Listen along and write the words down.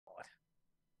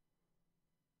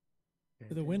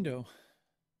To the window.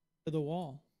 To the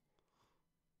wall.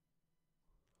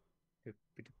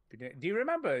 Do you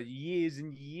remember years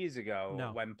and years ago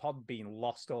No. when Podbean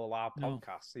lost all our No.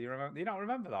 podcasts? Do you remember? Do you not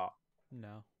remember that?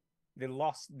 No.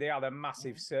 They had a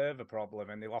massive server problem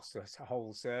and they lost a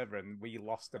whole server and we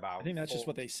lost about. I think that's just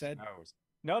what 40 they said. shows.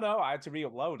 No, I had to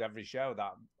re-upload every show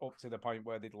that up to the point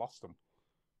where they'd lost them.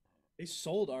 They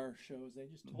sold our shows. They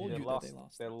just told you that they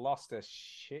lost. They lost a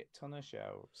shit ton of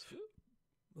shows.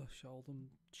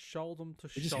 Show them to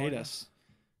They just hate us.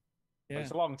 Yeah.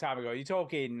 It's a long time ago. You're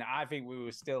talking, I think we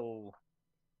were still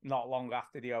not long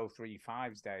after the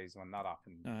 035s days when that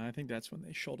happened. I think that's when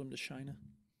they sold them to China.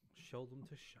 Show them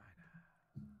to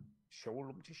China. Show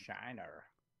them to China.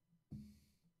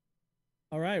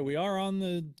 All right, we are on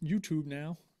the YouTube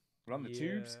now. We're on the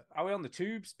tubes. Are we on the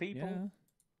tubes, people? Yeah.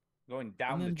 Going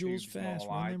down Run them the jewels tubes fast.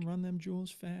 more like. Run them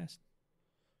jewels fast.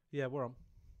 Yeah, we're on.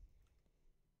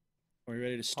 Are we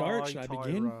ready to start? Should I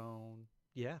begin? Tyrone.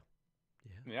 Yeah.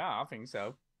 Yeah, I think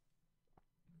so.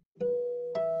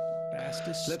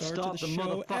 Fastest Let's start start to the the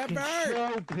show motherfucking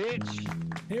ever. show,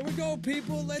 bitch. Here we go,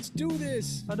 people. Let's do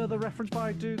this. Another reference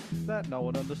by Duke that no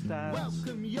one understands.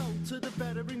 Welcome, yo, to the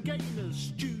veteran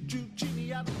gamers. Juju,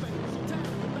 Genie, out of Bengals town.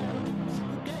 The veterans,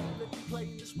 the game that we play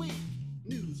this week.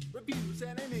 News, reviews,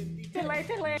 and an indie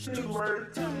Two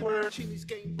word. Genie's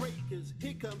game breakers.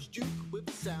 Here comes Duke with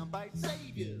the soundbite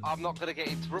saviors. I'm not going to get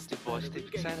interrupted by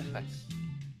stupid sound effects.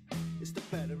 It's the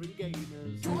veteran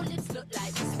gamers. Your lips look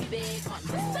like crispy bacon.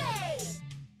 Crispy!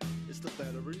 It's the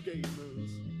veteran gamers.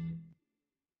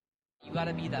 You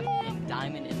gotta be that f***ing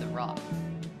diamond in the rough.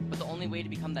 But the only way to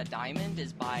become that diamond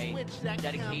is by Switch that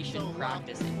dedication, console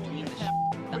practice, off. and doing the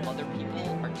shit that other people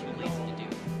are too lazy to do.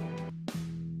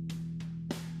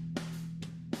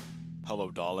 Hello,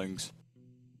 darlings.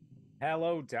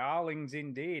 Hello, darlings,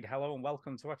 indeed. Hello, and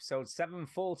welcome to episode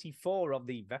 744 of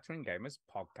the Veteran Gamers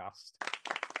podcast.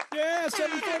 Yeah,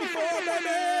 744, baby.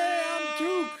 I'm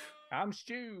Duke. I'm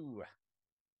Stu.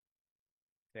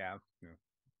 Yeah.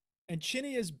 And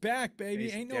Chinny is back, baby.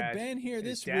 He's Ain't dead. no Ben here He's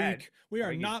this dead. week. We I are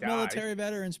think he not died. military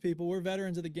veterans, people. We're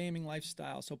veterans of the gaming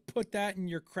lifestyle. So put that in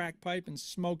your crack pipe and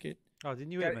smoke it. Oh,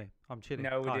 didn't you hear me? I'm Chinny.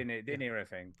 No, we Hi. didn't hear a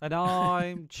thing. And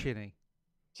I'm Chinny.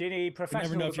 Ginny, You professional.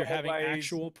 never know if as you're having always.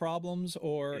 actual problems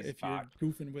or He's if back. you're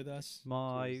goofing with us.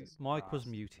 My Jesus mic was Christ.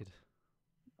 muted.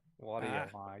 What are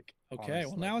you like? Okay, well,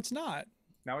 honestly? now it's not.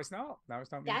 No, it's not. No,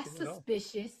 it's not. That's muted at all.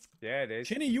 suspicious. Yeah, it is.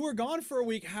 Chinny, you were gone for a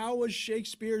week. How was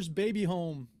Shakespeare's baby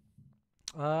home?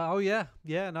 Oh, yeah.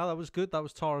 Yeah, no, that was good. That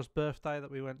was Tara's birthday that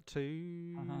we went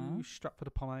to Stratford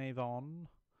upon Avon.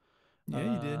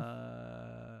 Yeah, you did.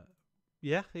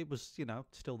 Yeah, it was,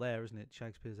 still there, isn't it?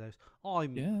 Shakespeare's house.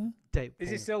 I'm Yeah. doubtful.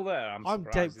 Is it still there? I'm I'm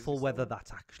surprised. Is it doubtul still whether there?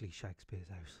 that's actually Shakespeare's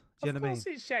house. Do you know Of what I course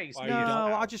mean? it's Shakespeare. Why are you No,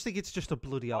 doubtful? I just think it's just a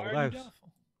bloody Why old are you house.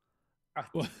 doubtful?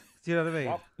 Well, Do you know what I mean?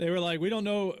 Well, They were like, we don't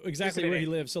know exactly where he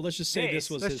minute. lives, so let's just say this This-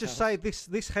 was Let's his just house. say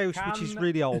this house, which is Can-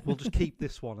 really old, we'll just keep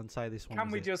this one and say this one. Can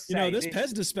is we it. just You say know, this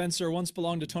Pez dispenser once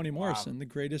belonged to Toni Morrison, Wow. the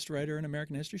greatest writer in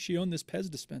American history. She owned this Pez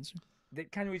dispenser.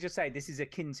 Can we just say this is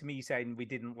akin to me saying we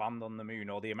didn't land on the moon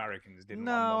or the Americans didn't?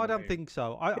 No, land on I the don't moon? think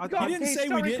so. got He didn't say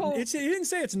we historical- didn't. He didn't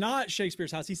say it's not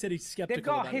Shakespeare's house. He said he's skeptical. They've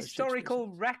got about it was historical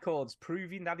Shakespeare's records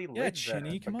proving that he Yeah, lived there.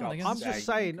 Chinny, for come on, God's I I'm guess. just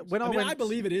sake. saying, when house. I I mean, went, I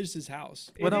believe it is his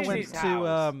house. when It I is went his to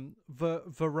house.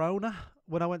 Verona,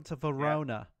 when I went to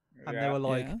Verona, and they Yeah. were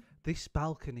like, Yeah. this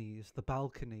balcony is the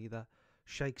balcony that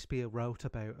Shakespeare wrote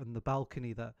about, and the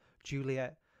balcony that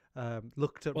Juliet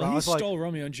looked at. Well, I he was like, stole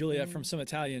Romeo and Juliet from some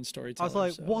Italian storyteller. I was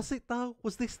like, so. was it though?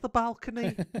 Was this the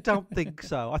balcony? Don't think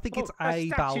so. I think it's Her a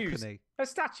statues- balcony. Her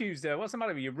statues there. What's the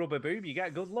matter with you? Rubber boob. You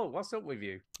get good luck. What's up with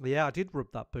you? Yeah, I did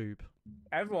rub that boob.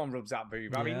 Everyone rubs that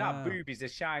boob. I mean, that Yeah. boob is the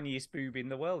shiniest boob in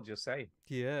the world. Just say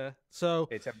Yeah. So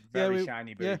it's a very we-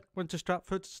 shiny boob. Yeah, went to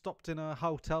Stratford, stopped in a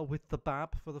hotel with the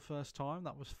Bab for the first time.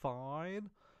 That was fine.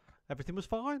 Everything was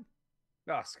fine.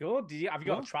 That's good. Have you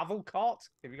got What? a travel cot?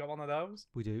 Have you got one of those?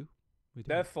 We do. We do.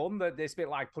 They're fun. It's a bit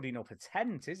like putting up a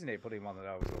tent, isn't it? Putting one of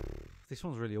those up. This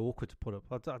one's really awkward to put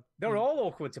up. They're all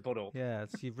awkward to put up. Yeah,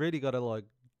 you've really got to like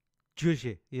judge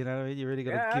it. You know, you really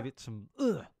got to Yeah. give it some.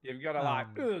 Ugh. You've got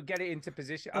to get it into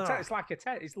position. I tell you, it's like a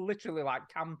tent. It's literally like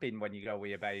camping when you go with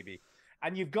your baby.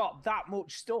 And you've got that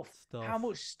much stuff. How Stuff.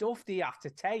 much stuff do you have to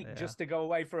take Yeah. just to go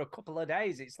away for a couple of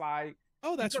days? It's like,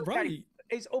 Oh, that's you've got to right. take-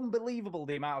 It's unbelievable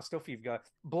the amount of stuff you've got.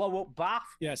 Blow up bath.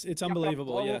 Yes, it's You have to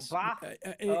unbelievable. blow up Yes. bath.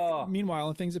 Oh. Meanwhile,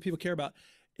 and things that people care about.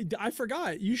 I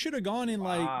forgot. You should have gone in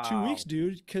like 2 weeks, Wow.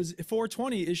 dude, because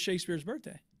 420 is Shakespeare's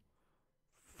birthday.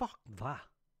 Fuck that.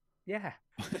 Yeah.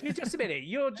 Just a minute.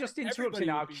 You're just interrupting Everybody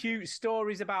our would be- cute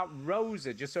stories about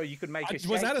Rosa just so you could make a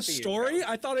Was that a Shakespeare story? joke.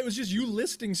 I thought it was just you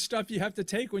listing stuff you have to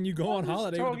take when you go on I was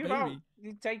holiday with talking the about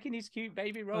baby. taking his cute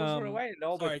baby Rosa away and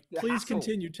all Sorry, the please hassle.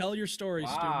 continue. Tell your story,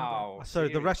 Stu. Wow. So the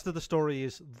serious. rest of the story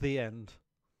is the end.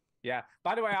 Yeah.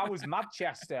 By the way, I was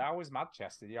Manchester.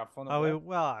 Did you have fun? Oh, up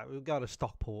there? we go to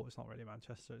Stockport. It's not really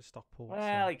Manchester. It's Stockport.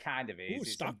 Well, so, it kind of is. Ooh, It's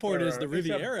a Stockport is the borough- it's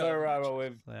a Riviera of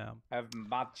borough yeah. of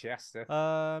Manchester.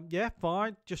 Yeah,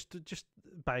 fine. Just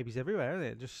babies everywhere, isn't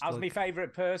it? Just How's like, my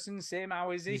favourite person, Sim? How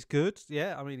is he? he's good.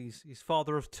 Yeah, I mean, he's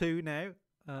father of 2 now.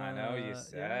 I know, you Yeah,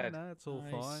 said. no, it's all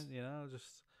Nice. fine. You know,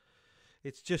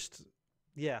 it's just.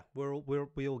 Yeah,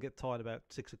 we all get tired about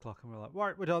 6 o'clock and we're like,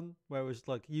 right, we're done. Whereas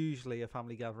like usually a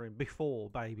family gathering before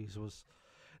babies was,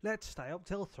 let's stay up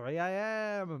till 3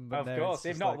 a.m. Of course,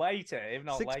 if not later. If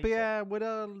not 6 later. p.m. We're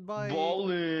done. Bye.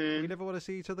 Bowling. We never want to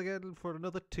see each other again for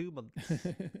another 2 months.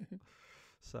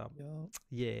 So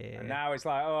yeah. And now it's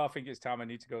like, oh, I think it's time I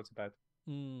need to go to bed.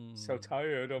 Mm, So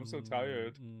tired. I'm so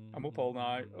tired. I'm up all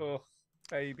night. Oh,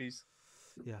 babies.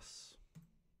 Yes.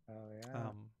 Oh yeah.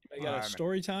 You got a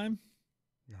story time?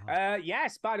 No.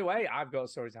 Yes. By the way, I've got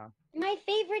story time. My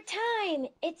favorite time.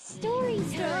 It's story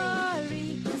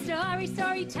time.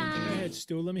 Story Go time. ahead,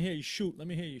 Stu. Let me hear you shoot. Let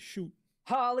me hear you shoot.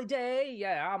 Holiday.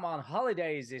 Yeah, I'm on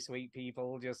holidays this week,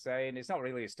 people. Just saying. It's not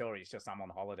really a story. It's just I'm on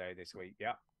holiday this week.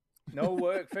 Yeah. No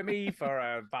work for me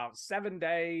for about 7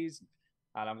 days.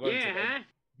 And I'm going to the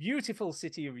beautiful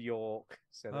city of York.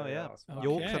 So Oh there yeah, you are. Okay.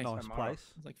 York's a nice Tomorrow.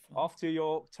 place. It's like fun. Off to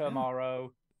York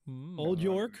tomorrow. Old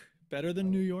York, better than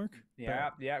New York. Yeah.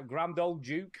 Grand Old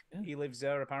Duke. Yeah. He lives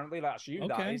there apparently. That's you,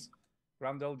 that Okay. is.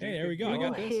 Grand Old Duke. Hey, there we of go. I got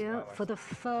York. this. Hear for the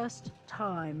first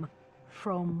time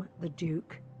from the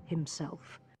Duke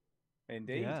himself.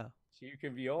 Indeed. Yeah. Duke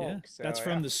of York. Yeah, So, that's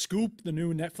from The Scoop, the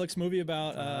new Netflix movie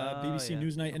about BBC yeah.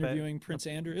 Newsnight About- interviewing Prince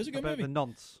Andrew. It's a good About movie. the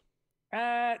nonce.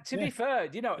 To be Yeah. fair,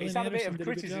 you know, it's Gillian had a bit Anderson of did a good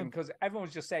criticism job. because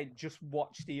everyone's just saying, just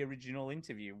watch the original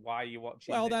interview. Why are you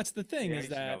watching Well, the- that's the thing is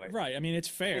original that it? right. I mean, it's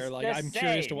fair. It's Like the I'm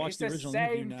curious to same. watch It's the the original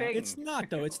interview same now. thing. It's not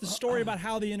though. It's the story about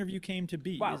how the interview came to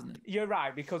be, Well, isn't it? you're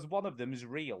right, because one of them is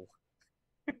real.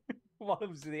 One of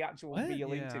them's the actual What?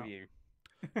 real Yeah. interview.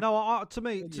 No, to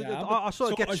me, Yeah, I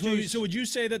sort of get Stu's. so would you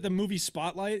say that the movie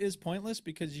Spotlight is pointless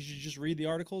because you should just read the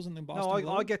articles in the Boston No, I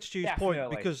Globe? get Stu's point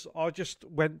Definitely. because I just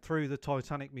went through the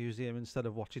Titanic Museum instead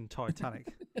of watching Titanic.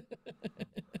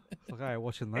 Okay,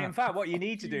 watching that. In fact, what you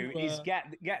need to do You, is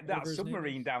get that whatever his name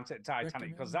submarine is, down to Titanic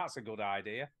recommend. because that's a good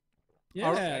idea.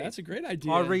 Yeah, say- that's a great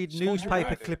idea. I read Just watch your newspaper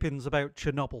ride. clippings about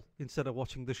Chernobyl instead of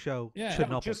watching the show. Yeah.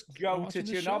 Chernobyl. Just go to watching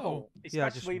the Chernobyl, show. Yeah,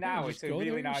 just- especially now. Just It's a go there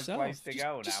really nice yourself. place to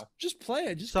go now. Just play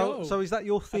it. Just So, go. so is that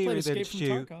your played theory then, Escape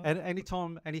from Stu? Tarkov. And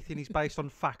anytime anything is based on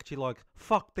fact, you're like,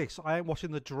 fuck this. I ain't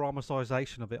watching the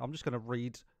dramatization of it. I'm just going to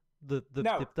read the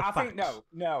No, the I facts. think no.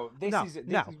 This No, is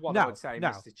no, what no, I would say, no.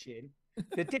 Mr. Chin.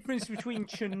 The difference between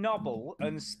Chernobyl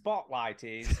and Spotlight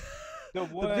is The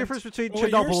word. difference between Oh,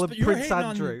 wait, Chernobyl and you're Prince hating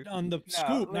Andrew. on the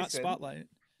Scoop, not listen. Spotlight.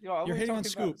 You're You're hating on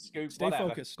Scoop. Scoop. Stay whatever.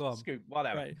 focused. Go on. Scoop,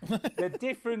 whatever. Right. The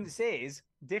difference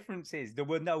is there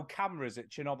were no cameras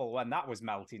at Chernobyl when that was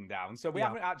melting down, so we Yeah.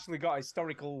 haven't actually got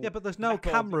historical. Yeah, but there's no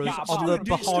records cameras about on it. the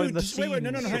behind the wait, no, scenes hang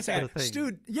on a of second. the thing.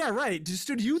 Stu, yeah, right.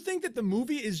 Stu, do you think that the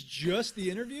movie is just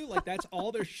the interview? Like that's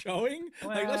all they're showing?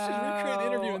 Like let's just recreate the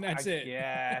interview and that's it.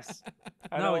 Yes.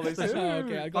 No, it's the- Oh,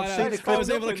 okay, I'm glad seen I a was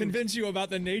clip- able to convince you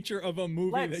about the nature of a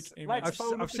movie Let's, that came let's out.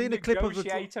 phone I've up seen and a clip of the-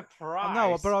 negotiate a price.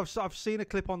 No, but I've seen a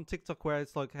clip on TikTok where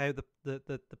it's like how the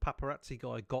paparazzi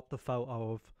guy got the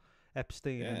photo of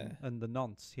Epstein and the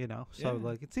nonce, you know. So Yeah.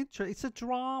 like it's a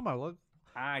drama. Like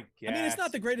I guess. I mean, it's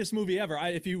not the greatest movie ever.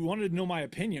 If you wanted to know my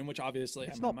opinion, which obviously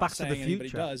It's I'm not not Back to the saying anybody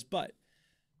Future. does, but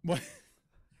what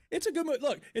it's a good movie.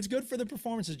 Look, it's good for the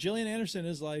performances. Gillian Anderson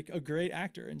is like a great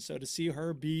actor, and so to see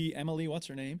her be Emily, what's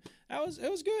her name, it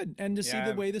was good. And to see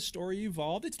Yeah. the way the story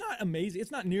evolved, it's not amazing.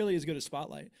 It's not nearly as good as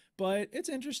Spotlight, but it's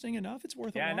interesting enough. It's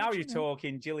worth a Yeah, watch. now you're you know?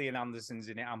 talking. Gillian Anderson's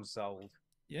in it. I'm sold.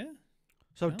 Yeah.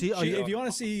 so No? do, are She- you, if you want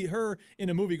to see her in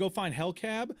a movie, go find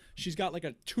Hellcab. She's got like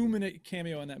a 2-minute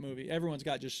cameo in that movie. Everyone's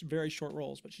got just very short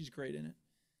roles, but she's great in it.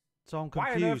 so I'm Why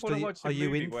on earth confused. would I watch a Are you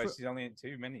movie in where for she's only in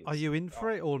 2 minutes? Are you in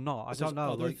for it or not? I There's don't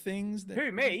know. Other Like, things that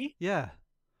Who, me? yeah,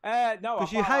 No,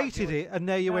 because you hated it, and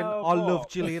now you went, No, I love but-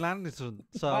 Gillian Anderson.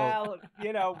 So Well,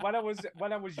 you know, when I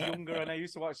was younger and I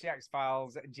used to watch the X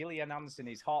Files, Gillian Anderson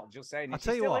is hot. Just saying, I'll she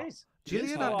tell you still what, is. Gillian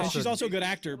She is hot. Anderson- and she's also a good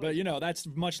actor, but you know that's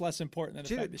much less important than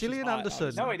the fact that she's Gillian hot, Anderson-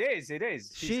 obviously. No, it is. It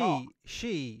is. She's hot.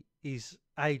 she is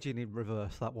aging in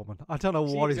reverse. That woman. I don't know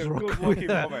She's what a is wrong with good-looking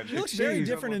her. woman. She looks very She's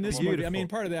different in this movie. I mean,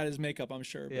 beautiful. part of that is makeup, I'm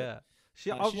sure. But, Yeah. She,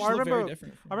 She I just looked very remember.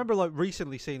 different from I remember like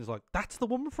recently seeing like that's the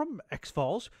woman from X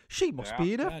Files. She must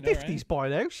be in her Yeah, I know, right? 50s by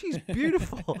now. She's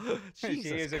beautiful. She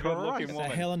Jesus is a good-looking Christ. It's a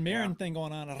woman. Helen Mirren Yeah. thing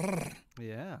going on.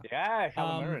 Yeah. Yeah,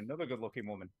 Helen Um, Mirren, another good-looking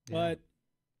woman. But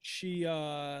she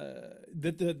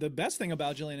the best thing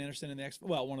about Gillian Anderson in the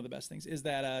one of the best things is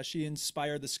that she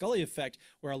inspired the Scully effect,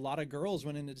 where a lot of girls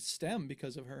went into STEM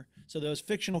because of her. So those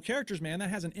fictional characters, man, that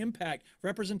has an impact.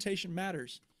 Representation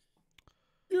matters.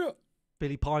 Yeah.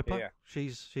 Billy Piper.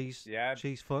 Yeah.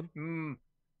 She's fun.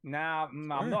 Nah, I'm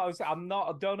not.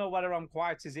 I don't know whether I'm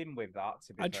quite as in with that.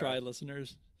 To be I fair. tried,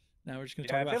 listeners. Now we're just going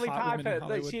to Yeah, talk about Billy hot women in Piper.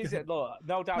 Look, Hollywood. she's look,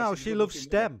 no doubt. No, she's a she loves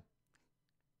good-looking woman. STEM.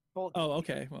 But Oh,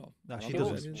 okay. Well, No, I she don't know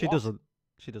doesn't. what She it is. doesn't.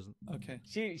 She doesn't.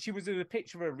 Okay. She was in a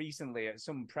picture of her recently at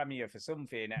some premiere for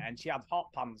something, and she had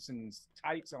hot pants and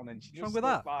tights on, and she What's just wrong with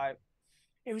looked that? like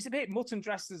it was a bit mutton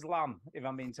dressed as lamb, if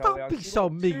I'm being totally Don't be honest. She so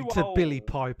looked mean too to Billy old.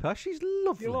 Piper. She's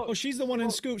lovely. look- Oh, she's the one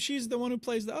in Scoop. She's the one who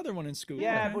plays the other one in Scoop.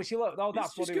 Yeah, Okay. but she looked. Oh,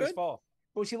 that's She's what it was good. for.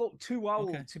 But she looked too old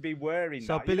Okay. to be wearing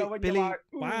So that. Billy- you know, when Billy- you're like,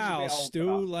 "Ooh, she's a Wow, bit old for Stu,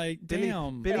 that." like, Billy,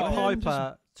 damn. Billy Go on.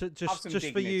 Piper, Have just some for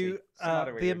dignity. you,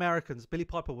 Somebody with the you. Americans. Billy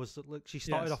Piper was look. She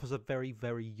started Yes. off as a very,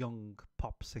 very young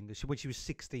pop singer. When she was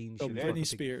 16, So she was like a Britney big-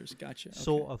 Spears, gotcha.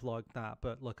 sort okay. of like that,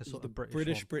 but like a She's sort the of British,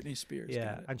 British one. Britney Spears. Yeah,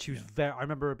 got it. and she was Yeah. very. I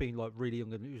remember her being like really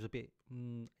young, and it was a bit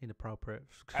inappropriate.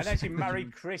 And then she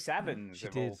married Chris Evans She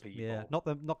of did. all people. Yeah, not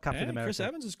Captain Hey, America. Chris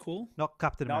Evans is cool. Not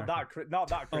Captain Not America. not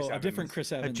that Chris Oh, Evans. a different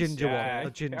Chris Evans. ginger one. Yeah, A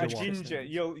ginger a one. ginger.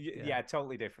 Yeah. Yeah,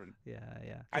 totally different. Yeah.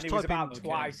 And Just he was type in- about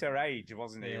twice her age,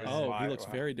 wasn't he? Yeah. It was Oh, like, he looks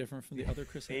wow. very different from the other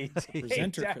Chris He Evans. did.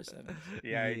 Presenter Chris Evans.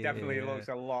 Yeah, he definitely Yeah. looks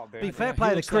a lot Be different. fair He play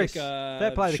to looks Chris. Like,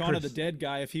 Fair play to Shaun of the Chris. Dead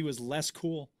guy if he was less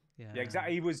cool. Yeah. Yeah,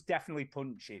 exactly. He was definitely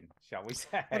punching, shall we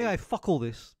say? Anyway, fuck all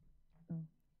this.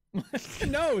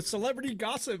 No, celebrity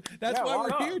gossip. That's Yeah, why why we're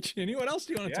not? here, Chinny. What else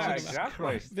do you want to Yeah, talk exactly.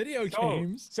 about? Video So-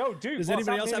 games. So, dude, Does what's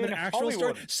anybody else have happening an in actual story?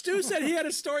 Hollywood? Stu said he had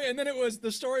a story, and then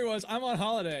the story was, I'm on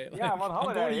holiday. Yeah, I'm on going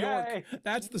holiday, to York. yay.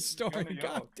 That's the story. to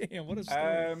God York. damn, what a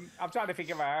story. I'm trying to think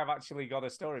if I have actually got a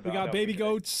story. We but I got don't Baby think I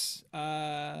do. Goats.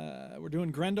 We're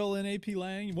doing Grendel and AP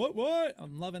Lang. What?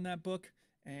 I'm loving that book.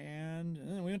 And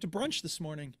we went to brunch this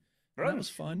morning. And that was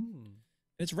Brunch? fun.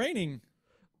 It's raining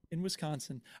in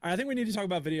Wisconsin. All right, I think we need to talk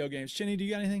about video games. Chinny, do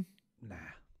you got anything? Nah.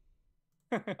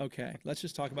 Okay, let's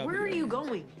just talk about Where are video you games.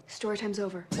 going? Story time's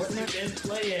over. What you been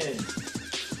playing?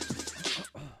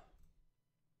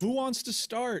 Who wants to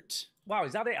start? Wow,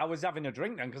 is that it? I was having a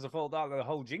drink then because I thought that the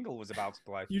whole jingle was about to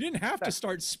play. You didn't have to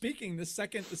start speaking the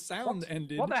second the sound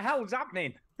ended. What the hell's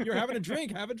happening? You're having a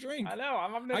drink. Have a drink. I know,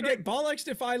 I'm having a I drink. get bollocksed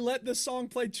if I let the song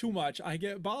play too much. I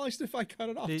get bollocksed if I cut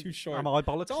it off too short. Am I It's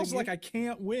bollocksing almost you? like I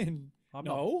can't win. I'm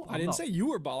No, not. I I'm didn't not. say you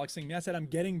were bollocksing me. I said I'm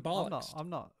getting bollocksed. I'm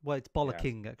not. Well, it's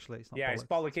bollocking actually. It's not Yeah, it's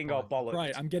bollocks. bollocking or bollocks.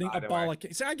 Right, I'm getting a Either way.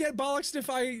 bollock. See, I get bollocksed if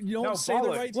I don't No, say the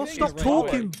bollocks. right Well, thing. stop right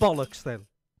talking away. bollocks then.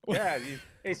 Yeah,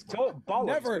 it's talk bollocks.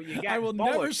 Never. But you get I will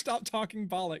bollocks. never stop talking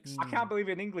bollocks. I can't believe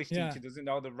an English teacher Yeah. doesn't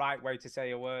know the right way to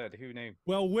say a word. Who knew?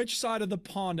 Well, which side of the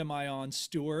pond am I on,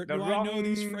 Stuart? The Do I know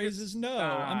these wrong phrases? No.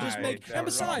 I'm just side, making. the And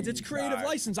besides, wrong it's creative side.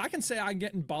 license. I can say I'm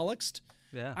getting bollocksed.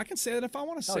 Yeah. I can say that if I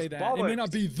want to No, say it's that. It may not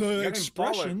bollocks. be the You're getting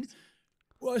expression. bollocked.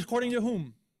 Well, according to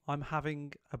whom? I'm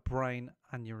having a brain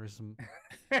aneurysm.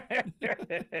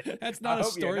 That's I not a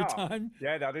hope you're story not. time.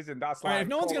 Yeah, that isn't. That's All right, like if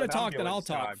no one's call gonna an talk, then I'll ambulance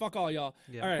talk. time. Fuck all y'all.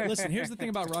 Yeah. All right, listen. Here's the thing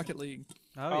about Rocket League.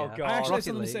 Oh, Oh, yeah. God. I actually have Rocket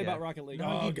something to League, say yeah. about Rocket League.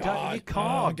 No, oh you God! don't. You can't.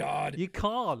 Oh God! You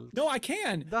can't. No, I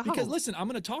can No. because listen, I'm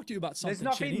going to talk to you about something. There's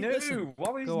nothing Chinny. new. Listen,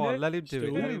 What is Go new? on, let him do it.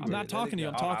 Stu, Let him I'm do not it. talking to you.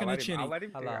 I'm talking to Chinny. I'll let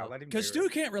him do it. Hello. I'll let him do Because it. Stu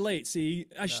can't relate. See,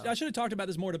 I should have talked about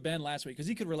this more to Ben last week because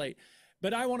he could relate.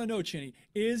 But I want to know, Chinny,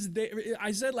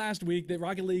 I said last week that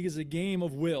Rocket League is a game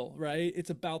of will, right?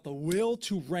 It's about the will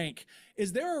to rank.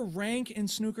 Is there a rank in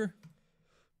snooker?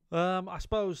 I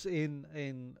suppose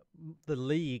in the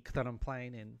league that I'm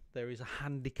playing in, there is a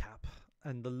handicap,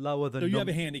 and the lower the So you have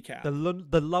a handicap. the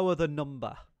lower the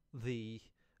number, the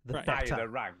Right. better. Higher the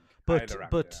rank. But Higher the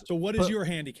rank, but yeah. So what is but your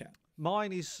handicap?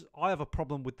 mine is I have a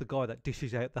problem with the guy that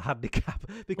dishes out the handicap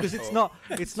because it's Oh. not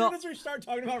As it's soon not. as we start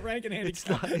talking about rank and It's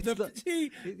handicap, not- it's not-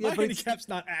 see, yeah, my but it's- handicap's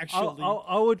not actually.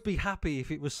 I would be happy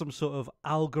if it was some sort of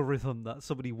algorithm that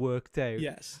somebody worked out.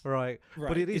 Yes. Right. Right.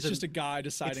 But it It's isn't. just a guy It's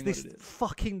deciding this what it is.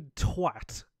 fucking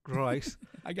twat, right?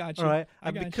 I got you. Right. I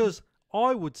And got you. because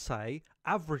I would say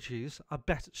averages are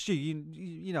better. Stu,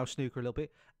 you know snooker a little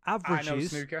bit.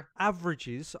 Averages. snooker.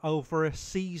 Averages over a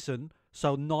season,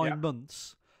 so 9 Yeah.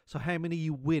 months. So how many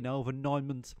you win over 9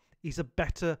 months is a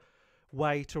better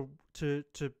way to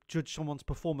judge someone's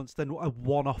performance than a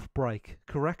one-off break.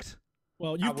 Correct?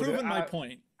 Well, I you've would've- proven my I-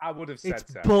 point. I would have said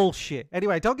It's so. bullshit.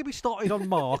 Anyway, don't get me started on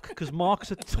Mark because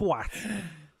Mark's a twat.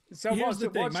 So Here's the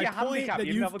thing. what's My your point handicap? that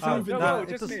You've you've never proven. told. No, No, it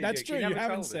just doesn't- me, That's Duke, true. You never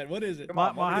haven't told said. us. What is it? Come My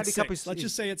on, what is it? handicap Six. Let's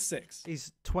just say it's 6.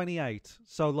 is 28.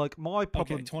 So like my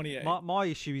problem, 28. my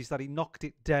issue is that he knocked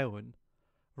it down.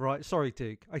 Right, sorry,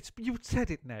 Duke. You said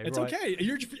it now. It's right? okay.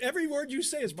 Every word you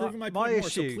say is proving my point more.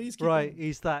 issue, So please keep right, going.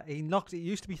 is that he knocked it. It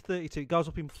used to be 32. It goes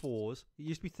up in 4s. It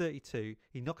used to be 32.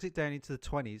 He knocked it down into the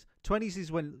 20s. 20s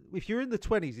is when, if you're in the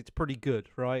 20s, it's pretty good,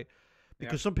 right?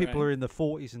 Because some people right. are in the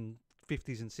 40s and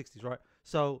 50s and 60s, right?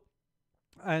 So,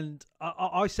 and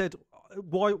I said,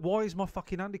 why is my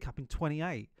fucking handicap in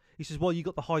 28? He says, well, you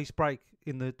got the highest break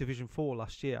in the Division 4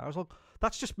 last year. I was like,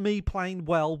 that's just me playing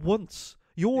well once.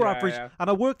 Your average, and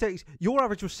I worked out, your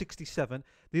average was 67.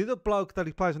 The other bloke that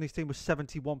he plays on his team was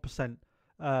 71%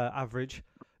 average.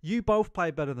 You both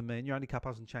play better than me, and your handicap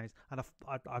hasn't changed. And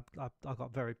I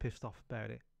got very pissed off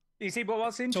about it. You see, but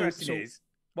what's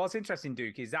interesting,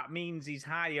 Duke, is that means he's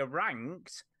higher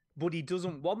ranked, but he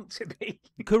doesn't want to be.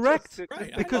 Correct,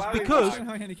 Right, because I understand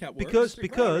how handicap works.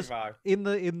 because in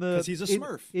the 'Cause he's a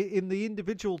Smurf. in the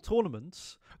individual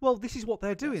tournaments. Well, this is what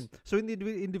they're doing. So in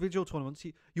the individual tournaments,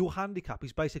 your handicap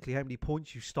is basically how many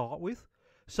points you start with.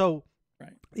 So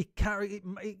Right.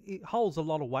 it holds a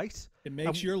lot of weight. It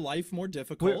makes your life more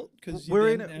difficult because we're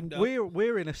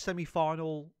in a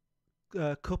semi-final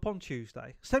cup on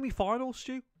Tuesday. Semi-final,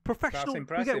 Stu. Professional.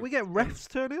 impressive. We get refs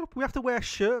turning up. We have to wear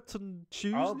shirts and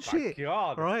shoes Oh and my shit.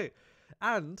 God. Right.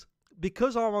 And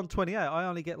because I'm on 28, I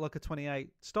only get like a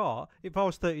 28 start. If I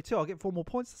was 32, I'll get 4 more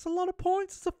points. That's a lot of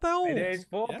points. It's a foul. It is.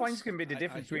 4 Yes, points can be the I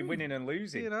difference hear between winning and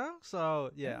losing. You know. So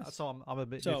yeah. Yes. So I'm a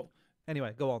bit. So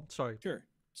anyway, go on. Sorry. sure.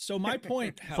 So my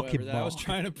point, however, Fucking that I was Mark.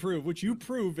 trying to prove, which you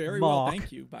prove very well. Mark,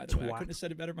 Thank you, by the way. I twat. couldn't have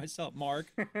said it better myself,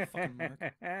 Mark. Fucking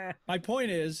Mark. My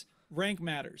point is, rank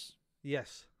matters.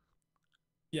 Yes.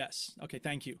 Yes. Okay.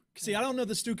 Thank you. See, I don't know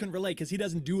the Stu can relate because he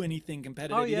doesn't do anything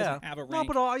competitive. Oh He yeah. doesn't have a No, rank.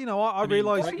 but I mean,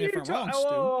 realize. correct me if I'm wrong, Stu.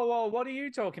 Whoa, what are you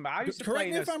talking about? I used to play Correct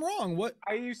in me if I'm wrong. What?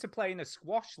 I used to play in a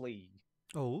squash league.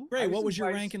 Oh. Great. used What to was your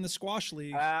play- rank in the squash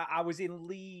league? I was in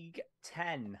League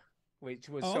 10, which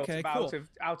was Oh, sort okay, of cool.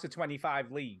 out of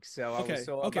 25 leagues. So I Okay. was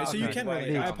sort of Okay. So you about can midway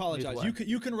relate. I down. apologize. Midway.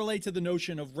 You can relate to the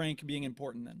notion of rank being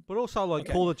important then. But also like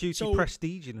Okay, Call of Duty so-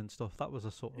 prestiging and stuff. That was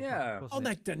a sort of Yeah. wasn't Oh, it?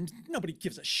 that then nobody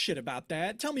gives a shit about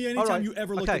that. Tell me anytime right, you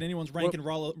ever looked okay, at anyone's rank in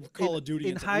Call of Duty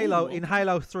in and said, Halo. "Ooh, In okay."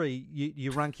 Halo 3,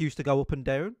 your rank used to go up and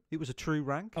down. It was a true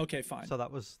rank. Okay, fine. So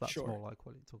that's Sure. more like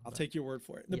what you're talking I'll about. take your word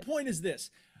for it. The Yeah. point is this.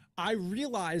 I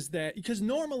realized that because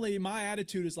normally my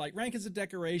attitude is like rank is a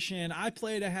decoration. I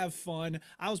play to have fun.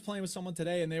 I was playing with someone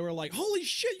today and they were like, holy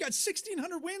shit, you got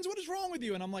 1,600 wins. What is wrong with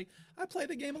you? And I'm like, I play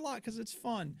the game a lot because it's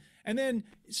fun. And then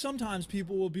sometimes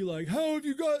people will be like, how have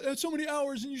you got so many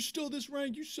hours and you still this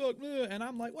rank? You suck. And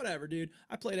I'm like, whatever, dude.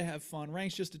 I play to have fun.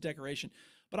 Rank's just a decoration.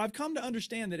 But I've come to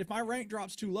understand that if my rank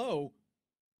drops too low,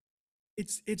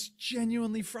 it's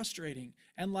genuinely frustrating.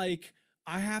 And like,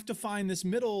 I have to find this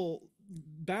middle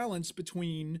balance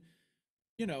between,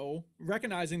 you know,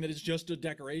 recognizing that it's just a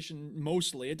decoration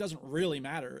mostly, it doesn't really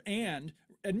matter, and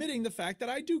admitting the fact that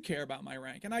I do care about my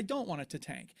rank and I don't want it to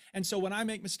tank. And so when I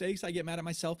make mistakes, I get mad at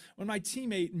myself. When my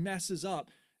teammate messes up,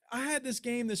 I had this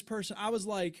game, this person, I was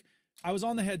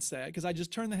on the headset because I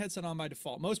just turned the headset on by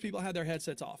default. Most people had their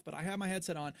headsets off, but I had my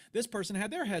headset on. This person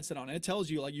had their headset on, and it tells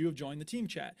you like you have joined the team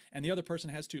chat, and the other person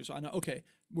has too. So I know, okay,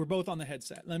 we're both on the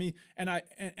headset.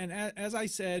 As I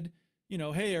said, you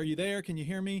know, hey, are you there? Can you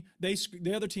hear me?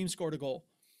 The other team scored a goal,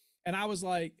 and I was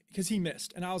like, because he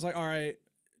missed, and I was like, all right,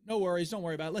 no worries, don't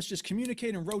worry about it. Let's just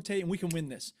communicate and rotate, and we can win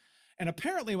this. And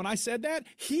apparently, when I said that,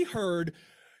 he heard,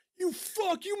 you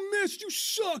missed, you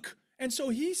suck. And so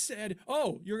he said,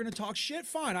 oh, you're going to talk shit?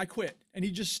 Fine, I quit. And he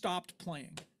just stopped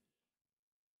playing.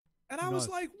 And I was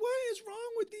Nice. like, what is wrong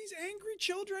with these angry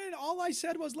children? All I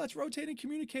said was, let's rotate and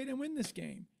communicate and win this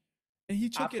game. And he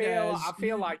took it as... I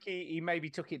feel like he maybe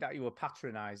took it that you were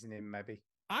patronizing him, maybe.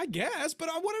 I guess, but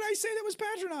what did I say that was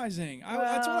patronizing?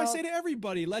 That's what I say to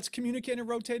everybody. Let's communicate and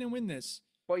rotate and win this.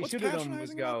 What you What's should have done was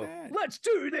patronizing about go, that? let's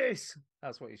do this.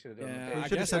 That's what you should have done. Yeah, You I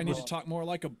should have guess said I need to more. talk more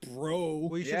like a bro.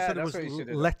 Well, you should Yeah, have said it that's was what you should have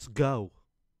done. let's go.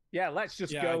 Yeah, let's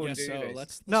just Yeah, go I and guess do so. this.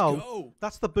 Let's No, go.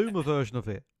 that's the boomer version of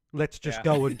it. Let's just Yeah.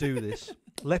 go and do this.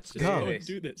 Let's Just go. go it. and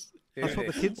do this. Do That's what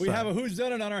the this. kids We say. have a who's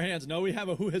done it on our hands. No, we have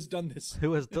a who has done this.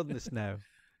 Who has done this now?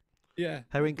 Yeah.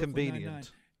 How Brooklyn Nine-Nine.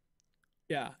 inconvenient.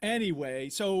 Yeah. Anyway,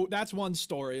 so that's one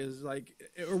story is like,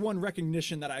 or one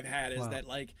recognition that I've had is Wow. that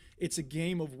like, it's a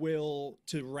game of will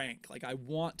to rank. Like I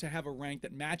want to have a rank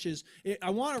that matches it. I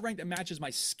want a rank that matches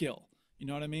my skill. You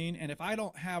know what I mean? And if I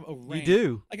don't have a You rank,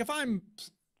 do. like if I'm,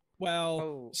 well,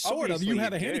 Oh, sort of, obviously you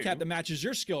have you a handicap do. that matches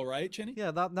your skill, right, Chinny?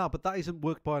 Yeah, but that isn't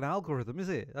worked by an algorithm, is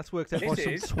it? That's worked out by This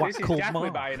some is twat called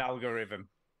definitely Mark. by an algorithm.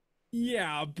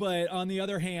 Yeah, but on the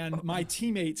other hand, my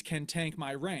teammates can tank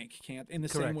my rank, can't? In the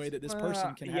same Correct. way that this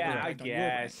person can have an Yeah, impact on your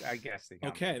rank. I guess they can.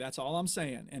 Okay, that's all I'm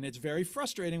saying. And it's very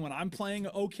frustrating when I'm playing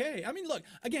okay. I mean, look,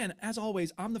 again, as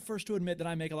always, I'm the first to admit that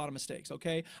I make a lot of mistakes,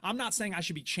 okay? I'm not saying I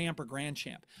should be champ or grand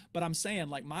champ, but I'm saying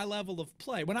like my level of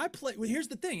play. When I play, well, here's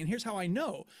the thing, and here's how I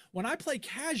know. When I play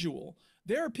casual,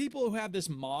 there are people who have this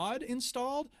mod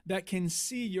installed that can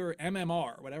see your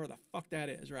MMR, whatever the fuck that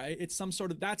is, right? It's some sort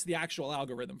of, that's the actual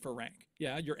algorithm for rank.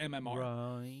 Yeah, your MMR.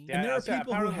 Right. Yeah, And there are that's-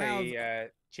 people who apparently, have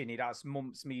Chinny, that's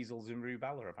mumps, measles, and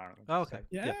rubella, apparently. Oh, okay.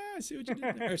 Yeah, I see what you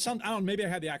did there. Or some, I don't know, maybe I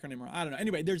had the acronym wrong. I don't know.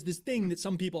 Anyway, there's this thing that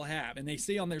some people have and they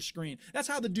see on their screen. That's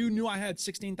how the dude knew I had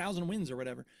 16,000 wins or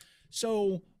whatever.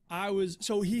 So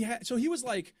he was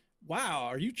like, wow,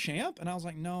 are you champ? And I was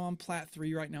like, no, I'm plat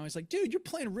 3 right now. He's like, dude, you're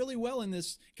playing really well in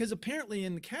this, because apparently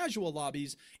in the casual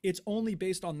lobbies, it's only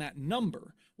based on that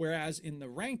number. Whereas in the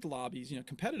ranked lobbies,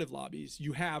 competitive lobbies,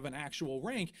 you have an actual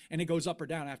rank and it goes up or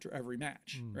down after every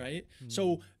match, right?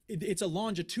 So it's a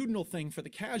longitudinal thing for the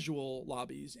casual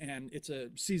lobbies, and it's a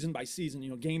season by season,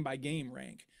 game by game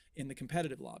rank in the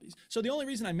competitive lobbies. So the only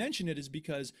reason I mention it is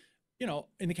because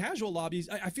in the casual lobbies,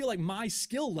 I feel like my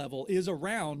skill level is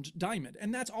around diamond,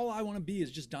 and that's all I want to be is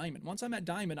just diamond. Once I'm at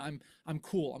diamond, I'm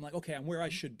cool. I'm like, okay, I'm where I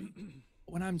should be.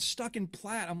 When I'm stuck in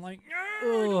plat, I'm like, I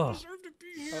don't deserve to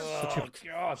be here.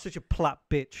 God. Such a plat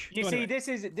bitch. You So see, anyway, this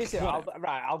is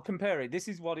I'll compare it. This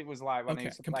is what it was like when I Okay,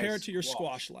 used to play compare it to your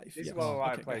squash. squash life. This Yes. is what I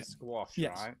Okay, go play ahead. squash,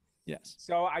 Yes. right? Yes.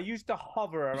 So I used to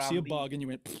hover You around see a bug and you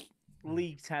went,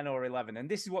 League 10 or 11, and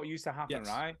this is what used to happen, Yes.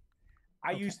 right?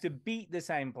 I Okay. used to beat the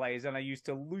same players and I used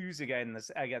to lose again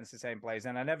against the same players,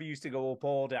 and I never used to go up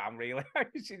or down, really. I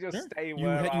used to just Sure. stay you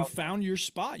where I you was. found your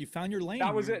spot. You found your lane.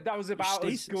 That was your- it. That was your about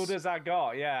as stasis. good as I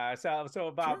got. Yeah. So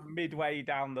about Sure. midway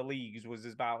down the leagues was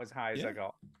about as high as I Yeah.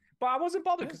 got. But I wasn't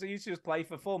bothered Yeah. because I used to just play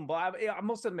for fun. But I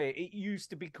must admit, it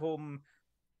used to become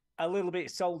a little bit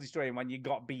soul destroying when you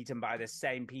got beaten by the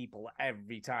same people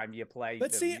every time you played.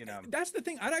 But them, see, you know. that's the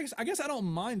thing. I guess I don't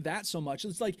mind that so much.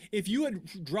 It's like if you had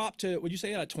dropped to, would you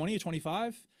say 20 or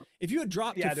 25? If you had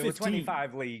dropped Yeah, to there 15, were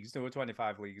 25 leagues. There were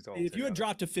 25 leagues. if you altogether. had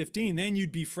dropped to 15, then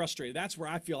you'd be frustrated. That's where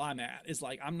I feel I'm at. Is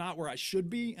like I'm not where I should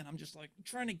be, and I'm just like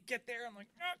trying to get there. I'm like,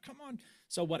 come on.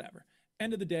 So whatever.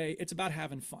 End of the day, it's about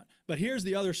having fun. But here's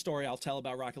the other story I'll tell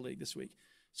about Rocket League this week.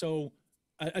 So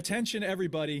attention,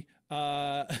 everybody.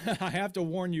 I have to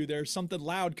warn you, there's something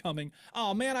loud coming.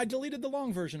 Oh man, I deleted the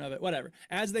long version of it. Whatever.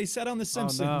 As they said on The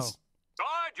Simpsons.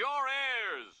 Guard your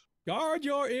ears! Guard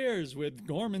your ears with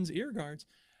Gorman's ear guards.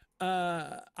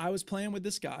 I was playing with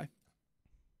this guy,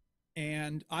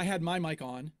 and I had my mic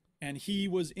on, and he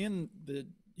was in the.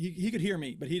 He could hear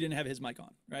me, but he didn't have his mic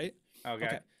on. Right?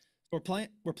 Okay. We're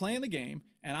playing the game,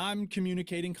 and I'm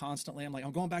communicating constantly. I'm like,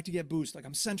 I'm going back to get boost. Like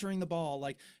I'm centering the ball.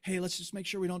 Like, hey, let's just make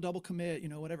sure we don't double commit.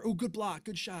 Whatever. Oh, good block,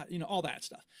 good shot. All that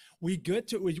stuff. We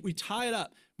tie it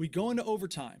up. We go into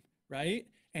overtime, right?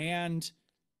 And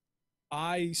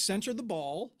I center the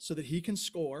ball so that he can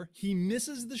score. He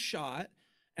misses the shot.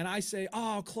 And I say,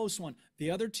 oh, close one. The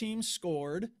other team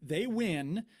scored. They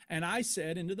win. And I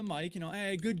said into the mic,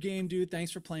 hey, good game, dude.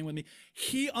 Thanks for playing with me.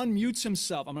 He unmutes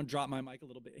himself. I'm going to drop my mic a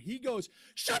little bit. He goes,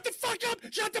 shut the fuck up.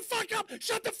 Shut the fuck up.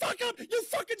 Shut the fuck up. You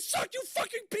fucking suck. You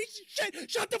fucking piece of shit.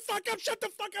 Shut the fuck up. Shut the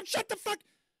fuck up. Shut the fuck.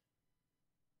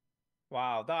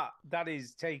 Wow, that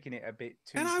is taking it a bit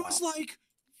too And I far. was like,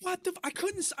 what the?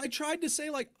 I tried to say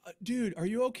like, dude, are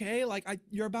you okay? Like,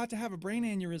 you're about to have a brain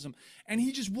aneurysm, and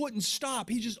he just wouldn't stop.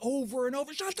 He just over and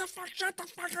over, shut the fuck up,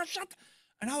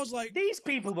 And I was like, These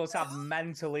people must have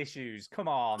mental issues. Come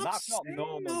on, I'm that's not saying,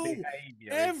 normal no.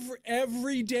 behavior.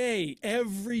 Every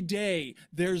day,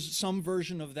 there's some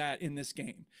version of that in this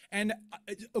game. And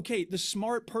okay, the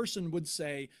smart person would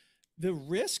say, the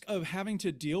risk of having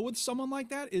to deal with someone like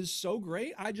that is so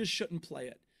great, I just shouldn't play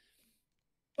it.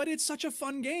 But it's such a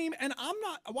fun game, and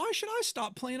why should I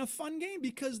stop playing a fun game?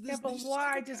 Because this. Yeah, but there's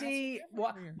why such a does path he? to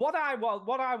What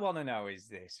I want to know is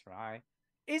this, right?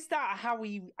 Is that how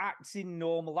he acts in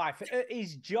normal life? At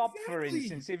his job, for Exactly.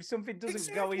 instance, if something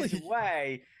doesn't go his Exactly.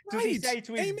 way, does he Right. say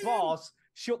to his Amen. boss,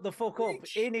 "Shut the fuck up"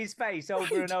 Preach. in his face over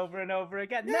Right. and over and over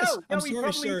again? Yes. No, I'm he sorry,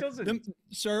 probably sir. doesn't.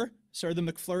 Sir, the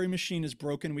McFlurry machine is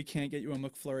broken. We can't get you a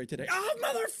McFlurry today. Oh,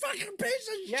 motherfucking piece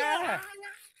of Yeah. shit!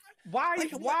 Why?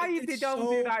 Like, Why it's they don't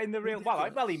so do that in the real?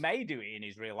 ridiculous. Well, he may do it in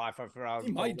his real life. For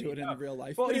He might do it in the real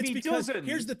life, But but if it's he because doesn't,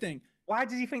 here's the thing. Why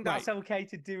does he think that's Right. okay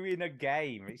to do in a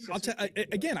game? It's I'll just tell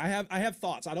again. I have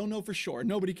thoughts. I don't know for sure.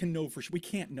 Nobody can know for sure. We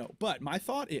can't know. But my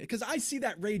thought is, because I see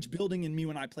that rage building in me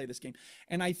when I play this game,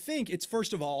 and I think it's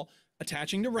first of all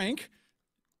attaching to rank,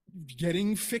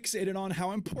 getting fixated on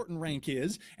how important rank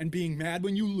is and being mad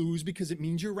when you lose because it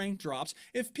means your rank drops.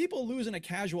 If people lose in a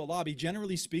casual lobby,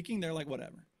 generally speaking, they're like,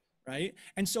 whatever. Right.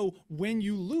 And so when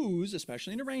you lose,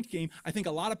 especially in a ranked game, I think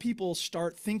a lot of people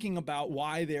start thinking about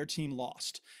why their team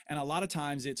lost. And a lot of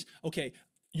times it's, okay,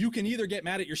 you can either get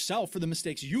mad at yourself for the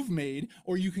mistakes you've made,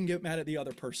 or you can get mad at the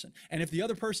other person. And if the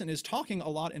other person is talking a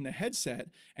lot in the headset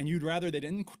and you'd rather they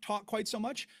didn't talk quite so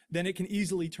much, then it can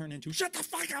easily turn into shut the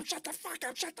fuck up, shut the fuck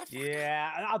up, shut the fuck up.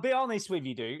 Yeah, I'll be honest with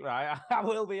you, Duke, right? I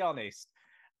will be honest.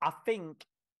 I think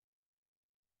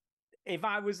if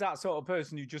I was that sort of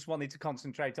person who just wanted to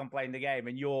concentrate on playing the game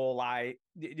and you're like,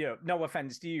 no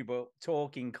offense to you, but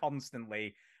talking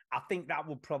constantly, I think that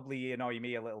would probably annoy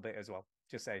me a little bit as well.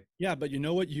 Just say. Yeah, but you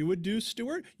know what you would do,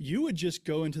 Stuart? You would just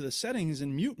go into the settings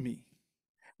and mute me.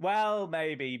 Well,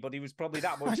 maybe, but he was probably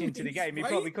that much into the game. He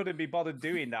probably couldn't be bothered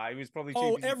doing that. He was probably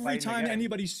too busy every time the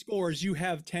anybody scores, you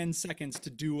have 10 seconds to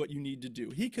do what you need to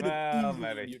do. He could have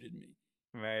easily muted me.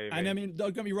 Maybe. And I mean,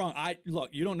 don't get me wrong. Look,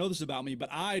 you don't know this about me, but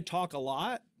I talk a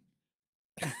lot.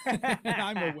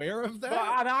 I'm aware of that.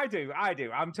 And I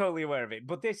do. I'm totally aware of it.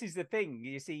 But this is the thing.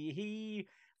 You see,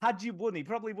 had you won, he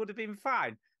probably would have been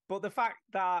fine. But the fact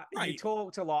that he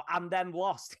talked a lot and then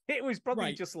lost, it was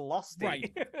probably just lost it.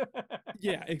 Right.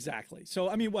 Yeah, exactly. So,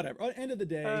 I mean, whatever. At the end of the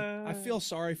day, I feel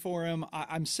sorry for him.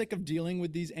 I'm sick of dealing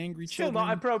with these angry children. Still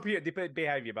not appropriate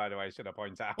behavior, by the way, should I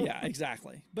point out. Yeah,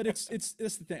 exactly. But it's the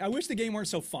thing. I wish the game weren't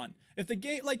so fun. If the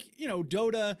game, like,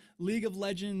 Dota, League of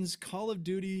Legends, Call of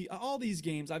Duty, all these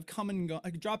games, I've come and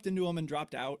I dropped into them and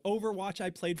dropped out. Overwatch,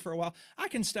 I played for a while. I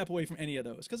can step away from any of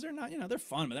those because they're not, they're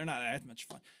fun, but they're not that much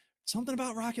fun. Something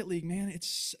about Rocket League, man.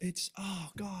 It's oh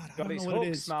god, I don't know what hooks,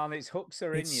 it is. Man, its hooks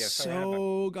are in you forever.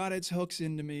 So got its hooks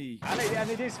into me. And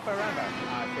it is forever,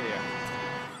 I fear.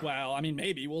 Well, I mean,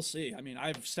 maybe we'll see. I mean,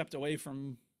 I've stepped away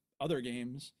from other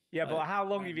games. Yeah, but how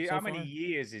long have you? How many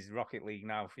years is Rocket League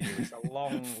now for you? It's a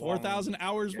long 4,000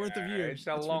 hours worth of years. It's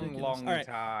a long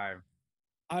time.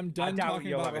 I'm done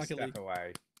talking about Rocket League.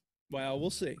 Away. Well, we'll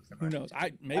see. Who knows?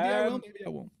 Maybe I will. Maybe I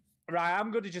won't. Right,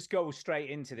 I'm going to just go straight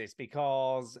into this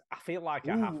because I feel like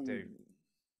I have to.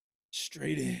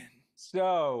 Straight in.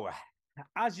 So,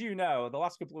 as you know, the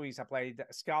last couple of weeks I played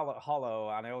Scarlet Hollow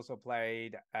and I also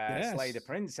played Slay the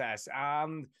Princess.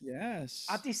 And I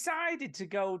decided to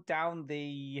go down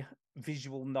the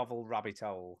visual novel rabbit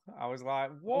hole. I was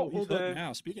like, what other...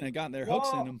 now. Speaking of got their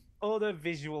hooks in them. Other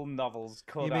visual novels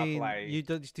could I play? You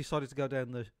decided to go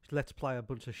down the let's play a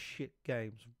bunch of shit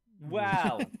games.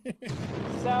 Well,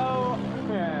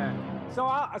 so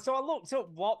I looked up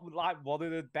what are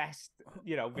the best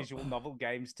visual novel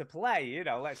games to play.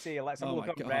 Let's see. Let's have a look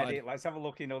on Reddit. Let's have a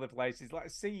look in other places.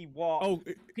 Let's see what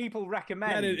people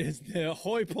recommend. Reddit is the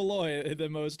hoi polloi the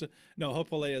most. No, hoi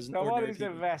polloi is. So what is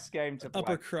the best game to play?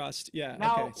 Upper crust. Yeah.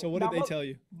 Now, okay. So what did they tell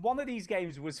you? One of these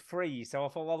games was free, so I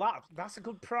thought, well, that's a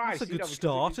good price. That's a good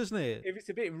start, isn't it? If it's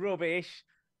a bit rubbish.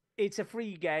 It's a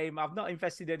free game. I've not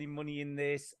invested any money in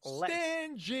this.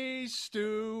 Stingy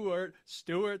Stuart.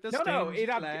 No.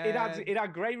 It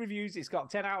had great reviews. It's got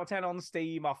 10 out of 10 on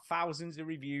Steam, off thousands of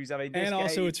reviews. I mean, and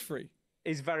also it's free.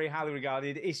 Is very highly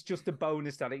regarded. It's just a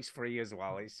bonus that it's free as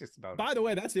well. It's just a bonus. By the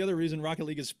way, that's the other reason Rocket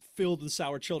League is filled with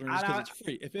sour children, is because it's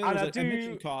free. If it was an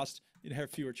admission cost, you'd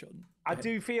have fewer children. I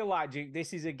do feel like, Duke,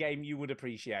 this is a game you would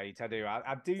appreciate. I do.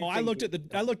 I do. Oh, I looked at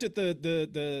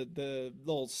the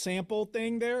little sample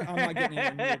thing there. I'm not getting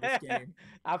anywhere near this game.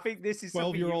 I think this is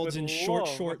 12-year-olds in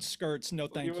short skirts. No,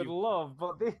 thank you. You would love,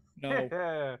 but this...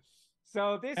 no.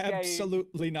 So this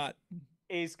absolutely not.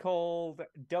 Is called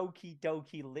Doki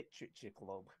Doki Literature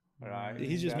Club. Right?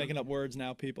 He's just making up words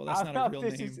now, people. That's not a real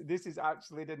name. This is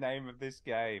actually the name of this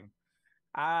game.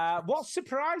 What's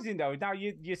surprising though, now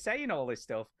you're saying all this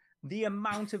stuff, the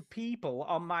amount of people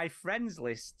on my friends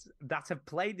list that have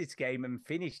played this game and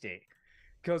finished it.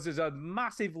 Because there's a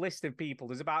massive list of people.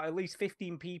 There's about at least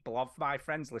 15 people off my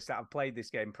friends list that have played this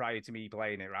game prior to me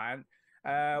playing it, right?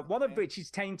 One of which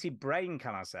is Tainted Brain,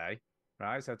 can I say?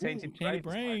 Right, so Tainted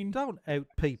Brain. Don't out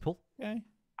people. Okay.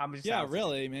 I'm just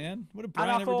really, man. What a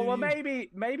Brian. And I thought, well, maybe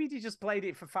they just played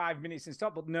it for 5 minutes and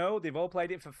stopped. But no, they've all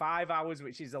played it for 5 hours,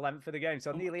 which is the length of the game.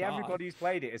 So nearly everybody who's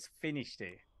played it has finished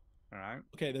it. All right.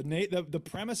 Okay. The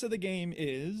premise of the game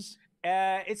is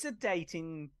it's a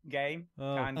dating game,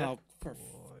 kind of.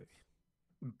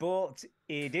 But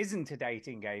it isn't a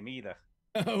dating game either.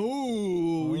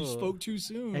 We spoke too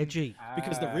soon. Edgy.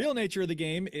 Because the real nature of the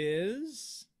game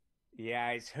is. Yeah,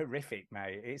 it's horrific,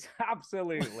 mate. It's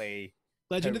absolutely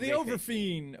Legend of the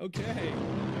Overfiend. Okay.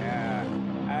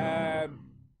 Yeah.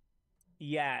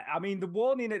 Yeah, I mean the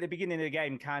warning at the beginning of the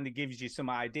game kind of gives you some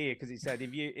idea because it said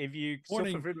if you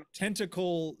Warning, suffer from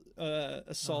tentacle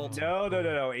assault.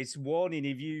 no, it's warning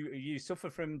if you suffer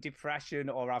from depression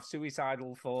or have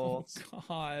suicidal thoughts. Oh,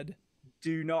 God.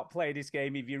 Do not play this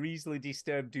game. If you're easily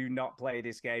disturbed, do not play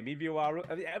this game. If you are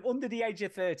under the age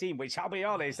of 13, which I'll be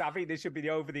honest, I think this should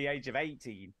be over the age of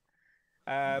 18.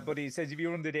 But it says if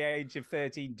you're under the age of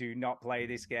 13, do not play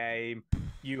this game.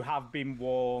 You have been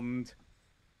warned.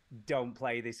 Don't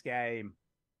play this game.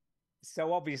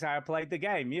 So obviously I played the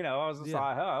game, you know, I was just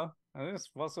like, oh,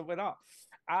 what's up with that?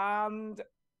 And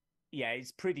yeah,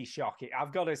 it's pretty shocking.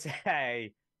 I've got to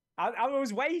say, I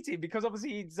was waiting because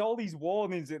obviously it's all these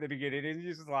warnings at the beginning. And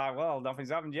you're just like, well, nothing's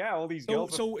happened. Yeah, all these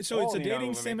girls. So it's a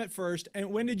dating sim at first. And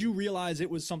when did you realize it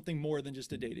was something more than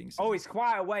just a dating sim? Oh, it's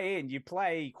quite a way in. You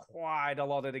play quite a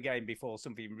lot of the game before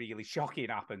something really shocking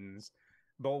happens.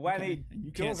 But when it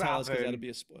you can't tell us because that'd be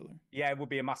a spoiler. Yeah, it would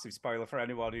be a massive spoiler for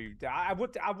anyone who. I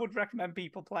would recommend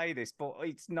people play this, but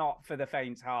it's not for the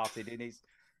faint-hearted, and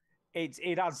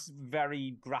it has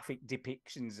very graphic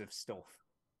depictions of stuff.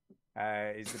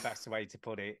 Is the best way to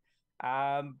put it.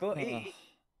 But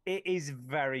it is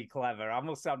very clever. I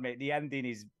must admit, the ending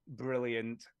is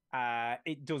brilliant.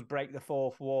 It does break the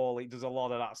fourth wall. It does a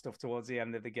lot of that stuff towards the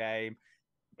end of the game.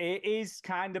 It is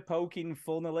kind of poking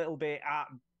fun a little bit at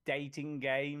dating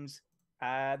games.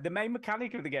 The main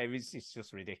mechanic of the game is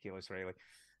just ridiculous, really.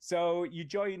 So you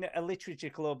join a literature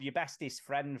club. Your bestest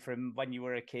friend from when you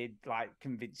were a kid, like,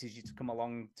 convinces you to come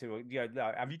along to.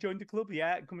 Have you joined the club?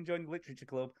 Yeah, come and join the literature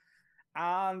club.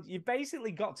 And you've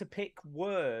basically got to pick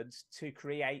words to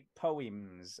create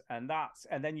poems, and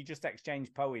then you just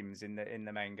exchange poems in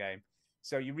the main game.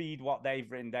 So you read what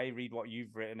they've written, they read what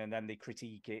you've written, and then they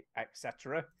critique it,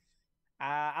 etc.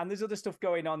 And there's other stuff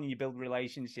going on, and you build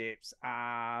relationships,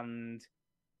 and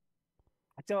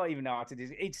I don't even know how to do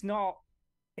it. It's not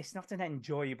an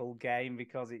enjoyable game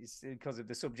because of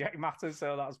the subject matter,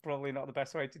 so that's probably not the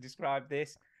best way to describe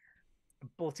this.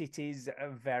 But it is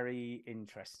very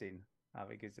interesting, I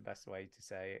think is the best way to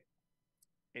say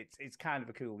it. It's kind of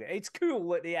a cool game. It's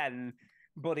cool at the end,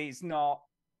 but it's not.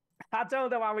 I don't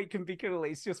know how it can be cool.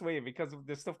 It's just weird because of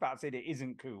the stuff that's in it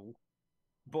isn't cool.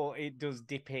 But it does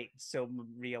depict some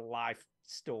real life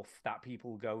stuff that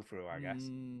people go through, I guess.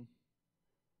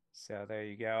 So there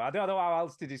you go. I don't know how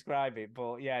else to describe it,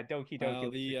 but yeah, Doki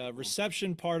Doki. The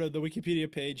reception part of the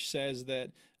Wikipedia page says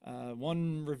that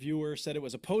one reviewer said it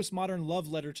was a postmodern love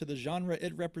letter to the genre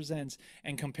it represents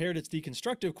and compared its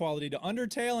deconstructive quality to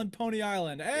Undertale and Pony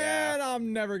Island. And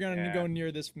I'm never going to go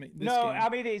near this game. I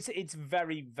mean, it's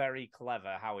very, very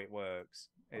clever how it works.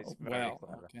 It's very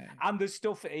clever. Okay. And the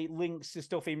stuff, it links to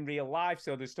stuff in real life.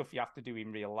 So there's stuff you have to do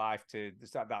in real life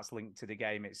that's linked to the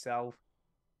game itself.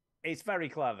 It's very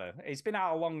clever. It's been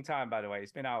out a long time, by the way.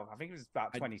 It's been out, I think it was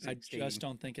about 2016. I just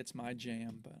don't think it's my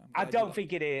jam, but I don't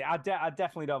think it is. I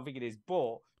definitely don't think it is.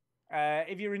 But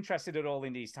if you're interested at all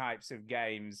in these types of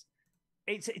games,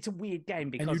 it's a weird game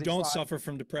because you don't suffer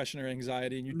from depression or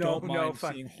anxiety, and you don't mind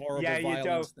seeing horrible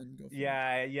violence.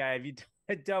 If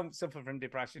you don't suffer from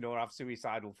depression or have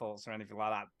suicidal thoughts or anything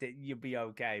like that, you'll be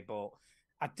okay. But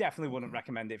I definitely wouldn't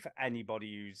recommend it for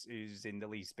anybody who's in the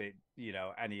least bit,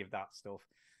 any of that stuff.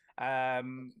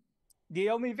 The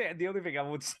only thing I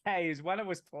would say is when I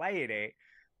was playing it,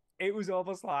 it was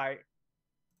almost like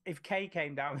if Kay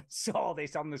came down and saw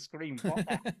this on the screen, what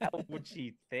the hell would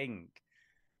she think?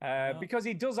 Because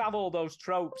it does have all those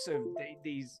tropes of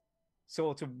these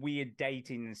sort of weird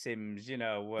dating sims,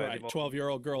 where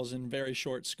 12-year-old girls in very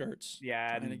short skirts.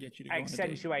 Yeah, and get you to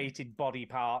accentuated body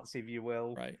parts, if you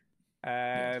will. Right.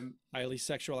 Highly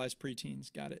sexualized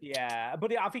preteens. Got it. Yeah,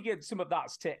 but I think some of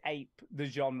that's to ape the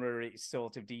genre it's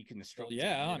sort of deconstructing.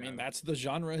 I mean, that's the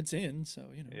genre it's in, so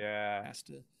it has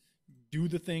to do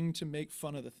the thing to make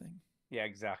fun of the thing. Yeah,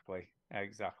 exactly.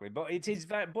 But it is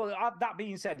very. But that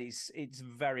being said, it's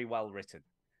very well written.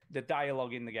 The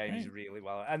dialogue in the game is really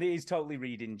well, and it is totally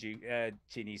reading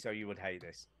Ginny, so you would hate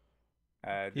this.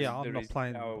 I'm not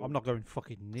playing. I'm not going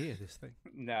fucking near this thing.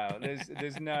 No,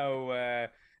 there's no.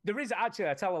 There is actually,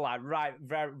 I tell a lie,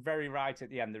 very, very right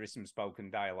at the end. There is some spoken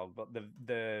dialogue, but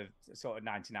the sort of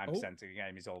 99% of the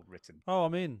game is all written. Oh,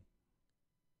 I'm in.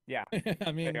 Yeah,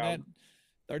 I mean, that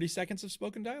 30 seconds of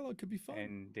spoken dialogue could be fun.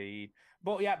 Indeed,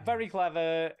 but yeah, very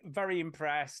clever, very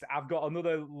impressed. I've got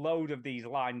another load of these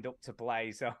lined up to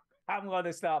play, so I'm going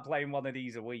to start playing one of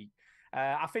these a week.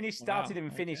 I started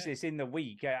and finished this in the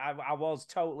week. I was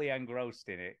totally engrossed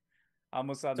in it. I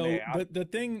must admit. So the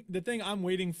thing I'm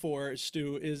waiting for,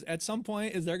 Stu, is at some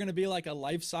point, is there going to be like a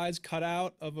life-size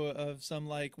cutout of some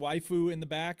like waifu in the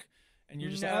back, and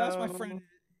you're just like, oh, that's my friend,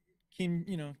 Kim,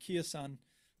 Kia-san.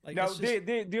 Like, No, it's just,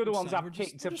 the other ones son, I've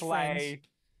picked to we're just play. friends.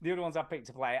 The other ones I've picked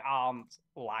to play aren't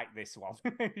like this one.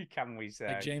 Can we say?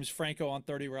 Like James Franco on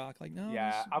 30 Rock. Like, no. Yeah,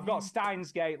 this- I've got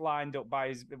Steins Gate lined up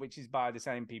which is by the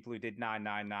same people who did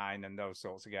 999 and those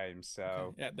sorts of games. So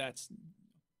Okay, yeah, that's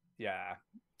yeah,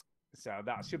 so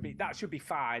that should be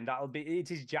fine.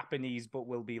 It is Japanese, but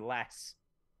will be less.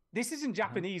 This isn't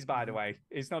Japanese, by the way.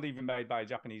 It's not even made by a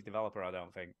Japanese developer, I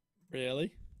don't think.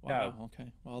 really. No. Wow.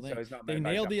 Okay. Well, So it's not they made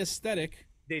by nailed the Japanese. aesthetic.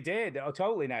 They did. Oh,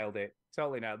 totally nailed it.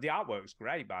 Totally nailed. The artwork's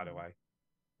great, by the way.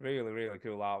 Really, really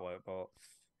cool artwork, but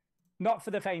not for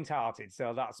the faint-hearted.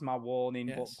 So that's my warning.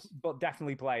 Yes. But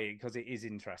definitely play it because it is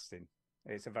interesting.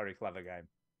 It's a very clever game.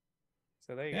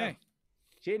 So there you go. Hey,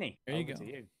 Ginny, there you over go. to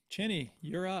you. Chinny,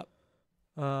 you're up.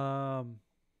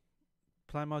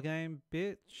 Play my game,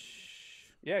 bitch.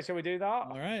 Yeah, shall we do that?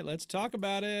 All right, let's talk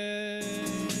about it.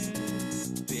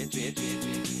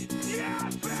 Yeah,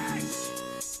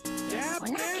 bitch! Yeah, We're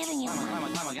not giving you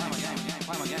one.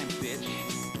 Play my game, bitch.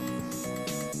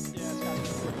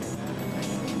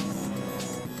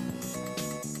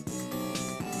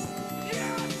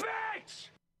 Yeah, bitch!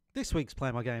 This week's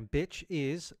Play My Game, bitch,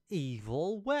 is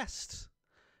Evil West.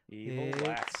 Evil It's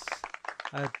West.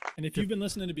 And if you've been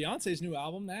listening to Beyonce's new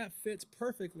album, that fits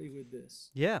perfectly with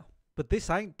this. Yeah, but this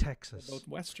ain't They're Texas. both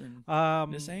Western.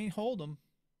 This This ain't Hold'em.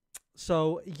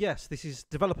 So, yes, this is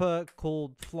developer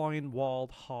called Flying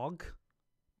Wild Hog.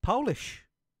 Polish.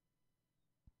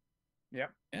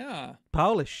 Yep. Yeah.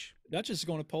 Polish. Duchess is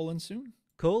going to Poland soon.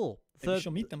 Cool. Maybe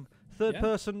she'll meet them. Third Yeah.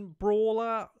 person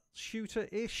brawler,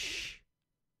 shooter-ish.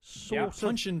 Sort of.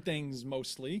 Punching things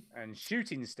mostly. And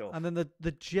shooting stuff. And then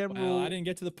the general... Well, I didn't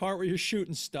get to the part where you're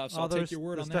shooting stuff, so I'll take your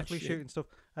word on there's that definitely shit. shooting stuff.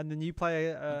 And then you play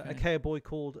a Okay. cowboy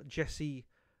called Jesse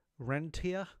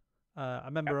Rentier, a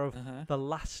member of Uh-huh. the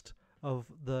last of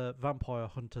the vampire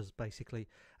hunters, basically.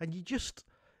 And you just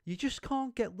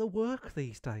can't get the work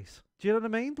these days. Do you know what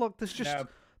I mean? Like there's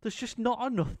just not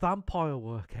enough vampire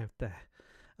work out there.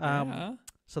 Yeah.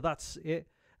 So that's it.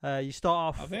 You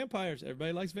start off. Vampires.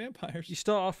 Everybody likes vampires. You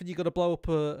start off and you got to blow up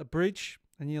a bridge,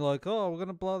 and you're like, "Oh, we're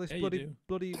gonna blow this Yeah, you do.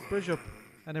 bloody bridge up,"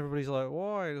 and everybody's like,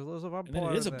 "Why? There's a vampire." And then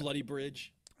it is a in there." bloody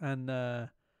bridge. And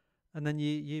then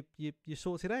you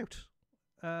sort it out.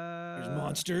 There's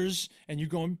monsters, and you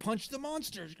go and punch the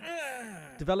monsters.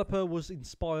 Developer was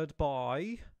inspired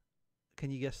by. Can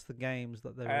you guess the games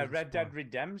that they were? Red Dead inspired-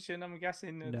 Redemption, I'm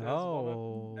guessing.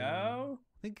 No. No?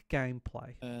 I think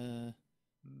gameplay.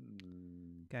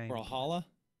 Game. Brawlhalla.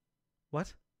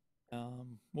 What?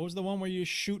 What was the one where you're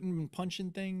shooting and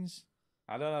punching things?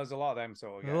 I don't know. There's a lot of them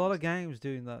sort of There's games. a lot of games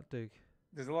doing that, Duke.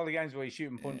 There's a lot of games where you shoot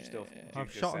and punch stuff.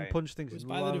 I've shot and punched things. It was in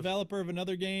by the loads. developer of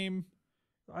another game.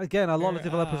 Again, a lot of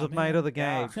developers have made other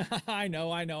games. I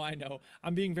know.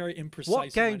 I'm being very imprecise. What in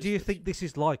my game do you think this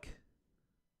is like?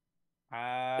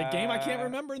 The game I can't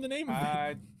remember the name of it.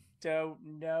 I don't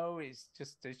know. It's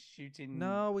just a shooting.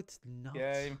 No, it's not.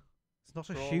 Game. It's not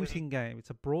a Brawling. shooting game. It's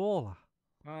a brawler.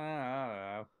 I don't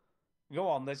know. Go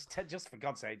on. Just for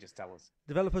God's sake, just tell us.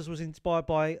 Developers was inspired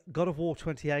by God of War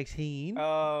 2018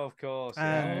 Oh, of course.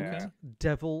 and Yeah.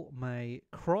 Devil May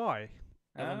Cry,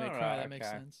 Devil May Cry, Alright, that makes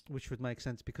okay. sense. which would make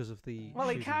sense because of the. Well,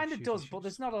 it shooting, kind of shooting, does, but shooting.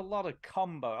 there's not a lot of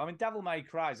combo. I mean, Devil May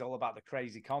Cry is all about the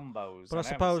crazy combos. But I and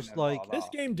suppose, haven't seen a lot like- of This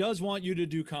that. game does want you to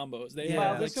do combos. They Yeah. have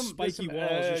like There's there's spiky some,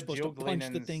 walls. You're supposed to juggling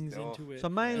punch the and things stuff. into it. So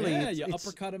mainly, yeah, it's, you it's,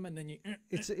 uppercut them and then you.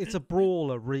 it's a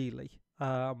brawler, really.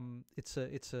 It's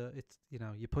you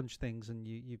know, you punch things and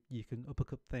you can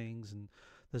uppercut things, and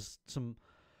there's some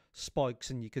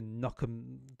spikes and you can knock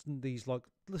them. These like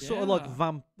sort of like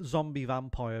Yeah. zombie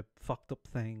vampire fucked up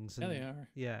things. Yeah, And, they are.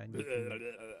 Yeah, and you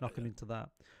can knock them into that.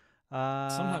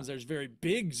 Sometimes there's very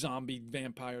big zombie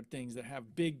vampire things that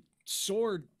have big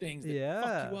sword things that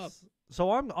fuck you up.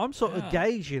 So I'm sort of Yeah.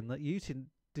 gauging that you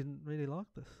didn't really like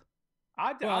this.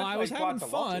 Well, I was having quite a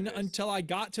lot of fun this. until I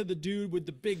got to the dude with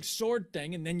the big sword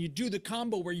thing, and then you do the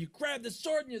combo where you grab the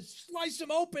sword and you slice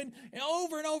him open and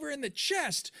over in the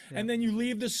chest, and then you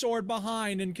leave the sword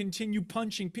behind and continue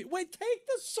punching people. Wait, take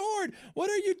the sword! What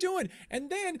are you doing?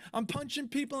 And then I'm punching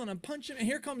people and I'm punching, and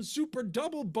here comes super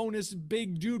double bonus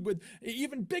big dude with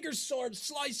even bigger sword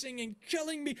slicing and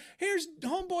killing me. Here's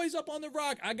homeboys up on the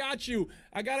rock. I got you.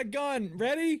 I got a gun.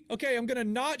 Ready? Okay, I'm gonna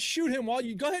not shoot him while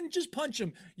you go ahead and just punch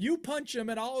him. You punch punch him,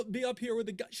 and I'll be up here with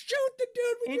the gun. Shoot the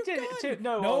dude with your gun.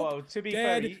 No, Nope. to be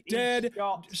fair, Dead, he dead.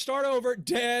 shot- Start over.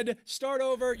 Dead. Start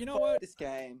over. You know what? This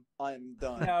game, I'm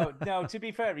done. No, to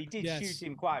be fair, he did Yes. shoot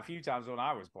him quite a few times when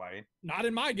I was playing. Not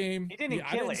in my game. He didn't Yeah,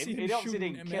 I kill didn't him. see He him obviously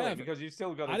shooting didn't kill him ever. because you've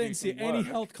still got to I do didn't see some any work.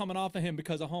 health coming off of him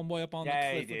because of homeboy up on the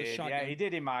Yeah, cliff he with a did. shotgun. Yeah, he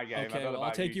did in my game. I Okay, don't know well, I'll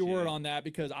about take you, your word Shane. on that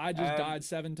because I just died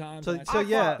 7 times. So, and I so said,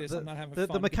 yeah, "Fuck this, I'm not having the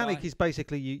fun. mechanic Goodbye." is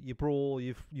basically you brawl,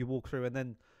 you walk through, and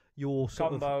then your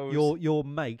sort Combos. of your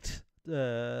mate.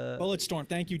 Bulletstorm.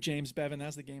 Thank you, James Bevan.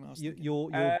 That's the game I was thinking. Your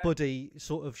buddy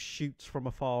sort of shoots from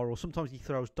afar, or sometimes he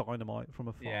throws dynamite from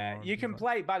afar. Yeah, and you things can like-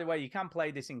 play. By the way, you can play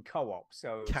this in co-op,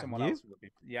 so Can someone you? else would be.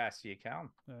 Yes, you can.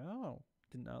 Oh,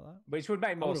 didn't know that. Which would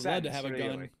make I more would have sense. loved to have a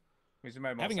really. gun. Which would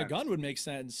make more Having sense. a gun would make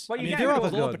sense. Well, I you mean, if get- you're You going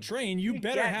have to a blow up a gun. train, you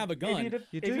better get- have a if gun. you'd have-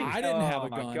 You if do. I didn't have oh a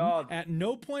my gun. God. At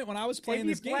no point when I was playing If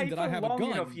you this game play did for I have a long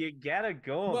gun. enough, you get a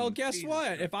gun. Well, guess Jesus what?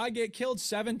 Christ. If I get killed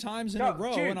 7 times in No, a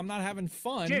row Jude, and I'm not having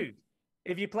fun, Dude,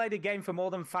 if you played a game for more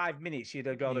than 5 minutes, you'd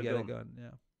have got You a get gun. a gun. Yeah.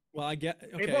 well, I get.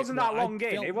 Okay, It wasn't well, that long I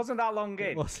in. felt- It wasn't that long It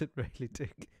in. wasn't really,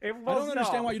 Dick. It was I don't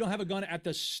understand not. why you don't have a gun at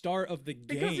the start of the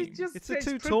Because game. it just, It's a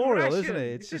tutorial, isn't it?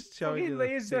 progression. It's just showing you the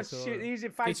fucking- it's just tutorial. shit. He's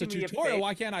It's fighting a with your tutorial. pick.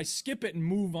 Why can't I skip it and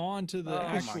move on to the Oh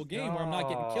my actual game where I'm not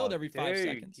getting killed every 5 dude,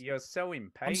 seconds? You're so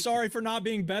impatient. I'm sorry for not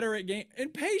being better at game.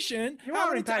 Impatient? You How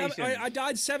are many times? impatient. I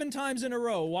died 7 times in a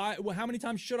row. Why? How many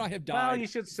times should I have died? Well, you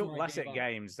should suck before I less gave at up?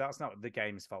 games. That's not the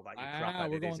game's fault that you crap Ah, at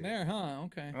we're it, is going it? there, huh?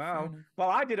 Okay. fair Well, enough. well,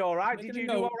 I did all right. Making Did a you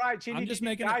do note. all right, Chinny? I'm just Did you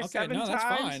making die it. Okay, 7 no, that's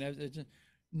times? fine.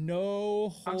 No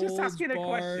holds I'm just asking a barred.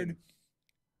 question.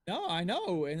 No, I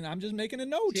know, and I'm just making a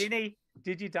note. Chinny,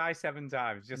 did you die 7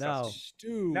 times? Just No. ask-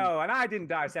 Stu. No, and I didn't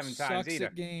die 7 times sucks either.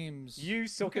 at games. You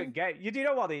suck Okay. at game. You do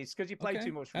know what it is because you play Okay,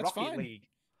 too much that's Rocket fine. League.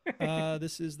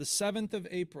 This is the 7th of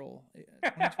April,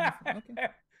 2024.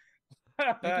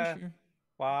 Okay. Making sure.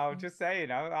 Wow, just saying.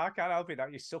 I can't help it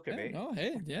that you suck at Yeah, it. no,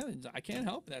 hey, yeah, I can't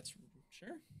help. That's sure.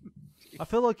 I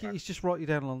feel like he's just write you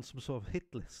down on some sort of hit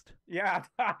list. Yeah,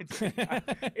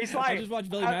 it's I like just watched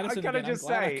Billy I Madison gotta again. just I'm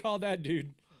glad say, I called that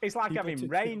dude. it's like people having to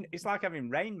Rain. kill. It's like having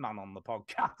Rain Man on the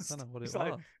podcast. I don't know what it It's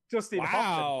like was. Justin Hoffman.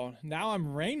 Wow, now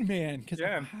I'm Rain Man.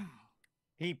 Yeah.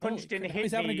 He punched in crap, and hit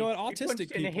he's me. having to go at He autistic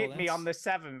punched in and people, hit me on the that's-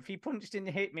 7th. He punched in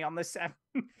and hit me on the 7th.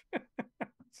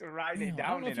 To write it Damn, I down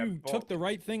don't know in if a you book. took the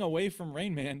right thing away from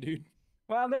Rain Man, dude.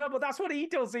 Well, no, but that's what he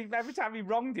does. Every time he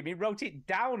wronged him, he wrote it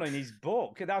down in his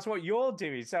book. And that's what you're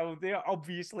doing. So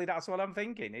obviously, that's what I'm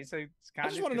thinking. It's kind I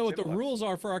just want to know what the rules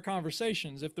are for our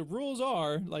conversations. If the rules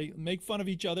are like make fun of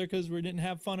each other because we didn't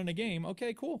have fun in a game,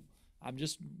 okay, cool. I'm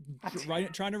just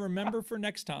trying to remember for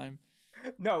next time.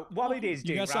 No, what it is, You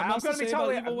dude. got Right? something I'm else to going to be say about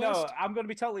totally Evil no. West? I'm going to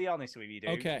be totally honest with you, dude.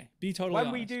 Okay, be totally when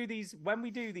honest. we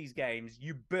do these games,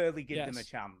 you barely give them a Yes.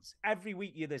 chance. Every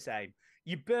week you're the same.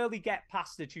 You barely get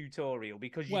past the tutorial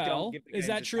because you Well, don't give the is games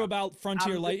that a true chance. about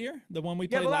Frontier And Lightyear, the one we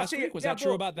Yeah, played well, last that's it. week? Was Yeah, that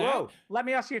true but- about that? Whoa, let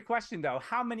me ask you a question though.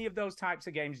 How many of those types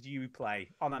of games do you play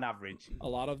on an average? A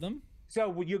lot of them.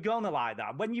 So you're gonna like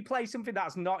that. When you play something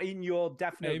that's not in your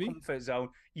definite Maybe. comfort zone,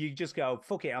 you just go,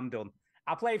 fuck it, I'm done.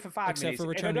 I play it for 5 Except minutes. for If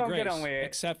I Return to don't Grace. get on with it,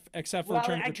 Except for Well,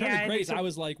 Return to again, Grace, it's a- I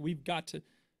was like, we've got to.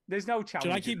 there's no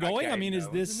challenge. I in keep that going? I game, mean, is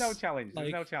though. There's no this, challenge.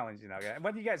 There's no like- challenge in that game.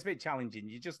 When you get a bit challenging,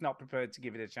 you're just not prepared to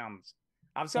give it a chance.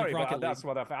 I'm sorry, Rocket but that's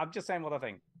what I think. I'm just saying what I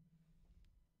think.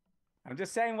 I'm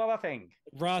just saying what I think.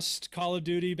 Rust, Call of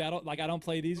Duty, Battle. Like I don't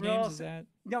play these games. Rust- Is that?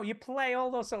 No, you play all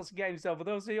those sorts of games, though, but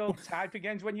those are your type of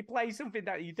games. When you play something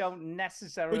that you don't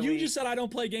necessarily. But you just said I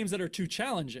don't play games that are too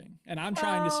challenging, and I'm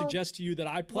trying to Well, suggest to you that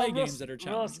I play Well, games Rust- that are Rust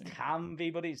challenging. can be,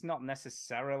 but it's not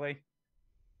necessarily.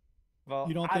 Well,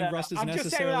 You don't I think know. Rust is I'm just saying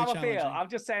necessarily how I feel. challenging? I'm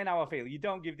just saying how I feel. You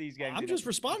don't give these games. I'm enough just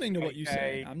responding to what you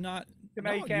say. a- I'm not. to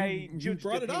no, make a you judged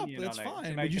brought it up. opinion That's on it, to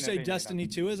fine. make Would you an say opinion on Destiny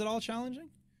 2 is at all challenging?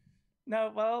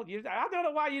 No, well, I don't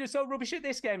know why you're so rubbish at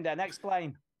this game. Then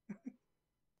explain.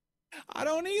 I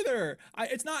don't either.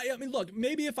 It's not. I mean, look.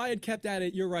 Maybe if I had kept at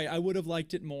it, you're right. I would have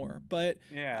liked it more. But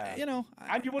Yeah. you know,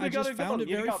 And you would I have got just a found gun. it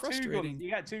You very got 2 frustrating. guns. You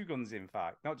got 2 guns, in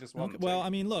fact, not just one. Okay, well, I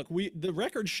mean, look, the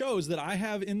record shows that I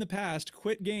have in the past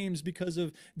quit games because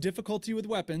of difficulty with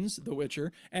weapons, The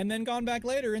Witcher, and then gone back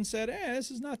later and said,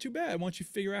 this is not too bad once you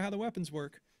figure out how the weapons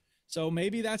work. So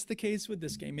maybe that's the case with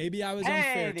this game. Maybe I was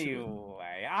unfair to it.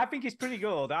 Anyway, I think it's pretty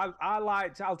good. I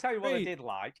liked. I'll tell you what Great. I did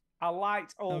like. I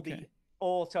liked all the Okay.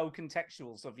 auto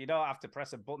contextual stuff. You don't have to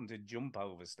press a button to jump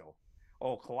over stuff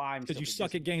or climb. Because you stuff. It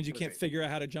suck just at games, you does can't it. figure out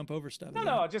how to jump over stuff.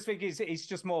 No, I just think it's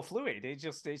just more fluid.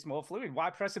 It's more fluid. Why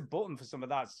press a button for some of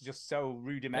that's just so I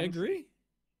rudimentary? agree.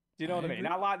 Do you know I what I mean? agree.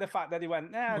 I like the fact that he went,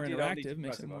 nah, More you don't need to interactive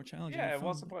makes press it a more button." challenging. Yeah, and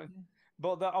what's the fun, point? yeah.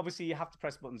 But obviously you have to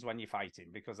press buttons when you're fighting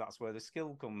because that's where the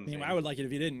skill comes I mean, in. I would like it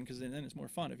if you didn't, because then it's more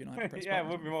fun if you don't have to press yeah, it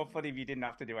buttons. would be more fun if you didn't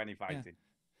have to do any fighting.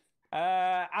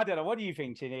 I don't know. What do you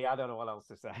think, Chinny? I don't know what else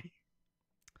to say.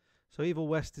 So Evil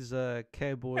West is a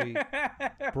cowboy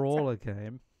brawler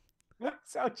game.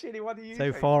 So, Chinny, what do you So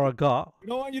think? far I got. We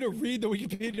don't want you to read the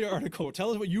Wikipedia article.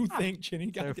 Tell us what you think, Chinny.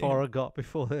 So Goddamn. far I got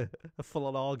before a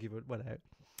full-on argument went out.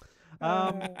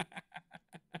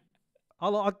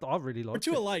 I really We're liked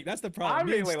too it. alike. That's the problem. I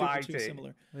Me and really Steve are liked too it.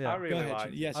 similar. Yeah. I Go really ahead, liked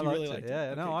Chinny. it. Yes, I you really liked liked it. it. Yeah,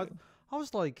 Okay, no, good. I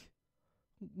was like,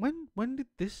 when did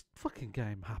this fucking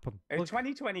game happen? In Like,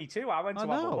 2022, I went to I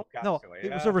have a know. look, No, actually.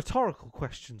 it was a rhetorical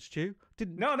question, Stu.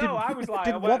 No, didn't- I was like,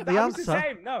 didn't well, want the I was the answer.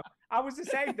 same. No, I was the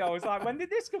same, though. I was like, when did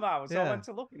this come out? So I Yeah. went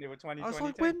to look, and it was I 2022.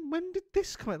 was like, when did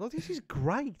this come out? Like, this is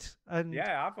great. And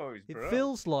Yeah, I thought it was it brilliant.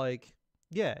 feels like,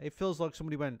 it feels like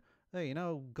somebody went, hey,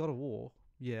 God of War,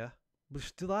 yeah,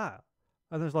 let's do that.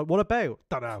 And there's like, what about?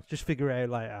 Don't know, just figure it out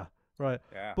later, right?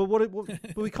 Yeah. But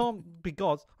but we can't be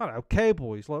gods. I don't know,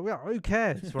 cowboys. Like, well, who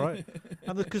cares, right?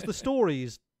 And because the story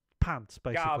is pants,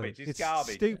 basically. Garbage, it's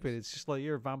garbage. Stupid. It's just like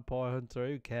you're a vampire hunter.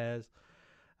 Who cares?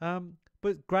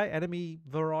 But great enemy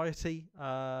variety.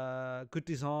 Good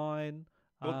design.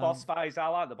 Good boss fights. I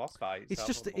like the boss fights. It's I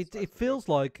just thought the boss it fights were feels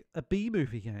like a B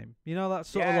movie game. You know, that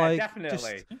sort of Yeah, like definitely.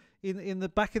 just in the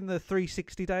back in the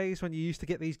 360 days when you used to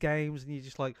get these games and you're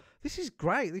just like, this is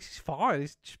great, this is fine,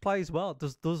 it just plays well,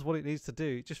 it does what it needs to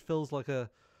do. It just feels like a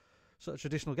sort of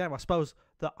traditional game. I suppose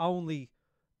the only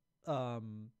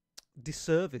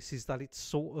disservice is that it's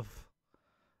sort of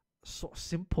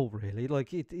simple, really.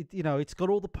 Like it it's got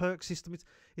all the perk system.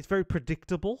 It's very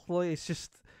predictable. Like it's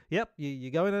just, yep, you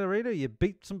go in an arena, you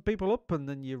beat some people up, and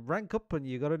then you rank up, and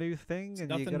you got a new thing. It's and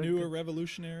nothing you gotta new or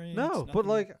revolutionary. No, It's but nothing-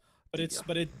 like, but it's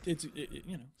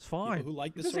you know, it's fine. people who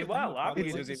like this Does sort it of thing well? will I probably think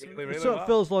it like does this it sort of really, thing. It really sort well. of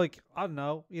feels like, I don't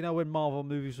know, when Marvel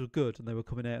movies were good and they were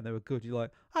coming out and they were good, you're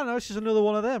like, I don't know, it's just another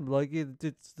one of them. Like,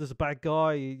 there's a bad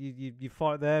guy, you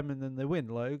fight them and then they win.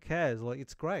 Like, who cares? Like,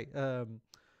 it's great.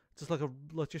 Just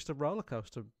just a roller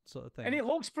coaster sort of thing. And it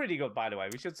looks pretty good, by the way.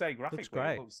 We should say graphically. Looks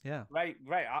great. It looks Yeah.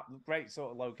 great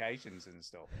sort of locations and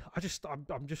stuff.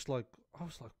 I'm just like, I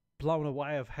was like blown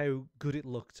away of how good it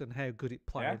looked and how good it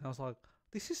played. Yeah. And I was like,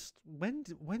 this is when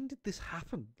did this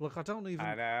happen? Like, I don't even.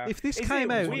 I know. If this Isn't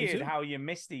came it out, weird how you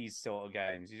miss these sort of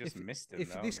games. You just missed them.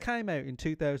 if don't this you? came out in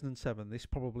 2007, this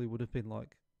probably would have been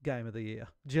like Game of the Year.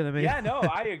 Do you know what I mean? Yeah, no,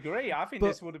 I agree. I think But-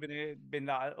 this would have been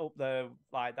that up there,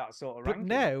 like that sort of But ranking.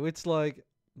 now it's like,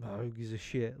 who gives a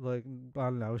shit? Like, I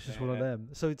don't know, it's just one of Yeah. them.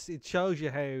 So it shows you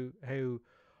how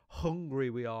hungry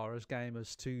we are as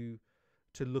gamers to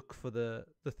look for the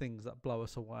things that blow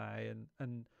us away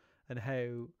and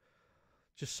how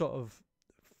just sort of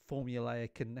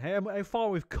formulaic and how far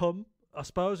we've come, I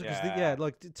suppose. Because Yeah.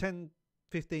 like 10,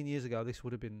 15 years ago, this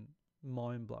would have been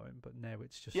mind blowing, but now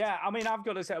it's just Yeah, I mean, I've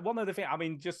got to say one other thing. I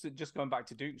mean, just going back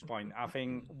to Duke's point, I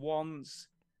think once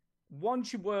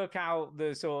you work out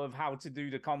the sort of how to do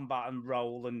the combat and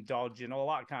roll and dodge and all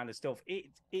that kind of stuff,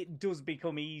 it does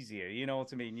become easier. You know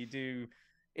what I mean?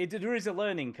 There is a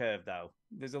learning curve, though.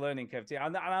 There's a learning curve too,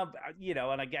 and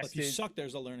I guess If you suck,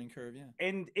 there's a learning curve.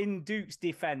 Yeah. in Duke's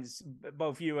defense,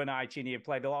 both you and I, Chinny, have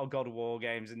played a lot of God of War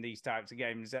games and these types of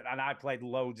games, and I played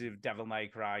loads of Devil May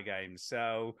Cry games.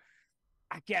 So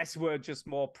I guess we're just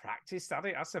more practiced at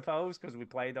it, I suppose, because we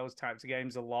play those types of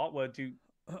games a lot. Where Duke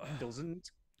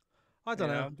doesn't. I don't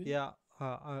you know. know?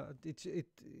 Yeah,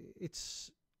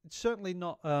 it's certainly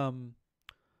not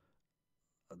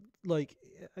like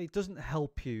it doesn't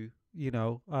help you.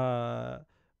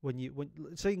 When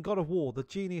say in God of War, the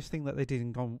genius thing that they did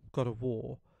in God of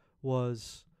War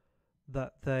was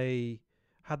that they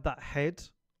had that head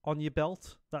on your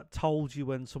belt that told you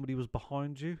when somebody was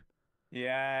behind you.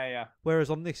 Yeah. Whereas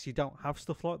on this, you don't have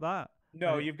stuff like that.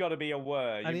 No, And- you've got to be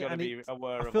aware. and You've it- got to and be it-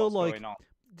 aware I of feel what's like going on.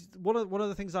 one of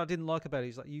the things I didn't like about it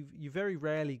is that you very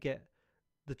rarely get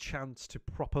the chance to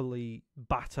properly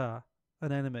batter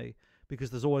an enemy because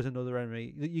there's always another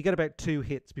enemy. You get about 2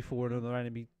 hits before another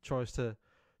enemy tries to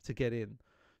get in,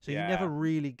 so you never Yeah.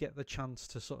 really get the chance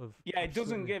to sort of. Yeah, it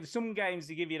doesn't absolutely- give some games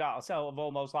to give you that sort of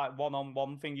almost like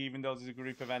one-on-one thing, even though there's a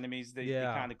group of enemies that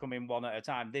Yeah. they kind of come in one at a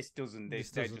time. This doesn't. They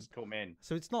just come in.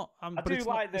 So it's not. I But do it's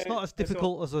like not. It's the- not as the sort-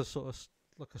 difficult as a sort of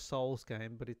like a Souls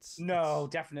game, but it's No,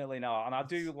 definitely not. And I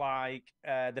do like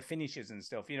the finishes and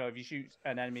stuff. You know, if you shoot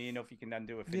an enemy enough, you can then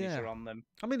do a finisher on them.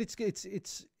 I mean,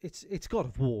 it's God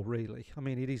of War, really. I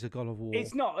mean, it is a God of War.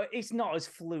 It's not as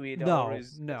fluid No, or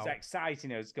as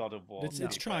exciting as God of War. It's to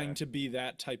be trying fair. to be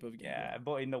that type of game. Yeah,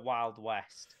 but in the Wild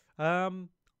West.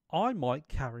 I might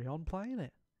carry on playing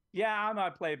it. Yeah, I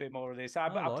might play a bit more of this. I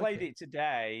like played it. it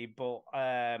today, but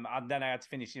and then I had to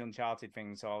finish the Uncharted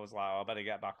thing, so I was like, I better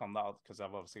get back on that because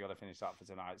I've obviously got to finish that for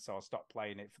tonight. So I stopped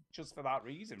playing it just for that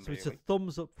reason. So really. it's a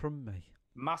thumbs up from me.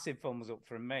 Massive thumbs up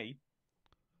from me.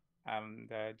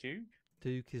 And Duke?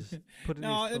 Duke is putting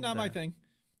No, his thumb not my down. thing.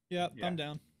 Yeah, thumb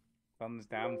down. Thumbs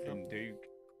down from Duke.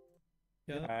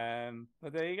 Yeah.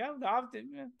 But there you go.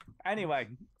 Anyway,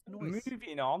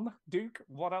 moving on. Duke,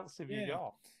 what else have you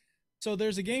got? So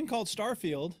there's a game called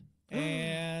Starfield,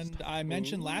 and I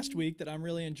mentioned last week that I'm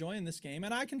really enjoying this game,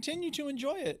 and I continue to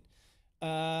enjoy it.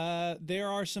 There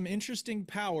are some interesting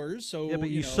powers. So Yeah, but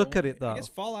you know, suck at it, though. I guess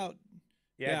Fallout.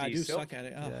 Yeah, I do suck at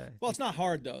it. Oh. Yeah. Well, it's not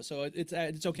hard though, so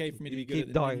it's okay for me to be good keep at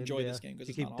it dying, and enjoy yeah. this game because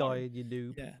You it's keep not hard. dying, you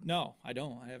noob. Yeah, no, I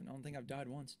don't. I don't think I've died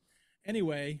once.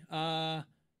 Anyway, but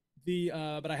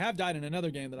I have died in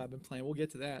another game that I've been playing. We'll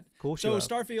get to that. Of course So you have.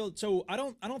 Starfield. So I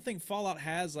don't think Fallout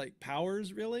has like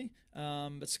powers really.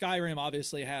 But Skyrim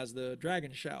obviously has the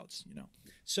dragon shouts. You know.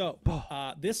 So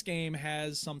this game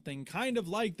has something kind of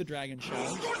like the dragon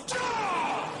shouts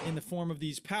in the form of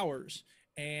these powers.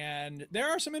 And there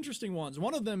are some interesting ones.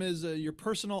 One of them is your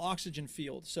personal oxygen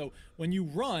field. So when you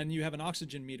run, you have an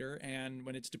oxygen meter, and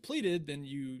when it's depleted, then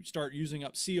you start using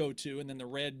up CO2, and then the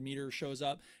red meter shows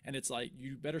up, and it's like,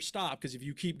 you better stop, because if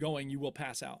you keep going, you will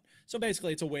pass out. So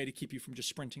basically, it's a way to keep you from just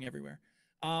sprinting everywhere.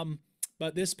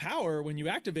 But this power, when you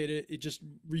activate it, it just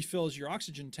refills your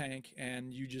oxygen tank,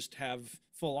 and you just have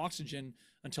full oxygen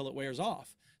until it wears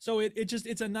off. So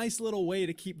it's a nice little way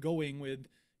to keep going with,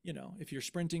 you know, if you're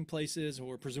sprinting places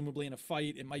or presumably in a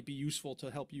fight, it might be useful to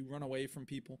help you run away from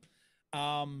people.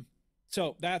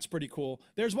 So that's pretty cool.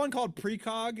 There's one called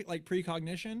precog, like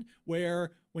precognition,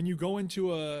 where when you go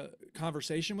into a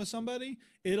conversation with somebody,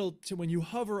 when you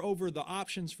hover over the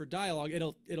options for dialogue,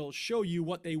 it'll show you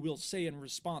what they will say in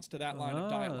response to that line of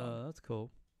dialogue. That's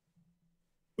cool.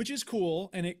 Which is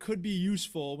cool, and it could be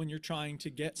useful when you're trying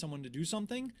to get someone to do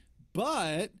something,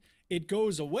 but it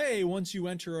goes away once you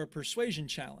enter a persuasion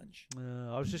challenge.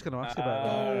 I was just going to ask about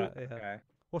that. Yeah. Okay.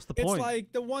 What's the point? It's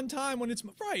like the one time when it's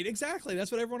right, exactly.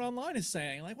 That's what everyone online is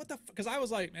saying. Like, what the? Because I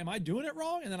was like, am I doing it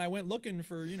wrong? And then I went looking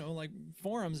for, you know, like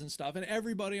forums and stuff, and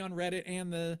everybody on Reddit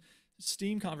and the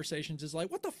Steam conversations is like,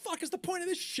 what the fuck is the point of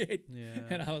this shit? Yeah.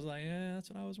 And I was like, yeah,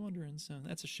 that's what I was wondering. So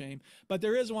that's a shame. But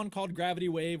there is one called Gravity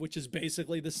Wave, which is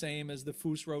basically the same as the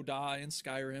Fus Ro Da in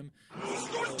Skyrim.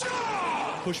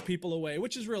 Push people away,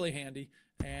 which is really handy.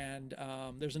 And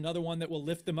there's another one that will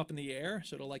lift them up in the air,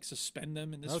 so it'll like suspend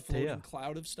them in this floating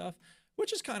cloud of stuff,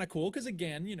 which is kind of cool because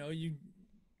again, you know,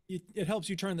 it helps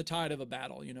you turn the tide of a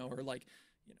battle, you know, or like,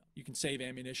 you know, you can save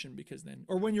ammunition because then,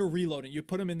 or when you're reloading, you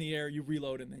put them in the air, you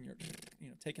reload, and then you're, you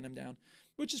know, taking them down,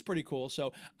 which is pretty cool.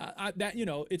 So that, you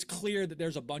know, it's clear that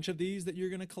there's a bunch of these that you're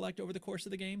going to collect over the course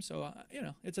of the game. So you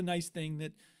know, it's a nice thing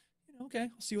that, you know, okay,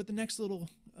 I'll see what the next little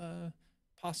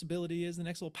possibility is, the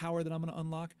next little power that I'm going to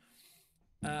unlock.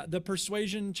 The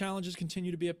persuasion challenges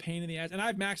continue to be a pain in the ass, and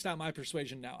I've maxed out my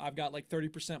persuasion now. I've got like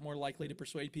 30% more likely to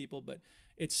persuade people, but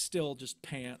it's still just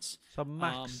pants. So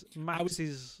max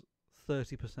is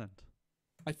 30%.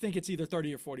 I think it's either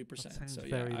 30 or 40%. So yeah,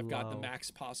 very I've got the low. max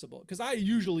possible because I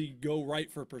usually go right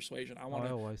for persuasion. I want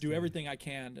to always do do. everything I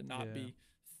can to not be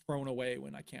thrown away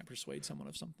when I can't persuade someone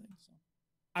of something. So.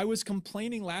 I was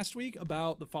complaining last week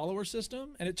about the follower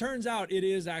system, and it turns out it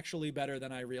is actually better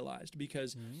than I realized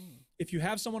because if you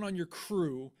have someone on your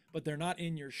crew, but they're not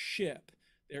in your ship,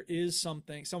 there is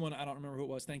someone, I don't remember who it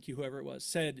was, thank you, whoever it was,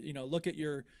 said, you know, look at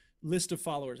your list of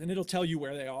followers, and it'll tell you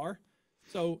where they are.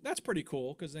 So that's pretty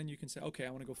cool because then you can say, okay, I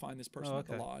want to go find this person at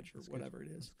the lodge or whatever it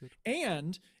is.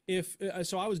 And if,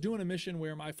 so I was doing a mission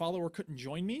where my follower couldn't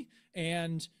join me,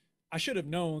 and I should have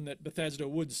known that Bethesda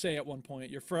would say at one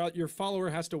point, your follower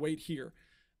has to wait here.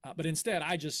 But instead,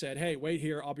 I just said, hey, wait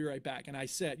here. I'll be right back. And I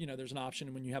said, you know, there's an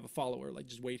option when you have a follower, like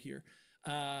just wait here.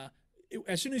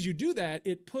 As soon as you do that,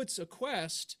 it puts a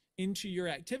quest into your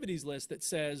activities list that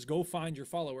says, go find your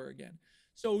follower again.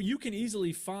 So you can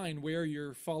easily find where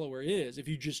your follower is if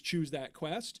you just choose that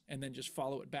quest and then just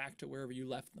follow it back to wherever you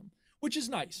left them. Which is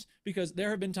nice because there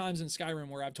have been times in Skyrim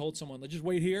where I've told someone, just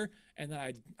wait here, and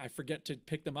then I forget to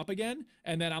pick them up again,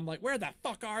 and then I'm like, where the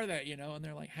fuck are they? You know, and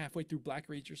they're like halfway through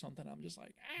Blackreach or something. I'm just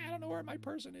like, I don't know where my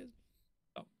person is.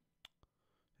 Oh,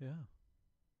 yeah.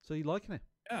 So you liking it?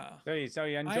 Yeah. So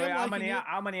you enjoy it.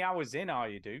 How many hours in are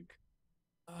you, Duke?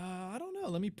 I don't know.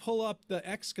 Let me pull up the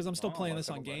X because I'm still playing this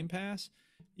on Game Pass.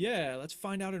 Yeah, let's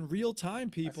find out in real time,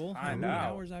 people, how many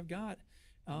hours I've got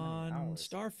on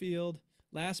Starfield.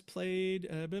 Last played,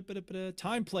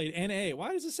 time played, NA.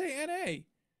 Why does it say NA?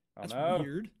 That's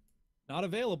weird. Not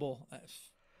available.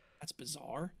 That's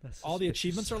bizarre. All the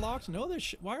achievements are locked? No,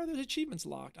 why are the achievements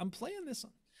locked? I'm playing this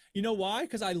on. You know why?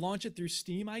 Because I launch it through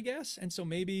Steam, I guess. And so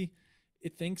maybe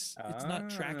it thinks it's not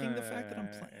tracking the fact that I'm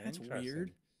playing. That's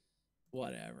weird.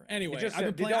 Whatever. Anyway, It just,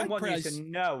 I've been they playing. don't want you to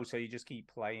know, so you just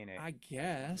keep playing it. I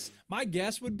guess my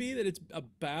guess would be that it's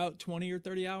about 20 or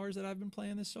 30 hours that I've been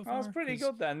playing this so far. Oh, it's pretty 'cause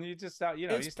good then. You just start, you're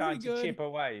it's starting pretty to chip good.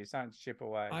 away. You're starting to chip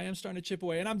away. I am starting to chip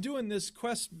away, and I'm doing this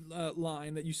quest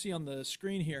line that you see on the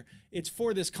screen here. It's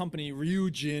for this company,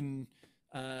 Ryujin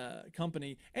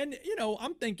company, and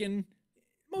I'm thinking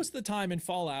most of the time in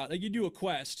Fallout, like you do a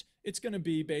quest, it's going to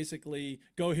be basically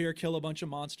go here, kill a bunch of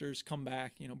monsters, come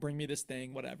back, bring me this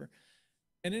thing, whatever.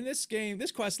 And in this game,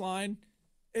 this quest line,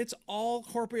 it's all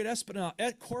corporate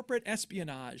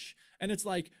espionage, and it's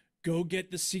like, go get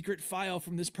the secret file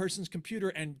from this person's computer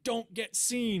and don't get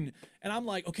seen. And I'm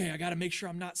like, okay, I got to make sure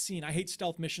I'm not seen. I hate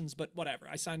stealth missions, but whatever.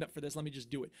 I signed up for this. Let me just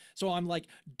do it. So I'm like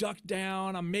ducked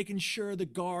down. I'm making sure the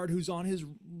guard who's on his,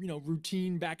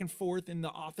 routine back and forth in the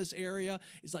office area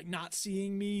is like not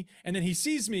seeing me. And then he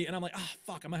sees me and I'm like,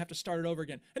 fuck, I'm gonna have to start it over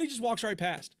again. And he just walks right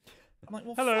past. I'm like,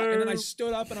 well, Hello. fuck. And then I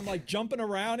stood up and I'm like jumping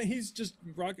around and he's just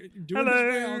doing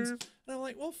Hello. his rounds. And I'm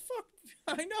like, well, fuck.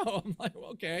 I know. I'm like,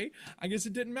 well, okay. I guess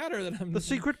it didn't matter that I'm The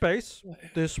secret base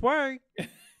this way.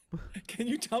 Can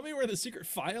you tell me where the secret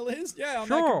file is? Yeah, on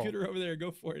Sure. that computer over there.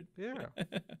 Go for it. Yeah.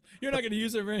 You're not going to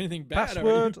use it for anything bad.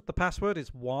 Password. The password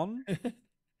is 1.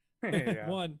 Yeah.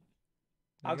 One.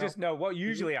 I'll just know what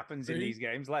usually happens in Three. these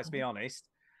games. Let's be honest.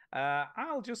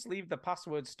 I'll just leave the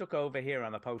password stuck over here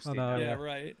on the post-it know. note. Yeah,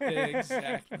 right.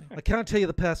 Exactly. I can't tell you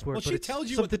the password, Well, but she it's tells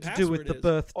you what something the to do with the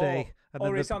password is. birthday. and Or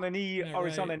then it's the, on an Yeah, or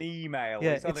it's on right. an email.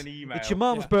 yeah, it's on an email. It's your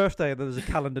mom's Yeah. birthday, and there's a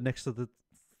calendar next to the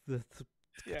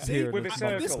Yeah. See, here, with a there's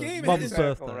circle. this game Mum's is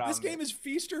birthday. This game is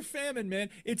feast or famine, man.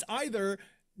 It's either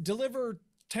deliver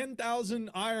 10,000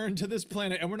 iron to this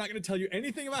planet, and we're not going to tell you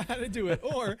anything about how to do it,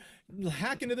 or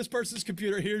hack into this person's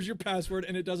computer. Here's your password,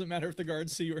 and it doesn't matter if the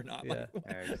guards see you or not. Yeah.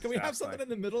 Can we have something in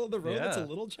the middle of the road that's a Yeah.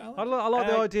 little challenge? I like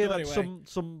the idea so that anyway.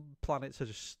 some planets are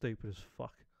just stupid as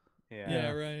fuck.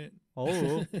 Yeah, right.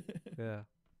 Oh, yeah.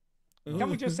 Can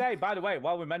we just say, by the way,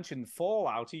 while we mentioned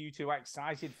Fallout, are you two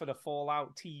excited for the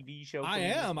Fallout TV show? I coming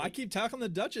this am. I week? keep talking the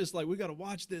Duchess like we got to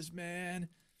watch this, man.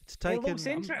 It's It taken. looks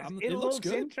interesting. It looks looks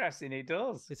good. interesting. It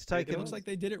does. It's It taken looks like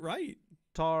they did it right.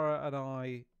 Tara and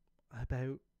I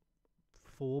about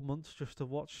 4 months just to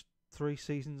watch 3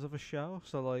 seasons of a show.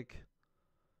 So like,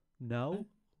 no,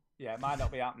 Yeah, it might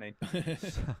not be happening.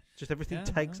 just everything Yeah,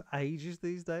 takes ages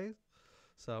these days.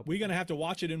 So We're gonna have to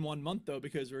watch it in 1 month though,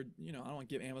 because we're, I don't want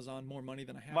to give Amazon more money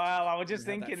than I have. Well, I was just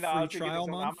We're gonna have thinking that that. I was free thinking trial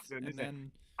it's on month, Amazon, and isn't it?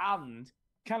 then And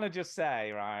can I just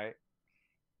say, right?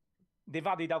 They've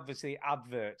added obviously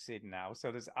adverts in now,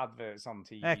 so there's adverts on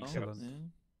TV. Excellent. shows,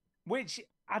 which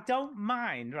I don't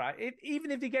mind, right?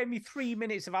 Even if they gave me 3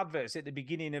 minutes of adverts at the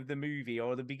beginning of the movie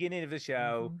or the beginning of the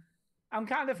show, I'm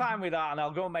kind of fine with that, and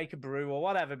I'll go and make a brew or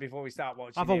whatever before we start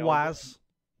watching. have a it, or waz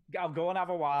I'll go and have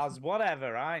a waz,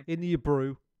 whatever, right? in your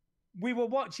brew. We were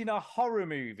watching a horror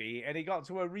movie, and it got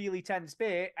to a really tense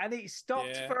bit, and it stopped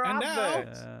Yeah. for And now-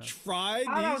 adverts. try And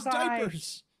I these was like,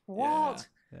 diapers. What?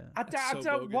 Yeah. I That's so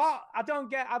don't bogus. what I don't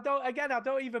get. I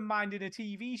don't even mind in a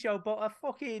TV show, but a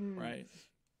fucking Right.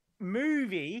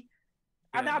 movie,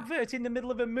 an Yeah. advert in the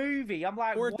middle of a movie. I'm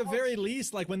like, Or at the what? very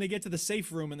least, like when they get to the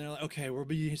safe room and they're like, okay, we'll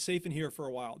be safe in here for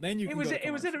a while. Then you It can was go to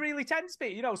it was in a commercial. really tense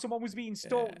bit. Someone was being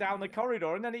stalked Yeah. down the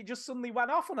corridor, and then it just suddenly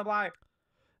went off, and I'm like,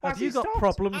 why Have has you it got stopped?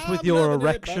 problems with I'm your loving it.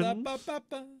 erections?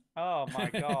 Ba-da-ba-ba-ba. Oh my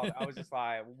god! I was just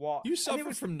like, what? You And suffer it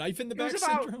was, from knife in the it back was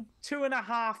about syndrome.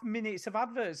 2.5 minutes of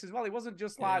adverts as well. It wasn't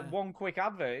just like Yeah. one quick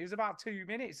advert. It was about 2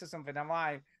 minutes or something. I'm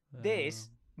like, this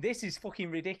is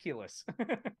fucking ridiculous.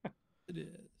 It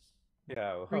is.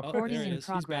 Yo. Recording there he in is.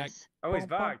 He's back. progress. Oh, he's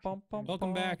back.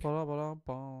 Welcome back. What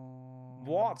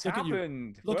Look at you.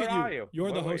 happened? Look Where at are you. you? You're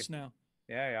the Where were host you? now.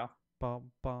 Yeah.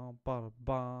 Can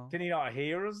Can you not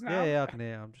hear us now? Yeah, I can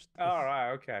hear. I'm just. All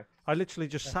right. Okay. I literally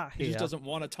just sat He here. just doesn't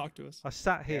want to talk to us. I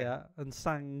sat here and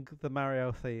sang the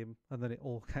Mario theme, and then it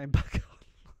all came back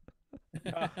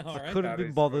on. All I right. couldn't That be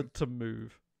is bothered to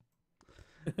move.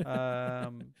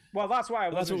 Well, that's why I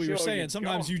Well, that's what wasn't we were sure saying. you'd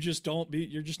Sometimes gone. you just don't be.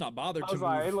 You're just not bothered I to was move.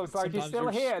 like, it looks like he's Sometimes still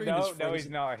your here. screen No, is no, he's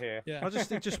frozen. not here. Yeah.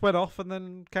 It just went off and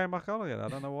then came back on again. I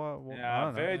don't know why. I Yeah,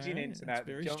 don't know. Virgin Alright, it's Internet.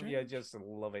 very Don't you strange. just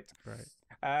love it?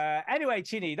 Right. Anyway,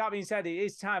 Chinny, that being said, it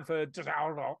is time for Does It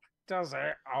Hold Up? Does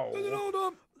It Hold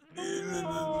Up?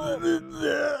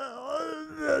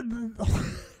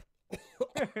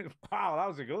 Wow, that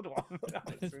was a good one.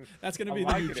 That's going to I'm be the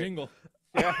new liking it. jingle.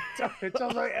 Yeah, it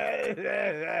sounds like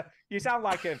you sound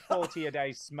like a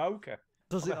 40-a-day smoker.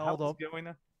 Does What it the hold hell's up? going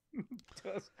on?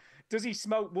 Does he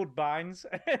smoke woodbines?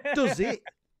 Does it?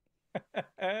 What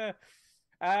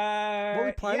What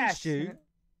we playing, yes. Stu?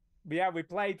 we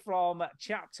played from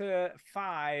chapter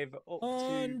 5 up to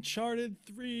Uncharted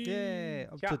 3. Yeah.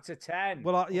 Up to, chapter 10.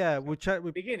 well, yeah, we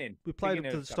Beginning. we played Beginning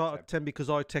up to of the start chapter of 10 because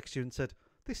I texted you and said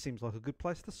this seems like a good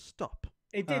place to stop.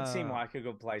 It did seem like a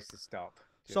good place to stop.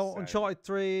 So just saying. Uncharted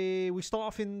 3, we start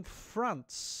off in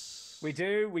France. We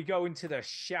do. We go into the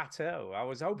chateau. I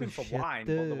was hoping for wine,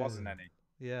 but there wasn't any.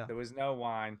 Yeah. There was no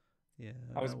wine. Yeah.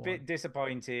 I was a bit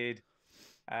disappointed.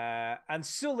 And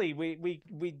Sully,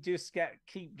 we just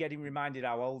keep getting reminded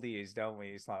how old he is, don't we?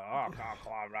 It's like, oh, I can't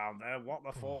climb around there. What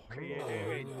the fuck are you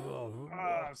doing? Oh,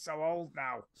 I'm so old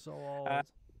now. So old.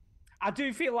 I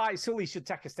do feel like Sully should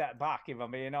take a step back, if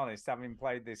I'm being honest, having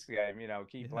played this game,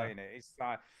 keep playing it. It's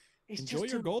like, Enjoy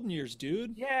your golden years,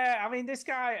 dude. Yeah, I mean, this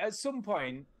guy, at some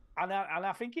point, and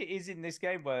I think it is in this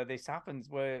game where this happens,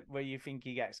 where you think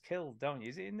he gets killed, don't you?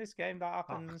 Is it in this game that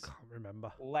happens? I can't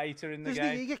remember. Later in the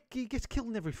game? He gets killed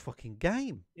in every fucking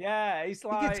game. Yeah, it's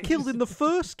like... He gets killed in the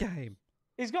first game.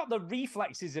 He's got the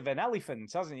reflexes of an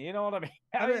elephant, hasn't he? You know what I mean?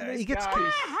 I mean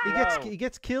he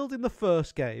gets killed in the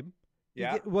first game.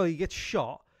 Yeah. He gets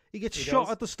shot. He gets shot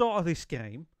at the start of this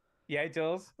game. Yeah, it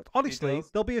does. Honestly,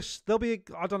 there'll be a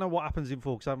I don't know what happens in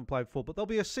 4 because I haven't played 4, but there'll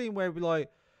be a scene where it'll be like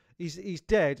he's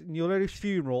dead and you're at his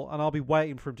funeral and I'll be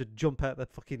waiting for him to jump out the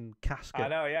fucking casket. I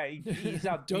know, yeah. He's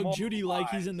had Doug Judy like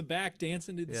he's in the back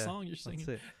dancing to the song you're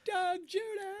singing. Doug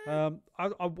Judy.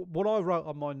 What I wrote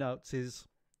on my notes is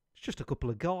it's just a couple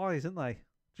of guys, isn't they?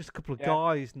 Just a couple of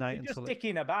guys, Nate. They're just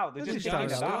dicking about. They're just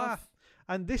dicking about.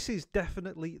 And this is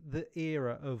definitely the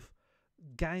era of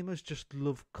gamers just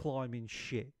love climbing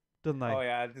shit, don't they? Oh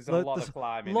yeah, there's a lot of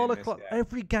climbing.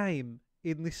 Every game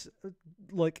in this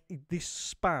this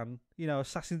span,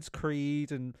 Assassin's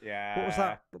Creed and what was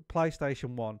that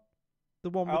PlayStation 1? The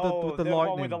one with the lightning.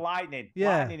 One with the lightning.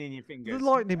 Yeah. Lightning in your fingers. The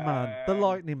lightning man. The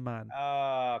lightning man. Oh,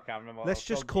 I can't remember. Let's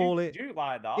just call it do you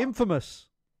like that? Infamous.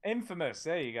 Infamous.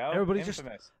 There you go. Everybody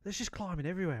there's just climbing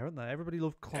everywhere, aren't they? Everybody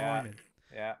loves climbing.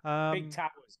 Yeah. Big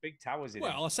towers.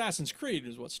 Well, Assassin's Creed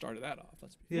is what started that off.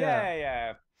 Let's be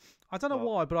yeah. I don't know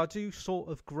why, but I do sort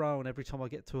of groan every time I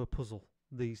get to a puzzle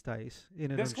these days.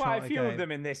 There's quite a few of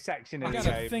them in this section. I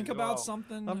gotta think about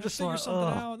something. I'm just figure like,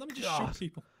 something out. Let me just shoot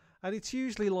people. And it's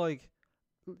usually like,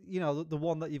 the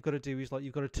one that you've got to do is like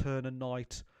you've got to turn a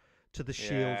knight to the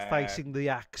shield facing the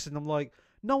axe, and I'm like,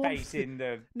 no one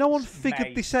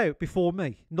figured this out before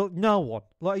me. No one.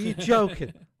 Like, are you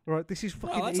joking? Right, this is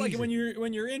fucking that's easy. like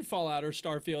when you're in Fallout or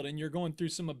Starfield and you're going through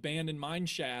some abandoned mine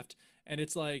shaft and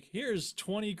it's like, here's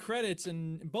 20 credits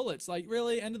and bullets. Like,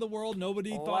 really? End of the world? Nobody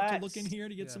thought to look in here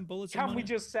to get some bullets? Can we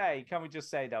just say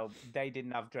though, they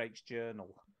didn't have Drake's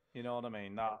journal. You know what I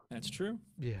mean? That's true.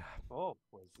 Yeah. Oh,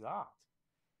 what was that?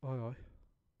 Aye.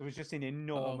 It was just an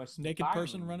enormous naked bang.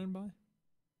 person running by?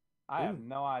 I have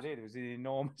no idea. It was an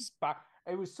enormous bang.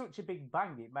 It was such a big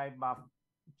bang, it made my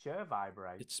chair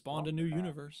vibrate. It spawned a new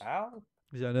universe. Hell?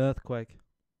 Is it an earthquake?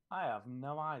 I have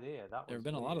no idea. There have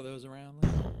been a lot of those around.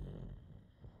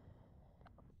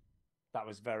 That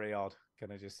was very odd.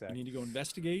 Can I just say? You need to go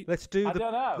investigate. Let's do I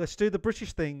don't know. Let's do the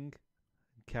British thing.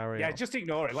 Carry on. Yeah, just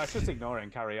ignore it. Let's just ignore it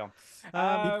and carry on.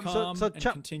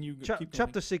 Continue.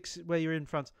 Chapter 6, where you're in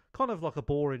France, kind of like a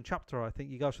boring chapter. I think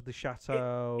you go to the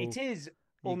chateau. It is.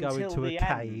 You go into a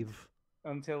cave.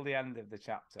 Until the end of the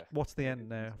chapter. What's the end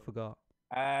now? I forgot.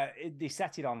 They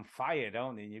set it on fire,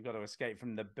 don't they? You've got to escape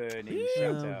from the burning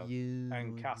chateau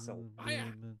and castle.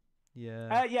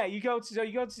 Yeah. You go to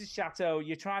the chateau.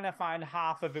 You're trying to find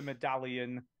half of a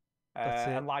medallion,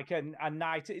 and like a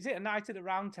knight. Is it a knight of the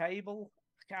Round Table?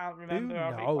 I can't remember.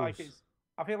 I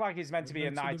feel like it's meant to be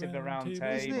a knight of the Round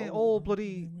Table. Isn't it all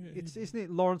bloody? Isn't it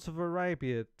Lawrence of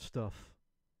Arabia stuff?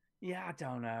 Yeah, I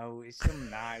don't know. It's some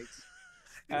knight.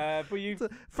 But you've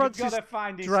got to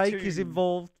find his Drake tomb. is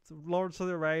involved. Lawrence of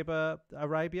Arabia.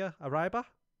 Araba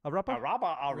the rapper.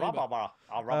 Araba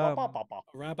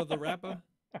the rapper.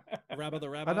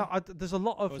 I know. There's a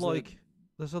lot of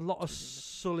there's a lot of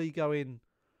Sully going,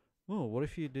 oh, what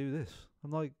if you do this?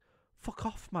 I'm like, fuck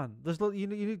off, man. There's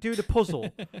you do the puzzle,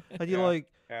 and you're like,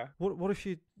 what if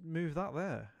you move that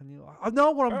there? And you're like, I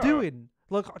know what I'm doing.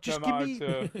 Like, just give me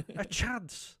a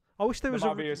chance. I wish there was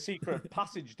might be a secret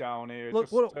passage down here. Look,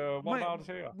 just one down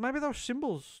here. Maybe those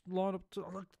symbols line up to.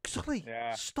 Like, Sully,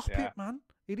 stop it, man.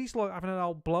 It is like having an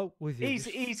old bloke with you.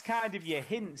 He's kind of your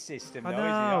hint system, though, I know.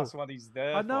 isn't he? That's what he's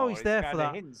there for. I know he's there for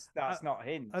that. Hints. That's not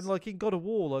hints. And like in God of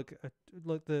War, like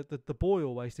the boy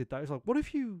always did that. It's like, what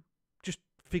if you just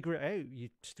figure it out, you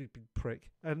stupid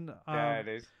prick? And yeah, it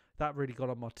is. That really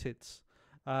got on my tits.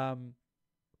 And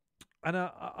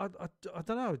I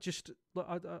don't know. Just like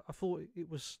I thought it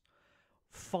was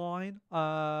fine.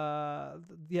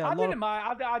 Yeah, I didn't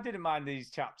mind. I didn't mind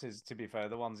these chapters. To be fair,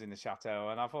 the ones in the chateau,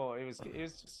 and I thought it was.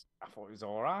 I thought it was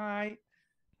all right.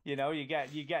 You know, you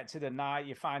get to the night,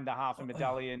 you find the half a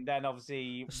medallion, then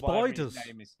obviously whatever his Spiders.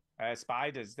 name is,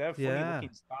 spiders. They're funny Yeah.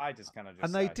 looking spiders, kind of.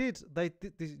 And they did.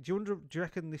 Do you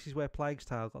reckon this is where Plague's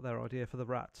Tale got their idea for the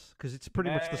rats? Because it's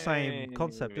pretty much the same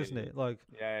concept, isn't it? Like,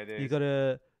 yeah, it is. you got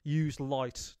to use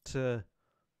light to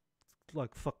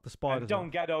like fuck the spiders. And don't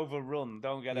off. get overrun.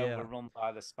 Don't get Yeah. overrun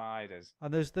by the spiders.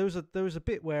 And there was a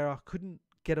bit where I couldn't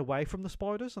get away from the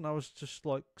spiders, and I was just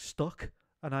like stuck,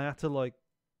 and I had to like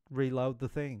reload the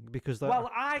thing because I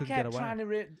couldn't get kept away. trying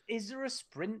to. Is there a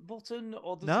sprint button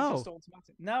or does No. it just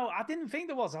automatic? No, I didn't think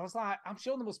there was. I was like, I'm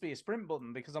sure there must be a sprint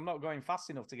button because I'm not going fast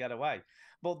enough to get away.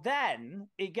 But then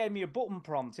it gave me a button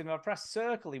prompt, and if I pressed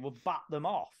circle, it would bat them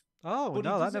off. Oh But it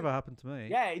no, that doesn't- never happened to me.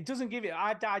 Yeah, it doesn't give it.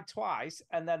 I died twice,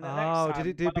 and then the next Oh, time. did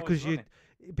it do when I was because running-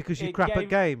 you it crap at gave-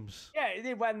 games, Yeah, it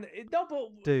did when no,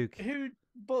 but Duke?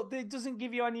 But it doesn't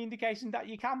give you any indication that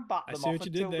you can bat I them see off what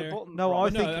you did until there. the button. No, I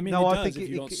prompt. No, think I mean, no, it I does think if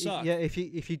you don't suck. yeah,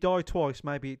 if you die twice,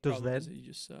 maybe it does Probably then. does it, you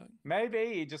just suck.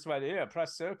 Maybe he just went here,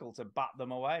 press circle to bat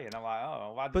them away, and I'm like,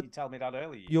 oh, why But didn't you tell me that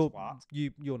earlier? You're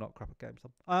Twat? you're not crap at games.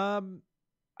 Then.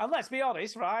 And let's be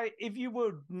honest, right? If you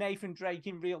were Nathan Drake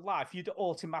in real life, you'd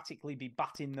automatically be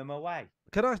batting them away.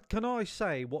 Can I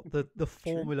say what the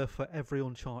formula for every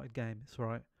Uncharted game is?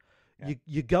 Right, Yeah.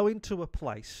 you go into a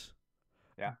place.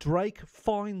 Yeah. Drake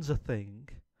finds a thing.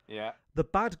 Yeah. The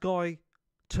bad guy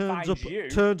turns Finds you.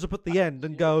 up at the end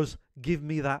and goes, "Give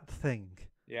me that thing,"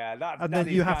 Yeah, that. and that then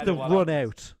is you have kinda to what run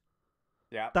happens. out.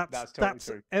 Yeah, That's totally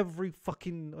true. every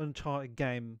fucking Uncharted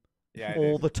game Yeah, it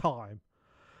all is. the time.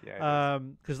 Yeah, it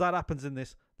is. Because that happens in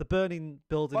this. The burning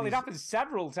building. Well, it is, happens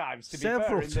several times. To be Several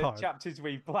fair, in the times. chapters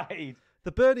we played.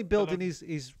 The burning building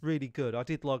is really good. I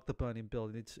did like the burning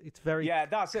building. It's very Yeah,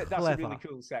 that's it. That's a really clever.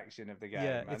 cool section of the game.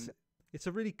 Yeah, and it's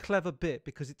a really clever bit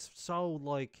because it's so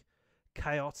like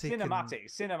chaotic, and-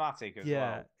 cinematic as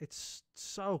yeah, well. it's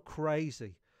so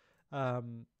crazy.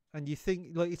 And you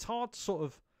think like it's hard to sort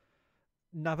of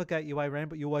navigate your way around,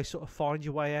 but you always sort of find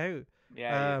your way out.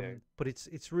 Yeah, you do. But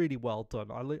it's really well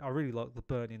done. I really like the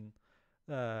burning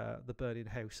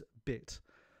house bit.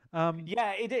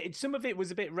 Yeah, some of it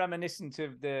was a bit reminiscent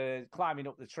of the climbing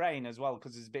up the train as well,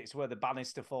 because there's bits where the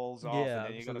banister falls off, Yeah, and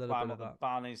then there's you got a to little climb bit up of the that.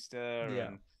 banister, Yeah.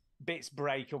 and bits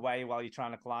break away while you're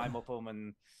trying to climb up them.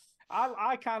 And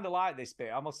I kind of like this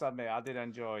bit. I must admit, I did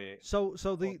enjoy it. So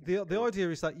the idea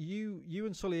is that you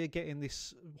and Sully are getting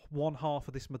this one half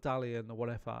of this medallion or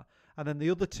whatever, and then the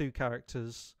other two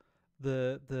characters,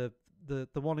 the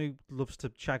one who loves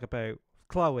to shag about,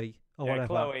 Chloe or Yeah, whatever,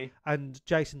 Chloe. and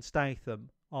Jason Statham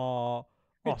are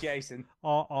off, Jason.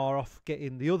 are off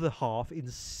getting the other half in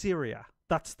Syria.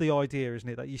 That's the idea, isn't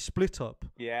it? That you split up.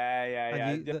 Yeah, And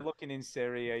yeah. you- You're looking in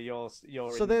Syria. You're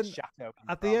So in then, Chateau.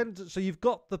 at the end, so you've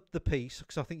got the piece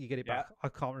because I think you get it back. I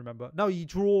can't remember. No, you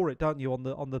draw it, don't you, on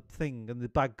the thing, and the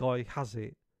bad guy has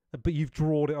it, but you've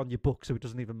drawn it on your book, so it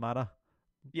doesn't even matter.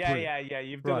 Yeah, Brilliant. yeah.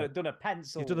 You've Right. done a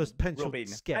pencil. You've done a pencil rubbing,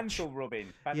 sketch. Pencil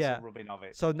rubbing of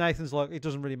it. So Nathan's like, it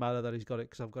doesn't really matter that he's got it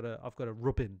because I've got a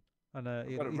rubbing, and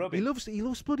he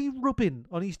loves bloody rubbing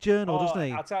on his journal, doesn't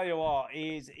he? I'll tell you what,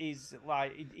 he's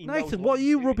like he knows Nathan, what are he's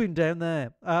you doing. rubbing down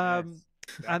there?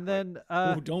 And then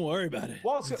don't worry about it.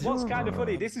 What's kind of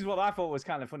funny? This is what I thought was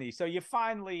kind of funny. So you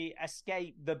finally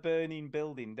escape the burning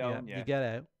building, don't you? You get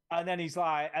out. And then he's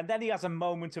like, and then he has a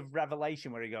moment of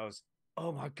revelation where he goes,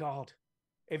 "Oh my god,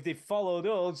 if they followed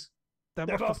us, They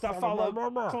they must have followed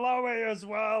Chloe as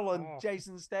well and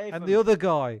Jason Statham And the other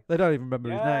guy, they don't even remember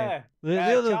his name. The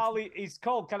other Charlie. He's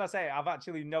called. Can I say it? I've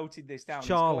actually noted this down.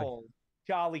 Charlie. He's called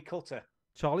Charlie Cutter.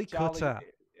 Charlie Cutter.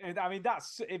 I mean,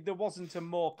 that's if there wasn't a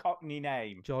more Cockney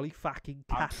name. Jolly fucking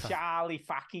I'm Cutter. Charlie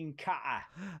fucking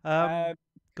Cutter.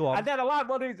 Go on. And then I like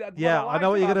what he's. Yeah, I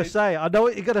know what you're gonna say. I know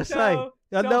what you're gonna say.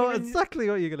 I so know they're in- exactly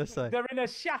what you're gonna say. They're in a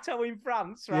chateau in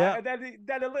France, right? Yeah. And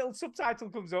then a little subtitle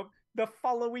comes up. The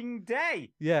following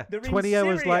day. Yeah, They're in 20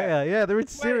 hours Syria. later. Yeah, they're in Wait,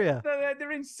 Syria.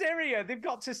 They're in Syria. They've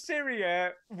got to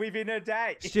Syria within a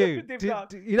day. Stu, They've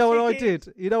got you know what I tickets.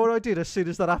 did? You know what I did as soon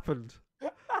as that happened?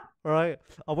 All right,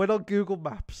 I went on Google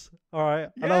Maps. All right,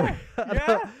 and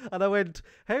I went,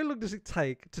 how long does it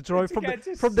take to drive To from get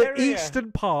to the Syria.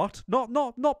 eastern part,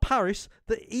 not Paris,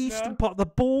 the eastern part, the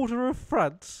border of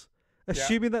France,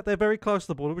 assuming that they're very close to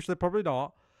the border, which they're probably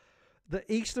not. The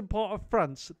eastern part of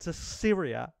France to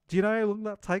Syria. Do you know how long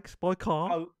that takes by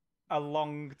car? A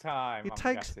long time. It I'm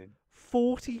takes guessing.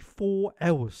 44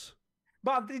 hours.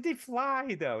 But did they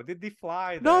fly though? Did they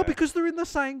fly? No, there? because they're in the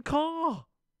same car.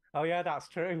 Oh yeah, that's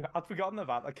true. I'd forgotten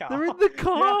about the car. They're in the Yeah,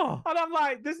 car. and I'm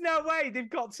like, there's no way they've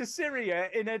got to Syria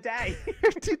in a day.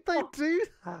 Did they do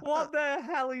that? What the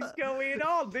hell is going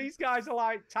on? These guys are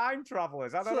like time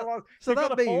travelers. I don't know what. So they've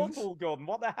that got a means portal gun.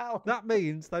 What the hell? that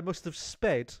means they must have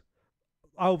sped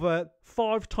over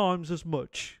 5 times as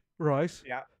much, right?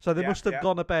 Yeah. So they yeah, must have yeah.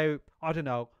 gone about, I don't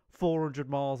know, 400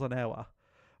 miles an hour,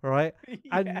 right? Yeah.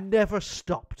 And never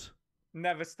stopped.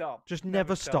 Never stopped. Just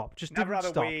never stopped. Just never didn't had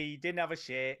a stop. wee. Didn't have a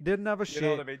shit. Didn't have a You know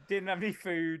what I shit. mean? Didn't have any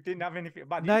food. Didn't have anything.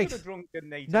 Man, you Nathan- could have drunk,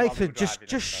 didn't he? while they were Nathan, just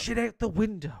driving and stuff. shit out the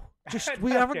window. Just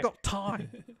we haven't Okay. got time.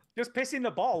 Just piss in the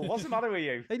bottle. What's the matter with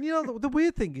you? And you know the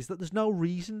weird thing is that there's no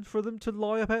reason for them to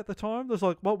lie about the time. There's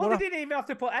like Well, what they didn't even have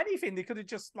to put anything. They could have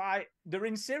just like, they're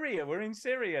in Syria. We're in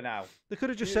Syria now. they could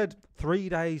have just Yeah. said 3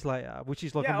 days later, which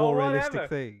is like Yeah, a more or realistic whatever.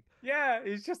 thing. Yeah,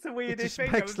 it's just the weirdest just thing.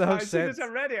 I makes was no like, as soon as sense.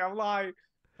 I read it, I'm like,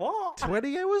 what?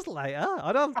 20 hours later?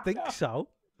 I don't think so.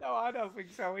 No, I don't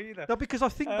think so either. No, because I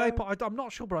think they Um, put. I'm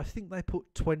not sure, but I think they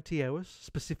put 20 hours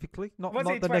specifically, not Was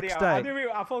not it the 20 next hours? I day. knew it,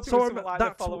 I thought it So was I'm- something like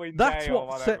that's the following that's day what or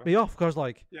whatever. set me off. 'Cause I was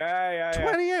like, Yeah.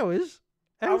 20 hours?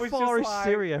 I How was far just is like,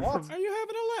 Syria what? from? Are you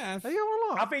having a laugh? Are you having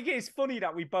a I laugh? think it's funny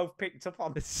that we both picked up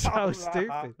on It's so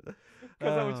stupid.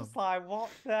 Because I was Oh. just like, what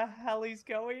the hell is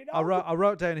going I on?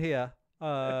 wrote down here.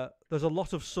 There's a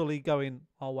lot of Sully going.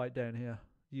 I'll wait down here.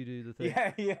 You do the thing.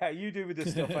 Yeah, you do with the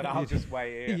stuff and I'll You just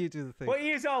wait here. You do the thing. But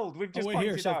he is old. We've Oh, just wait here.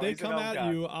 pointed So if out they he's an come old at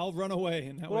guy. you, I'll run away,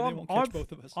 and that Well, way they won't catch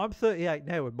both of us. I'm 38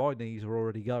 now, and my knees are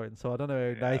already going, so I don't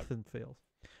know how Yeah. Nathan feels.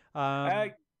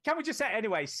 Can we just say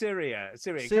anyway, Syria?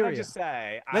 Can I Syria. just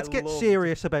say? Let's I get loved-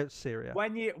 serious about Syria.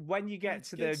 When you get Let's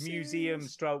to get the museum,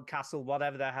 serious. stroke castle,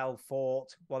 whatever the hell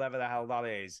fort, whatever the hell that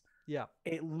is, Yeah,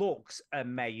 it looks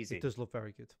amazing. it does look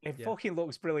very good. It yeah. fucking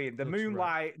looks brilliant. The Looks right,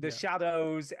 moonlight, the yeah.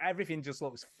 shadows, everything just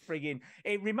looks frigging.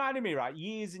 It reminded me, right,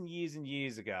 years and years and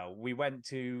years ago, we went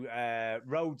to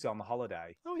Rhodes on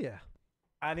holiday. Oh yeah.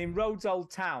 And in Rhodes Old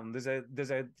Town, there's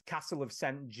a castle of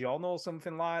St. John or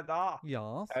something like that.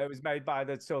 Yeah. It was made by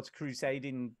the sort of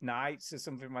crusading knights or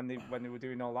something when they were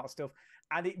doing all that stuff.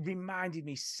 And it reminded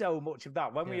me so much of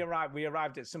that. When we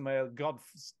arrived at some god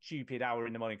stupid hour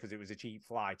in the morning because it was a cheap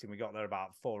flight, and we got there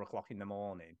about 4:00 in the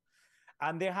morning.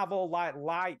 And they have all like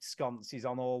light sconces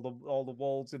on all the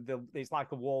walls of the. It's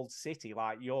like a walled city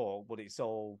like York, but it's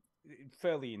all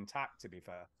fairly intact, to be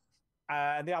fair.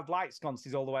 And they had light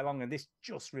sconces all the way along, and this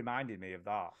just reminded me of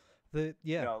that. Yeah.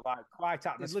 You know, like quite looks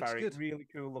atmospheric, good. really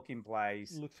cool looking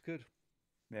place. Looks good.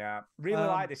 Yeah, really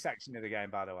like this section of the game,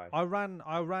 by the way. I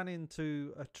ran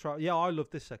into a trope. Yeah, I love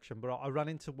this section, but I ran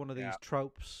into one of these Yeah.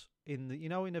 tropes in the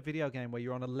in a video game where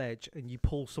you're on a ledge and you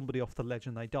pull somebody off the ledge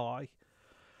and they die.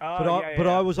 Oh, But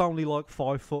I was only like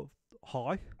 5 foot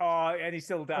high, Oh, and he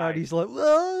still died. and he's like,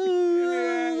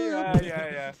 whoa!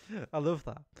 Yeah. I love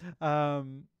that.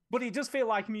 But it does feel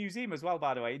like a museum as well,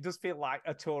 by the way. It does feel like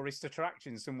a tourist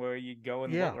attraction, somewhere you go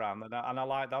and Yeah. look around, and I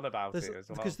like that about it as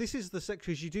well. Because this is the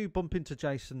section you do bump into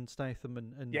Jason Statham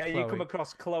and Yeah, you Chloe. come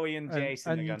across Chloe and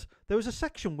Jason and again. there was a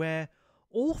section where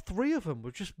all 3 of them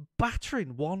were just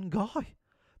battering one guy.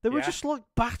 They were Yeah. just like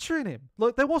battering him.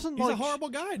 Like there wasn't He's like a horrible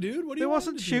guy, dude. What do They you want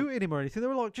him wasn't to do? shooting him or anything. They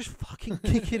were like just fucking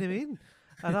kicking him in.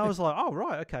 And I was like, oh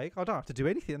right, okay, I don't have to do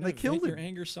anything. And they Gotta killed vent him. your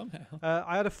anger somehow.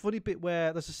 I had a funny bit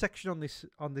where there's a section on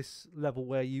this level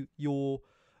where you're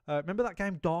remember that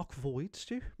game Dark Void,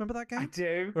 Stu? Remember that game? I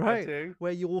do. Right, I do.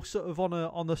 where you're sort of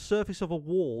on the surface of a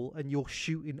wall and you're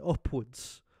shooting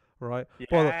upwards, right?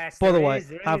 Yes, by the there way, is,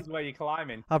 there have is where you're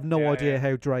climbing. have no Yeah, idea yeah.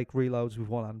 how Drake reloads with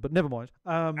one hand, but never mind.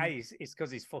 Hey, it's because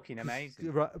he's fucking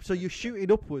amazing. Right, so you're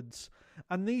shooting upwards,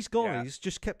 and these guys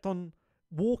just kept on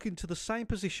walking to the same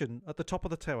position at the top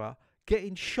of the tower,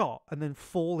 getting shot, and then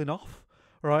falling off.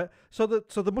 Right, so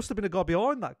there must have been a guy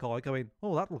behind that guy going,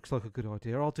 "Oh, that looks like a good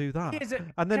idea. I'll do that,"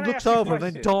 and then can I looks ask you a over and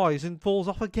then question? dies and falls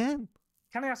off again.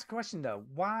 Can I ask a question though?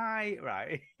 Why?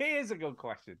 Right, here's a good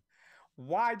question.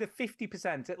 Why the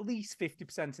 50%, at least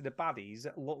 50% of the baddies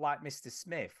look like Mr.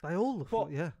 Smith? They all look,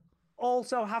 But yeah,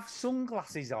 also have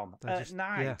sunglasses on they at just,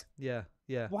 night. yeah.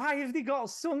 Why have they got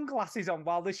sunglasses on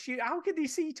while they shoot? How can they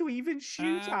see to even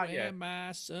shoot I at wear you?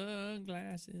 my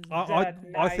sunglasses. I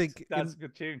Nice. think that's a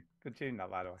good tune. Good tune, that,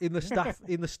 by the way.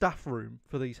 in the staff room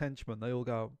for these henchmen, they all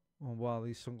go, "Oh wow,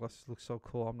 these sunglasses look so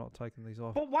cool. I'm not taking these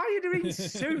off." But why are they in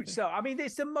suits though? I mean,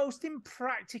 it's the most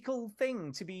impractical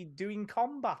thing to be doing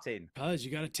combat in. Because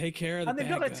you got to take care of the And they've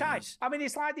bad got a tie. guys. I mean,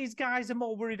 it's like these guys are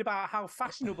more worried about how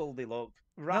fashionable they look.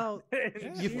 Right? No, Yeah,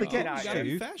 you well, forget, you gotta be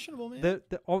Stu, fashionable, man.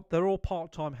 they're all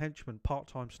part-time henchmen,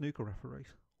 part-time snooker referees,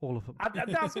 all of them.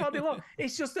 And that's what they look.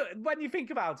 It's just that when you think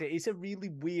about it, it's a really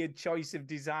weird choice of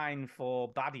design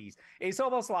for baddies. It's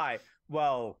almost like,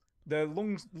 well, the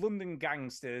London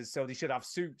gangsters, so they should have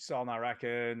suits on, I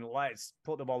reckon. Let's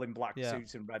put them all in black Yeah.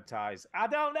 suits and red ties. I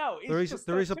don't know. It's There is just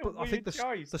there is a such I think weird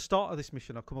choice. the start of this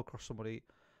mission, I come across somebody,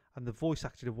 and the voice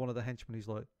actor of one of the henchmen is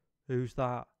like, "Who's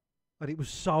that?" And it was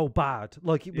so bad.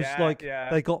 Like it was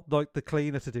they got like the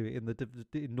cleaner to do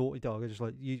it in Naughty Dog. I just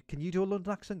like, can you do a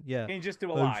London accent? Yeah. Can you just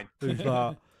do a line? Who's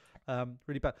that?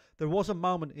 Really bad. There was a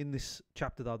moment in this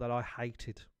chapter though that I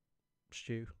hated,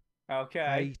 Stu. Okay.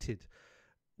 Hated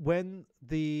when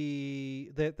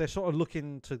they're sort of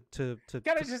looking to.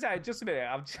 Can I just say, just a minute?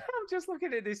 I'm just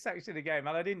looking at this section of the game,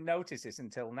 and I didn't notice this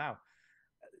until now.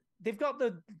 They've got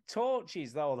the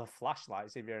torches, though, the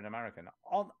flashlights, if you're an American,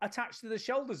 attached to the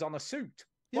shoulders on a suit.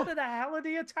 Yeah. What the hell are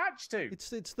they attached to? It's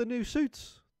the new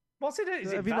suits. What's it?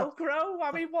 Is it Have you not- Velcro?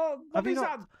 I mean, what Have you is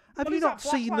not? that? Have what you is not that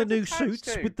seen the flashlight new attached suits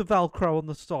to? with the Velcro on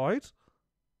the side?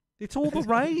 It's all the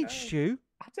rage, No. Stu.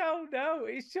 I don't know.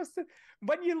 It's just that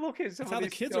when you look at some That's of how the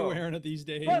this kids stuff, are wearing it these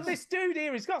days. Well, this dude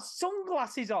here, he's got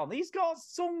sunglasses on. He's got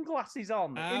sunglasses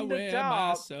on I in the wear my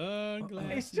dark.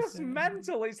 sunglasses. It's just on.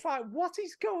 mental. It's like, what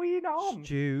is going on?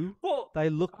 Stu, But they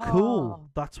look cool. Oh.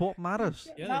 That's what matters.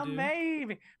 Yeah, now, they do.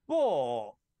 maybe.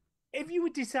 But if you were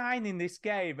designing this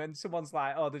game and someone's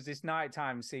like, oh, there's this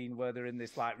nighttime scene where they're in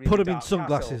this like really Put them in dark castle,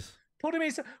 sunglasses. Put them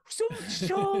in.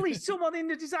 Surely someone in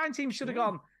the design team should have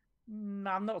gone.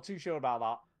 I'm not too sure about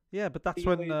that. Yeah, but that's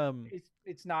Really, when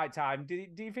it's nighttime. Do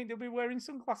you think they'll be wearing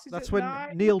sunglasses? that's at when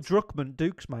night? Neil Druckmann,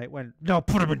 Duke's mate, went, "No,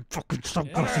 put him in fucking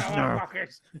sunglasses now."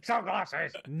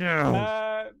 Sunglasses.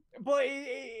 No. But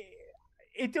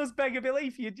it does beg a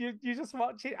belief. You just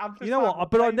watch it. I'm just You know like,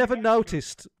 what? But I playing the never game.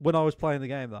 noticed when I was playing the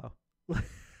game though.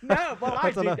 No, well,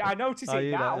 I don't know. did. I notice Oh, it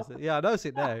you now. notice it. Yeah, I notice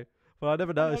it now. But I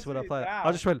never noticed when I notice it played it. I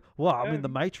now. just went, "Wow, I'm in the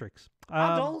Um, Matrix."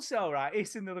 And also, right,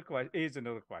 here's another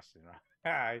question,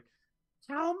 right?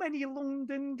 How many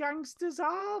London gangsters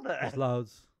are there? There's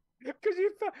loads. Because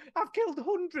I've killed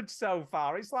hundreds so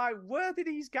far. It's like, where did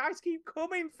these guys keep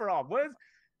coming from?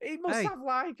 It must Hey, have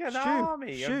like an Stu,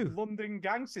 army Stu. of London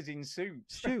gangsters in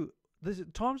suits. Stu,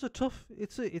 times are tough.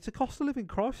 It's a cost of living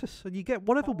crisis, and you get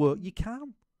whatever work you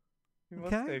can. You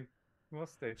Okay. must do. You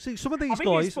must do. See, some of I these think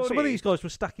it's guys, funny. were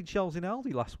stacking shelves in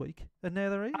Aldi last week, and now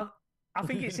they're here. I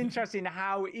think it's interesting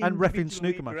how And reffing individually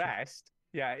snooker matches. dressed.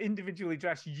 Yeah, individually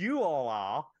dressed you all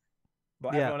are,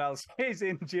 but Yeah. everyone else is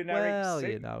in generic Well,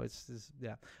 suits. you know, it's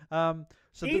yeah.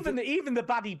 So Even the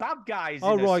baddie bad guys.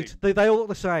 oh in a right, suit. they all look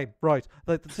the same, right?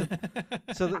 So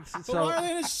But why are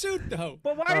they in a suit though?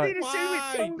 But why Right. did he suit with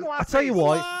Why? sunglasses? I tell you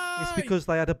why. It's Why? because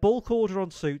they had a bulk order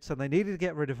on suits and they needed to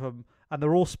get rid of them, and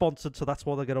they're all sponsored, so that's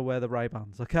why they're going to wear the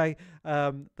Ray-Bans. Okay.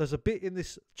 There's a bit in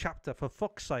this chapter, for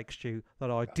fuck's sake, Stu,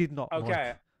 that I did not Okay.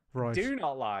 like. Right. Do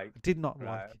not like. Did not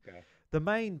Right, like. okay. The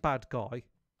main bad guy.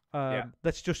 Yeah.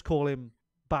 Let's just call him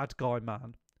Bad Guy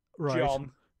Man. Right.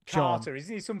 John Carter,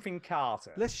 isn't he something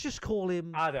Carter? Let's just call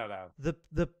him I don't know. the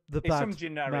It's bad some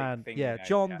generic man. thing, Yeah, you know,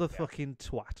 John yeah, the yeah. fucking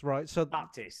twat. Right. So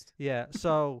Baptist. yeah.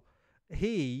 So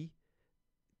he,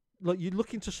 like, you're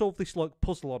looking to solve this like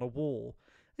puzzle on a wall,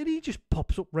 and he just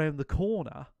pops up round the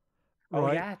corner. Oh,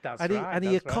 Right? yeah, that's and he, right, And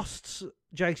he that's right. accosts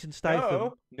Jason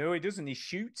Statham. No, he doesn't. He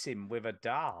shoots him with a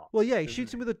dart. Well, yeah, he doesn't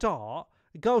shoots him with a dart.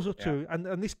 He goes up Yeah. to,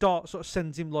 and this dart sort of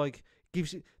sends him like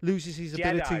loses his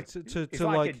ability Jedi. He's to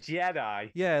like a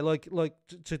Jedi. yeah, like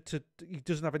to he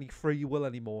doesn't have any free will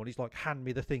anymore, and he's like, hand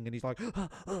me the thing, and he's like,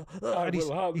 and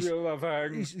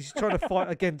he's trying to fight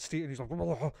against it, and he's like,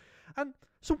 and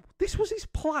so this was his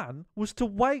plan, was to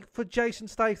wait for Jason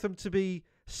Statham to be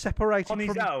separated On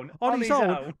his from own, on his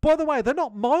own. By the way, they're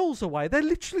not miles away; they're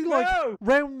literally like No!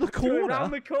 round the Going corner.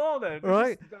 Around the corner.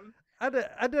 Right. And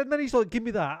then he's like, give me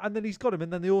that. And then he's got him.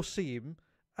 And then they all see him.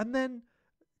 And then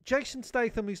Jason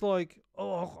Statham is like,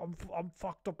 oh, I'm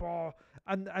fucked up. Oh.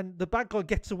 And the bad guy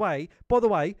gets away. By the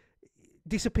way,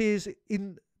 disappears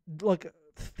in like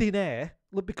thin air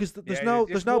because there's Yeah, no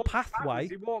he there's just no walks pathway. backwards.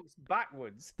 He walks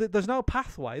backwards. There's no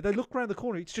pathway. They look around the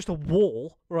corner. It's just a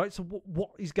wall, right? So what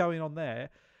is going on there?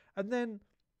 And then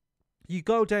you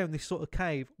go down this sort of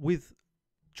cave with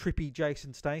trippy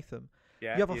Jason Statham.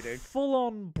 Yeah, you have you a do.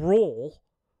 full-on brawl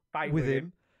Fight with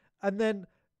him, and then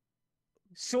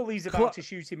Sully's about Chlo- to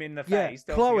shoot him in the yeah, face.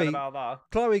 Don't Chloe- forget about that.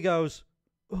 Chloe goes,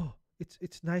 "Oh,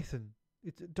 it's Nathan.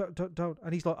 Don't."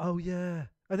 And he's like, "Oh yeah,"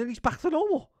 and then he's back to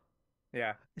normal.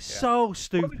 Yeah. It's yeah. so Well,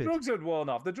 stupid. the drugs had worn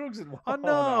off. The drugs had worn I off.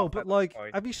 know, at but that like,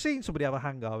 point. have you seen somebody have a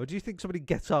hangover? Do you think somebody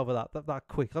gets over that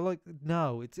quick? I like,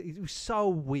 no, it was so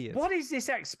weird. What is this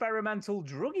experimental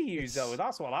drug he used, though?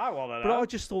 That's what I want to know. But I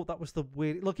just thought that was the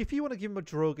weird. Look, if you want to give him a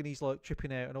drug and he's like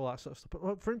tripping out and all that sort of stuff, but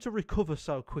like, for him to recover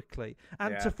so quickly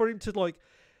and Yeah. for him to like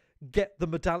get the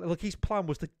medallion. Like his plan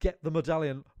was to get the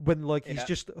medallion when like he's Yeah.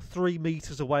 just 3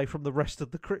 meters away from the rest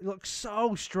of the crew. Like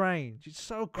so strange. It's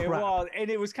so crap. It was, and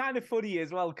it was kind of funny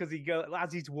as well because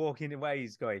as he's walking away,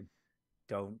 he's going,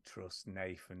 "Don't trust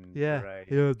Nathan Drake."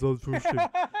 Yeah, don't trust him.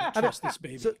 Trust this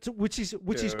baby. Which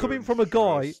is coming Don't from a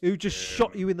guy trust who just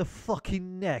shot him. you in the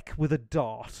fucking neck with a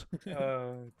dart.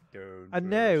 Don't And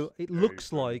now trust it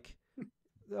looks Nathan. like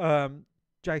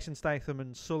Jason Statham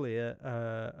and Sully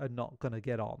are not going to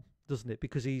get on, doesn't it?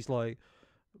 Because he's like,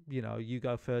 you know, you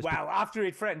go first. Well, after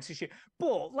he'd threatened to shoot,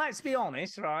 but let's be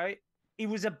honest, right? He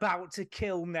was about to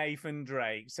kill Nathan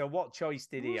Drake. So what choice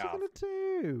did he What's he have? going to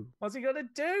do? What's he gonna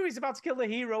do? He's about to kill the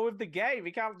hero of the game.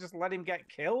 He can't just let him get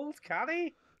killed, can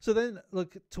he? So then,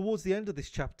 like towards the end of this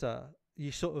chapter,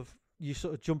 you sort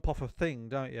of jump off a thing,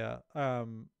 don't you?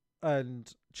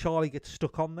 And Charlie gets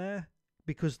stuck on there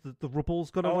because the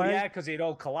rubble's gone away. Yeah, because it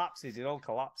all collapses. It all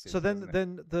collapses. So then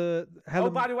the Helen.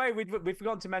 Oh, by the way, we've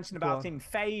forgotten to mention Go about on. him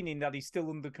feigning that he's still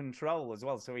under control as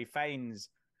well. So he feigns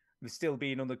still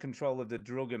being under control of the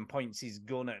drug and points his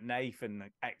gun at Nathan,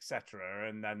 etc.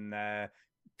 And then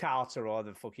Carter, or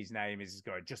the fuck his name is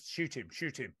going, just shoot him,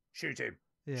 shoot him, shoot him,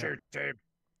 Yeah. shoot him.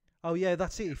 Oh yeah,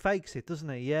 that's it. He fakes it, doesn't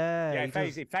he? Yeah. Yeah, he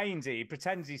does. he feigns it. He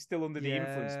pretends he's still under the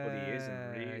influence, but he isn't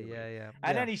really. Yeah.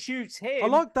 And then he shoots him. I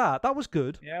like that. That was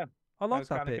good. Yeah. I like was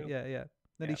that kinda bit. cool. Yeah.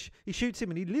 Then Yeah. he shoots him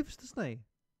and he lives, doesn't he?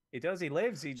 He does. He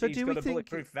lives. He's So do got we a think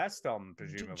bulletproof vest on,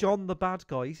 presumably. John the bad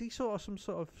guy, is he sort of some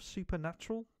sort of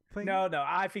supernatural thing? No,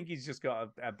 I think he's just got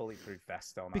a bulletproof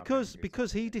vest on. I Because think.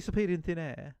 because he disappeared in thin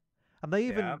air, and they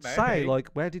even Yeah, say maybe. like,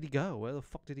 where did he go? Where the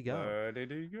fuck did he go? Where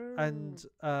did he go? And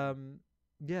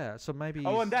yeah, so maybe.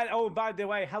 Oh, he's- and then by the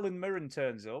way, Helen Mirren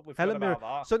turns up. We Helen forgot Mirren.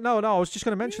 about that. So no, I was just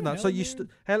going to mention that. So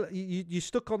Helen you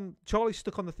stuck on Charlie's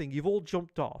stuck on the thing. You've all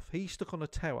jumped off. He's stuck on a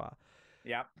tower.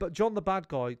 Yeah. But John the bad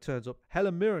guy turns up.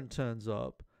 Helen Mirren turns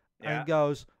up Yeah. and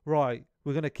goes, right,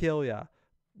 we're going to kill you.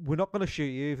 We're not going to shoot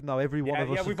you, even though every one of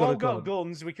us has we've got all a got gun.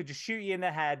 guns. We could just shoot you in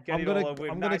the head, get I'm it gonna- all over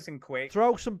with I'm gonna nice and quick.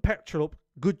 Throw some petrol up.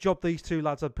 Good job these two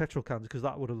lads had petrol cans because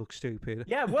that would have looked stupid.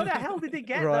 Yeah, where the hell did he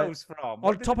get Right. those from?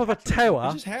 On top of a tower.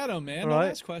 You just had them, man. Right.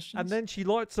 Don't ask questions. And then she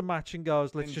lights a match and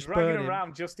goes, let's And just dragging burn him.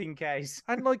 around just in case.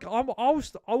 And like I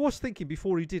was thinking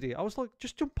before he did it, I was like,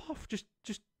 just jump off, just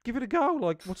give it a go.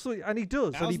 Like what's the? And he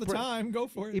does. and Now's he the time. Go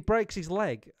for it. He breaks his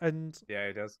leg, and Yeah,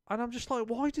 he does. I'm just like,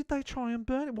 why did they try and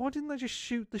burn it? Why didn't they just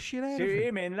shoot the shit out of Shoot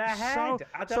him? him in the So- head.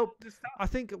 I so don't understand. I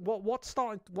think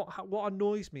what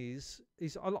annoys me is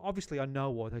obviously I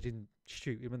know why they didn't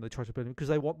shoot him and they tried to burn him because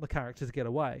they want the character to get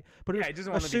away. But Yeah, as- he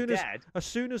doesn't as want to be soon as dead. as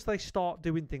soon as they start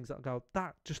doing things that go,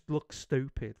 that just looks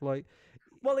stupid. Like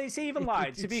Well, it's even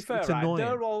like, to be it's fair, right,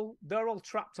 annoying. they're all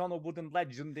trapped on a wooden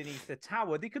ledge underneath the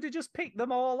tower. They could have just picked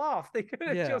them all off. They could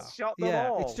have just shot them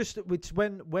all. It's just it's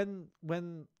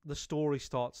when the story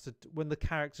starts to when the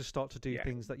characters start to do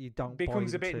things that you don't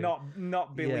becomes buy a bit into. not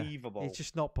Yeah, believable. it's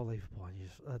just not believable. And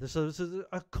there's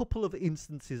a couple of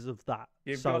instances of that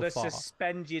You've so got to far.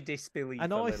 suspend your disbelief.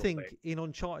 And a I little think bit. in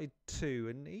Uncharted 2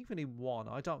 and even in 1,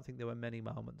 I don't think there were many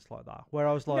moments like that where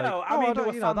I was like, no, I oh, mean, don't-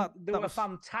 there you know, were, that there were was-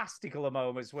 fantastical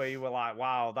moments where you were like,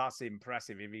 wow, that's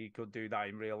impressive if he could do that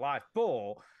in real life.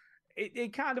 But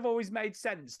it kind of always made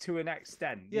sense to an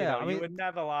extent. Yeah, you know, I mean, you were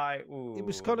never like, ooh. It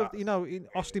was kind of, that's-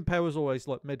 Austin Powers always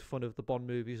like made fun of the Bond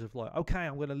movies of like, okay,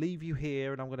 I'm going to leave you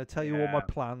here and I'm going to tell you all my Yeah.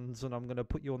 plans and I'm going to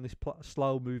put you on this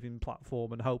slow moving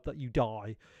platform and hope that you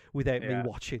die without me Yeah.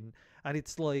 watching. And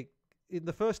it's like, in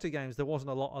the first two games, there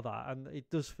wasn't a lot of that. And it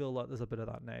does feel like there's a bit of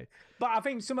that now. But I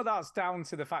think some of that's down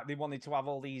to the fact they wanted to have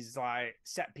all these like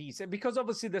set pieces because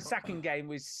obviously the second game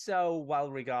was so well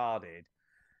regarded.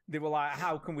 They were like,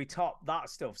 how can we top that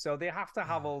stuff? So they have to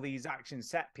have all these action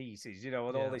set pieces, you know,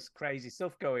 and all Yeah. this crazy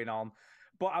stuff going on.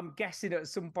 But I'm guessing at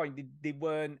some point they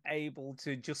weren't able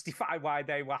to justify why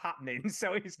they were happening.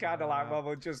 So it's kind of like, well,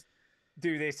 we'll just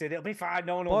do this and it'll be fine.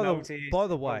 No one will notice. By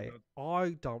the Oh, way, good. I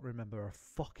don't remember a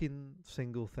fucking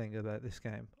single thing about this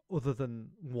game other than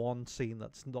one scene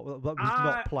that was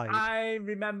not played. I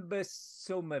remember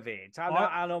some of it. And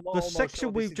I'm the almost section sure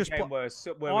we've this is just the game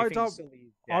pla- where I we think don't.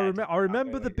 Sully's I dead.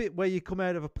 remember the believe. bit where you come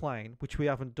out of a plane, which we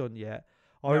haven't done yet.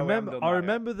 No, we haven't done that yet.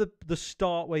 remember the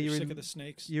start where you're Sick in of the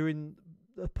snakes. you're in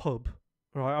a pub,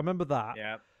 right? I remember that.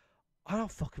 Yeah. I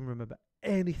don't fucking remember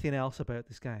anything else about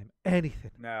this game.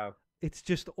 Anything. No. It's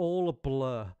just all a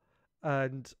blur,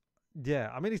 and yeah,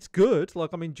 I mean it's good.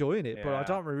 Like I'm enjoying it, but I Yeah.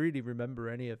 don't really remember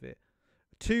any of it.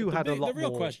 Two But had a lot the real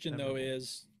more question though memorable.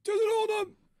 is, does it hold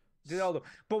up? Did all the-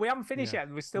 But we haven't finished Yeah.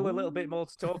 yet. There's still a little bit more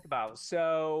to talk about.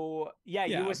 So yeah,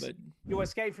 Yeah, you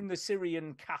escape from the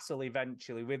Syrian castle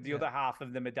eventually with the Yeah. other half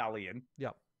of the medallion.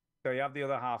 Yep. So you have the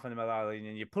other half of the medallion,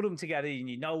 and you put them together, and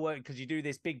you know what, because you do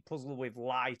this big puzzle with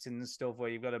light and stuff, where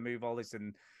you've got to move all this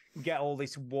and get all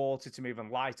this water to move and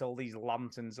light all these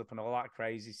lanterns up and all that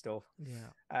crazy stuff.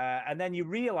 Yeah. And then you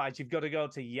realize you've got to go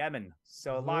to Yemen.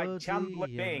 So Bloody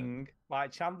Yemen.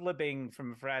 like Chandler Bing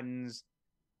from Friends,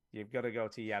 you've got to go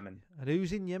to Yemen. And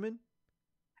who's in Yemen?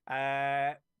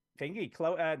 Thingy,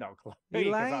 not Chloe.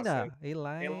 'cause that's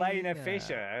Elena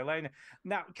Fisher. Elena.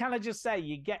 Now, can I just say,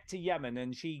 you get to Yemen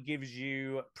and she gives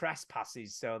you press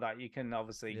passes so that you can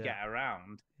obviously Yeah. get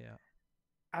around. Yeah.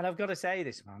 And I've got to say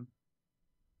this, man.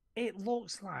 It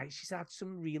looks like she's had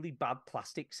some really bad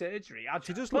plastic surgery.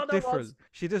 She does look different.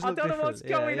 She does look I don't different. know what's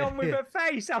going on with her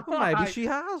face. I'm Well, like, maybe she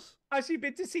has. has she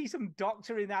been to see some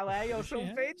doctor in LA or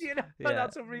something? You know, Yeah.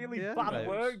 that's a really Yeah, bad maybe,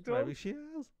 work done. Maybe she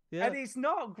has. Yeah. And it's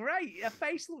not great. Her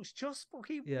face looks just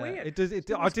fucking Yeah, weird. it does.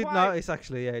 She I was did quite- notice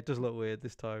actually. Yeah, it does look weird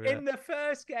this time. Yeah. In the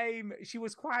first game, she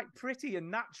was quite pretty and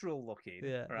natural looking.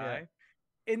 Yeah, yeah. Right.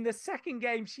 In the second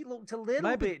game, she looked a little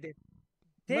Maybe- bit.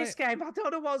 This game, I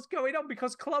don't know what's going on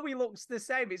because Chloe looks the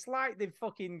same. It's like they've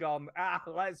fucking gone.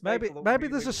 Let's make Maybe her look maybe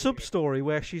really there's a weird." sub story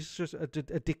where she's just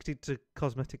addicted to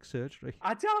cosmetic surgery.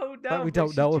 I don't know. That we but don't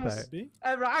she know just-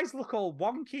 about. Her eyes look all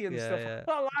wonky and Yeah, stuff. yeah.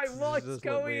 I'm like, She what's does look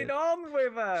going weird. on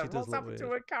with her? She does What's look happened to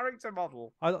weird. her character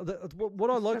model? What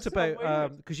I liked just so about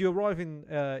weird. because you arrive in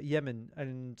Yemen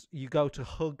and you go to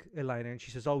hug Elena and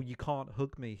she says, "Oh, you can't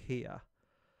hug me here."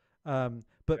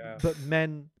 But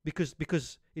men because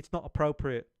it's not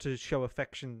appropriate to show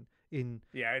affection in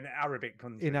In Arabic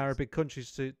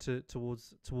countries.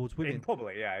 towards women In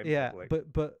public, yeah. In yeah public.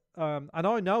 but and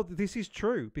I know that this is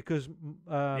true because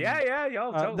yeah,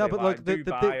 totally. no but like the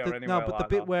Dubai or no anywhere but the like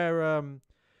bit that. where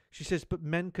she says but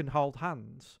men can hold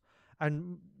hands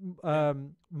and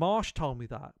Marsh told me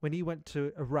that when he went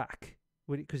to Iraq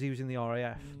because he was in the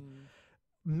RAF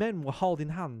men were holding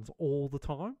hands all the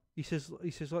time. He says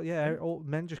like all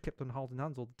men just kept on holding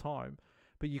hands all the time,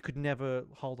 but you could never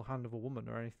hold the hand of a woman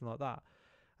or anything like that.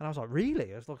 And I was like,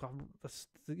 really? I was like, that's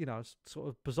it's sort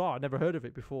of bizarre. I never heard of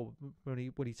it before. When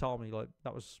he told me, like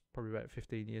that was probably about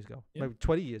 15 years ago, maybe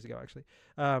 20 years ago actually.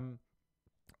 And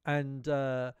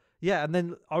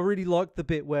then I really liked the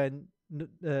bit when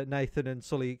Nathan and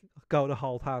Sully go to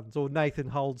hold hands, or Nathan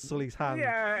holds Sully's hand.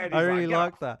 Yeah, and I he's really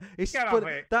like, like that. It's get but off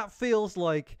it. that feels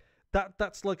like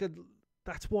that's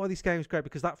why this game's great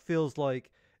because that feels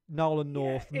like Nolan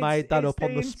North made that up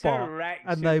on the spot,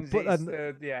 and they put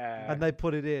and they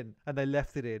put it in and they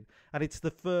left it in, and it's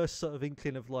the first sort of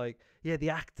inkling of like the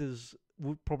actors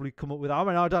would probably come up with. I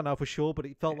mean, I don't know for sure, but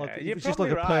it felt like it you're was just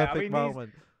like a probably right. I perfect mean,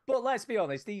 moment. But let's be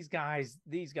honest, these guys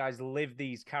lived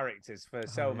these characters for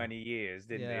so many years,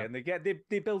 didn't Yeah. they? And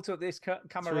they built up this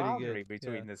camaraderie good,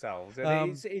 between yeah. themselves,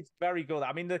 and it's very good.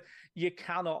 I mean, you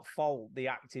cannot fault the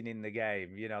acting in the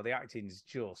game. You know, the acting's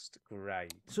just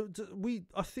great. So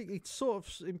I think it's sort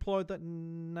of implied that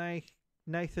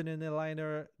Nathan and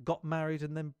Elena got married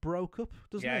and then broke up,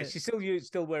 doesn't it? Yeah, she's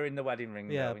still wearing the wedding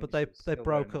ring. Yeah, though, but isn't she? they Still wearing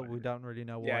broke the up. wedding We ring. don't really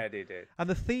know why. Yeah, they did. And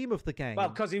the theme of the game. Well,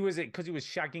 because he was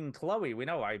shagging Chloe. We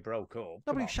know why he broke up. No, Come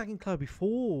but he on. was shagging Chloe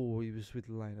before he was with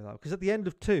Elena, though. Because at the end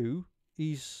of 2,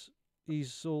 he's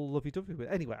all lovey-dovey with.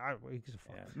 Anyway, he's a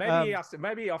fuck. Yeah.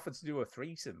 Maybe he offered to do a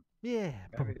threesome. Yeah,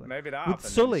 probably. Maybe that With happened.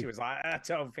 and Sully. She was like, I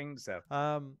don't think so.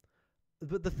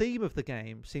 But the theme of the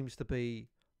game seems to be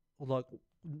like,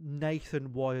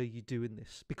 Nathan, why are you doing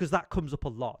this? Because that comes up a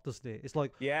lot, doesn't it? It's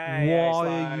like, it's why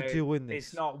are like, you doing this?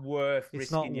 It's not worth.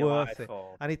 It's risking not your worth life it.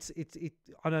 for. And it's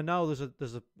and I know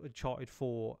there's a Uncharted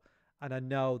 4, and I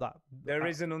know that There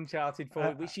is an Uncharted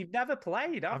 4 which you've never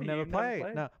played. Have I've you? never You've played.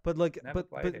 No, but like, Never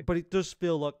played it. but it does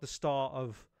feel like the start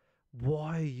of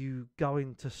why are you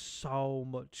going to so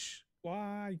much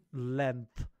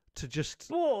length to just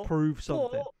prove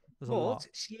something? There's a lot.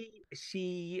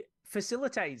 she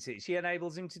facilitates it. She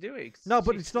enables him to do it. No,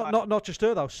 but She's it's like- not just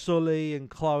her though. Sully and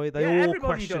Chloe, they all everybody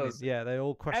question does. it. Yeah, they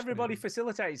all question Everybody it.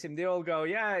 facilitates him. They all go,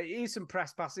 yeah, here's some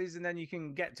press passes, and then you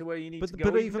can get to where you need to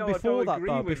go. But Even even though I before don't that agree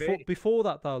though, with it. before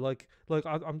that though, like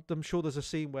I'm sure there's a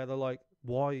scene where they're like,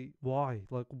 why,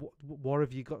 like what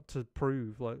have you got to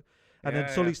prove, like, and then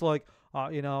Yeah, Sully's like,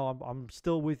 I'm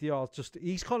still with you.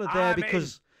 He's kind of there I'm in.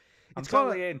 because. I'm It's kind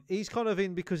totally of, in. he's kind of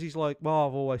in because he's like, well,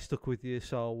 I've always stuck with you,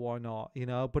 so why not?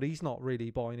 But he's not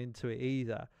really buying into it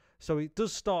either. So it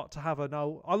does start to have a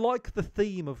no. I like the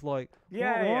theme of like, why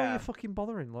are you fucking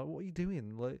bothering? Like, what are you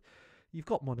doing? Like, you've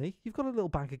got money, you've got a little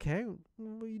bank account.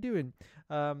 What are you doing?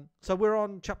 So we're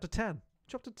on chapter 10.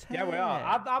 Chapter 10. Yeah, we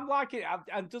are. I'm liking it.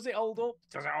 And does it hold up?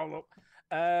 Does it hold up?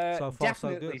 So far, so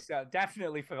definitely, good.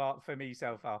 Definitely for me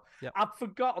so far. Yep. I've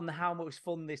forgotten how much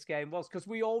fun this game was because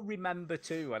we all remember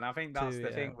 2, and I think that's Two, the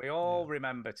yeah, thing. We all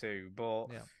remember 2, but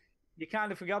Yeah. you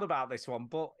kind of forgot about this one,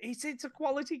 but it's a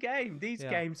quality game. These Yeah.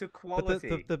 games are But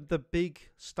quality. the big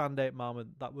standout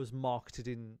moment that was marketed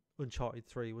in Uncharted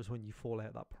 3 was when you fall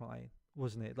out that plane,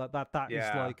 wasn't it? Like that is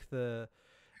Yeah. like the.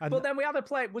 And But then we had a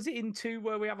plane. Was it in 2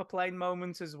 where we have a plane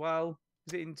moment as well?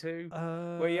 Was it in 2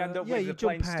 where you end up yeah, with you the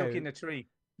plane jump stuck in out. a tree?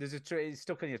 There's a tree it's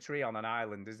stuck in a tree on an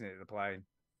island, isn't it? The plane.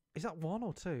 Is that 1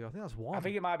 or 2? I think that's 1. I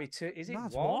think it might be 2. Is it No,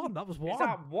 it's 1? 1. That was 1. Is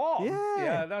that 1?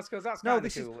 Yeah. That's because that's No, kind of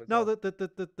this cool. is as no well.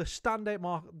 the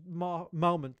standout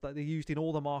moment that they used in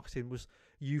all the marketing was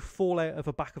you fall out of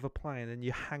the back of a plane and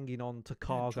you're hanging on to Yeah,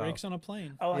 cargo. Drake's on a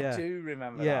plane. Oh, Yeah. I do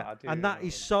remember Yeah, that. I do and that remember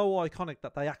is so iconic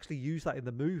that they actually use that in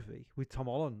the movie with Tom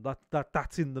Holland.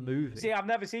 That's in the movie. See, I've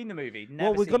never seen the movie.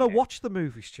 Well, we're gonna watch the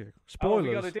movie, Stu. Oh, Spoilers.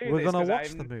 we gotta do we're this gonna 'cause watch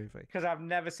the movie. because I've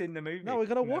never seen the movie. No, we're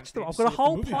gonna Never watch them. seen I've it. got a see if the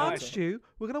whole movie plan, happens. Stu.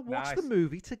 We're gonna watch the Nice.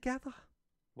 movie together.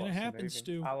 Gonna Watch the happen, movie.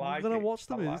 Stu. I like We're gonna it. watch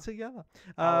the I movie like- together.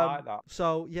 I like that.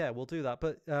 So yeah, we'll do that.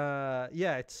 But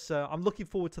yeah, it's I'm looking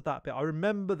forward to that bit. I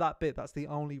remember that bit. That's the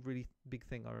only really big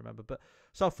thing I remember. But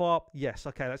so far, yes.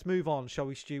 Okay, let's move on, shall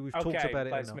we, Stu? We've talked about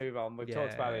it let's enough. move on. We've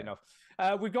talked about it Yeah.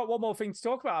 enough. We've got one more thing to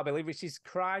talk about, I believe, which is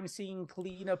Crime Scene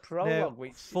Cleaner Now, Prologue.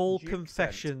 Which full Duke sent.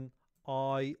 confession,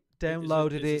 I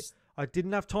downloaded it. I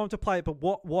didn't have time to play it, but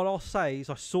what I'll say is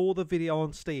I saw the video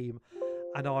on Steam,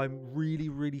 and I'm really,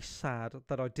 really sad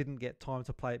that I didn't get time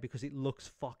to play it because it looks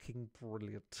fucking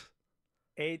brilliant.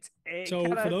 So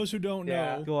for those who don't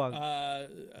know, Go on.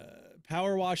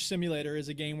 Power Wash Simulator is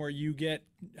a game where you get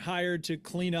hired to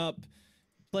clean up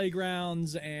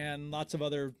playgrounds and lots of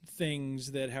other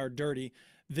things that are dirty.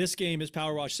 This game is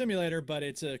Power Wash Simulator, but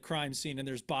it's a crime scene and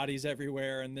there's bodies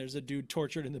everywhere and there's a dude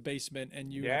tortured in the basement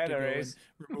and you have to go and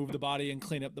remove the body and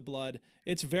clean up the blood.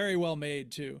 It's very well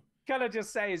made too. Can I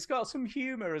just say it's got some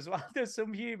humor as well? There's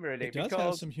some humor in it. It does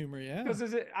have some humor, yeah.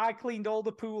 Because I cleaned all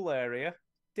the pool area,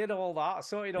 did all that,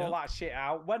 sorted all that shit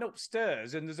out, went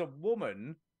upstairs, and there's a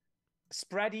woman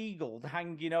spread eagled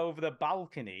hanging over the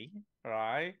balcony,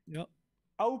 right? Yep.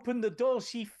 Opened the door,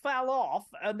 she fell off,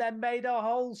 and then made a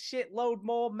whole shitload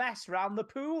more mess around the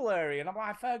pool area. And I'm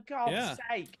like, for God's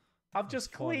sake, I've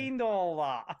just cleaned all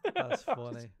that. That's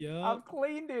funny. Yeah. I've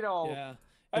cleaned it all. Yeah.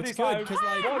 And It's it's, good, like, 'cause,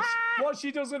 like- what she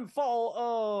doesn't fall.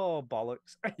 Oh,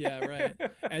 bollocks. Yeah, right.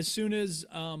 As soon as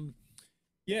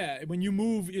when you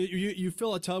move, you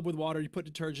fill a tub with water, you put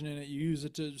detergent in it, you use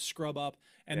it to scrub up,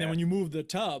 and then when you move the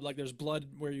tub, like there's blood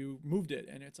where you moved it,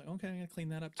 and it's like, okay, I'm gonna clean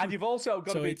that up too. And you've also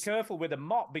got So to be it's- careful with a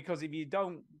mop, because if you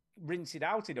don't rinse it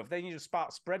out enough, then you just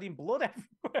start spreading blood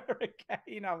everywhere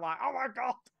again. I'm like, oh my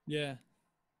God. Yeah,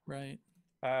 right.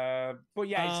 But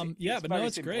yeah, but no, very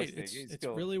it's great. simplistic. It's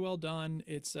good. really well done.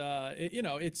 It's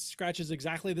it scratches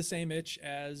exactly the same itch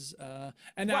as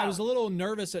and I was a little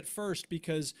nervous at first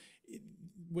because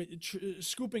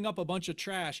scooping up a bunch of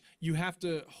trash, you have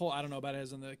to hold, I don't know about it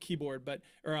as on the keyboard,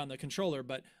 or on the controller,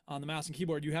 but on the mouse and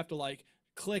keyboard, you have to like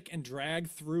click and drag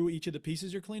through each of the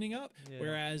pieces you're cleaning up. Yeah.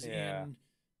 Whereas Yeah. in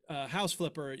House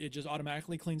Flipper, it just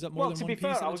automatically cleans up more Well, than to one be piece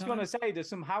fair, at I a was time. going to say there's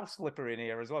some house flipper in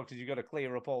here as well, because you've got to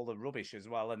clear up all the rubbish as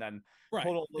well, and then Right,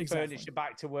 put all the exactly. furniture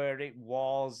back to where it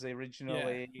was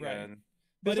originally. right. And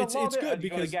But there's a lot it's of it, good and you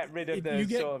gotta because get rid of you the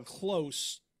get sort of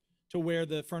close to where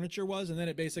the furniture was, and then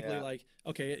it basically Yeah. like,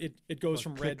 okay, it goes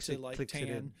from red Clicks to it- like clicks it in.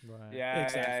 tan. Right. Yeah,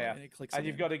 Exactly, yeah, and yeah. it clicks And it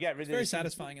you've in. got to get rid It's of very the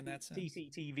satisfying in that sense.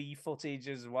 CCTV footage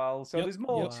as well. So Yep, there's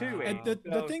more yep. to it. And the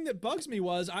So- thing that bugs me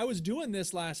was I was doing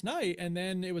this last night, and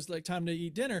then it was like time to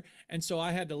eat dinner, and so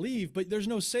I had to leave. But there's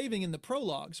no saving in the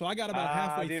prologue, so I got about I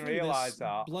halfway didn't through realize this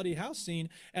that. bloody house scene,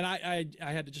 and I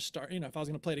had to just start. If I was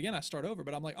going to play it again, I start over.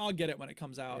 But I'm like, I'll get it when it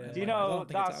comes out. and Do you whatever. I know don't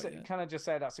think it's that's out yet. can I just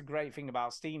say that's a great thing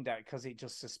about Steam Deck, because it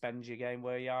just suspends your game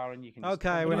where you are, and you can. Just Okay,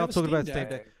 I we're have not a talking Steam about Steam Deck.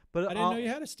 Deck, but I didn't know you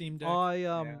had a Steam Deck.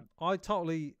 I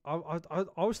totally,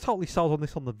 I was totally sold on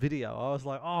this on the video. I was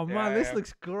like, oh man, Yeah, this yeah.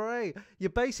 looks great. You're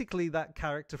basically that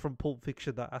character from Pulp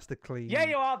Fiction that has to clean. Yeah,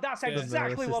 you are. That's the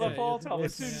exactly what I system. thought of as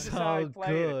It's soon as I so started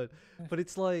playing it. good, but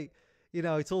it's like, you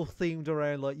know, it's all themed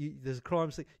around like there's a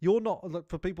crime scene. You're not like,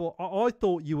 for people. I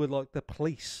thought you were like the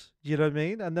police. You know what I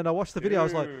mean? And then I watched the video. I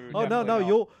was like, Dude, oh no, definitely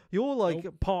not. you're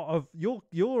like part of you're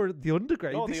the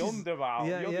underground. You're This the is- underworld.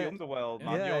 yeah, You're yeah. the underworld,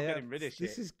 man. Yeah, You're yeah. getting rid of shit.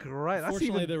 This is great. That's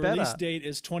Fortunately, even the better. release date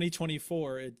is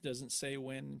 2024. It doesn't say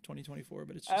when 2024,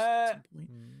 but it's just Uh, at some point.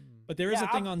 But there is yeah,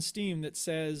 a thing on Steam that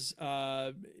says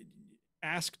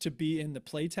ask to be in the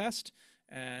playtest.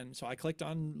 And so I clicked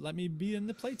on let me be in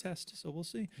the playtest. So we'll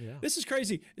see. Yeah. This is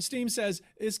crazy. Steam says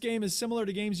this game is similar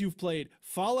to games you've played,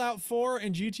 Fallout 4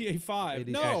 and GTA 5. It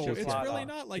is No, actually it's like really that.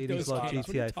 not like It those is like games.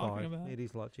 What are you GTA talking 5. about? It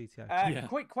is like GTA. Yeah.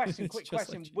 Quick question. It's Quick just like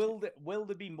question. GTA. Will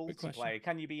there be question. multiplayer?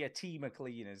 Can you be a team of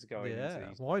cleaners going Yeah, into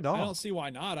these? why I not? don't see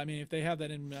why not. I mean, if they have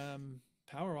that in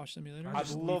Power Wash Simulator. I'd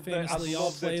We love that. I'd famously all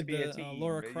love there to played be a the team.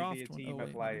 Laura It'd Croft be a one. team Oh, of wait, no,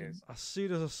 we players. didn't. As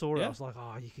soon as I saw it, Yeah. I was like,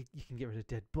 oh, you can get rid of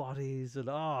dead bodies, and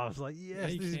I was like,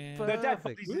 yes, you this is can. The dead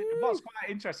perfect. bodies. What's quite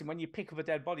interesting when you pick up a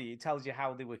dead body, it tells you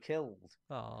how they were killed.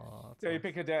 Oh, So you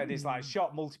pick a dead, it's like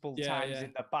shot multiple Yeah, times yeah.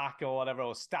 in the back or whatever,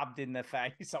 or stabbed in the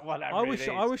face or whatever. I wish it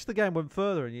is. I wish the game went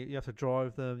further, and you have to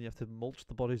drive them, you have to mulch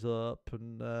the bodies up,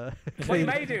 and Well, you clean-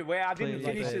 may do. Where I clean didn't it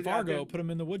Like finish up. it. Fargo, put them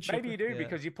in the wood chipper. Maybe you do Yeah.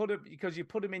 because you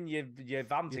put them in your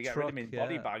van to Your get rid of them truck, in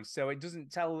body yeah. bags, so it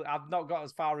doesn't tell. I've not got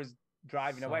as far as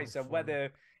driving away. So So funny.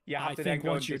 whether you have I to think then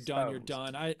go once and you're done, you're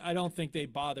dispose. done. I don't think they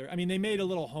bother. I mean, they made a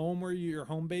little home where your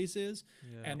home base is,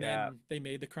 Yeah. and Yeah. then they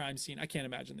made the crime scene. I can't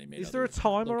imagine they made. Is there a other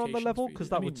timer on the locations level? for you. Because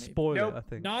I that mean, would maybe. spoil Nope. it, I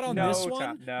think. Not on No this ti-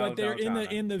 one, no, but they're no timer.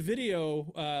 in the video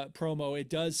promo. It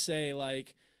does say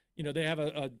like, you know, they have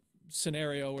a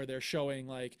scenario where they're showing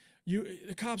like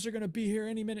the cops are going to be here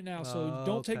any minute now, so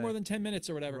don't take okay. more than 10 minutes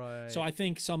or whatever. So Right. I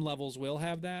think some levels will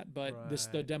have that, but the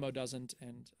Right. demo doesn't,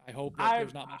 and I hope that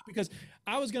there's not much, because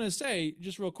I was going to say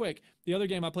just real quick, the other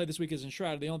game I played this week is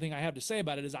Enshrouded. The only thing I have to say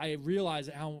about it is I realize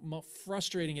how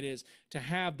frustrating it is to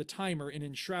have the timer in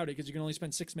Enshrouded, because you can only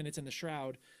spend 6 minutes in the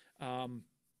shroud.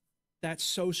 That's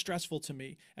so stressful to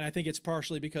me, and I think it's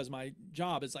partially because my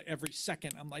job is like every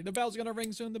second I'm like, the bell's gonna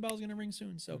ring soon, the bell's gonna ring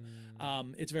soon. So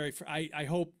it's very I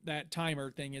hope that timer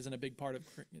thing isn't a big part of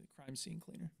crime scene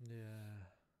cleaner.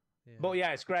 Yeah. But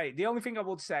yeah, it's great. The only thing I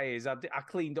would say is I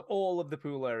cleaned all of the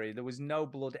pool area. There was no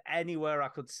blood anywhere I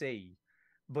could see,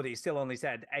 but it still only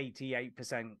said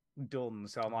 88% done.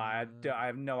 So I'm like, I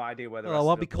have no idea where the Well, rest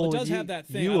I'll of be the Well, it calling does you, have that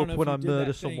thing. you I don't up know if when you I did murder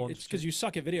that thing. someone. It's because you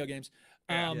suck at video games.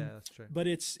 Yeah. Yeah, that's true. But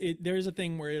there is a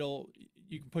thing where you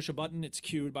can push a button. It's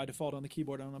cued by default on the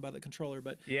keyboard. I don't know about the controller,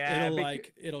 but Yeah,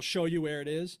 it'll show you where it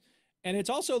is. And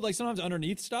it's also like sometimes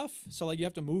underneath stuff, so like you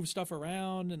have to move stuff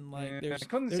around, and like I there's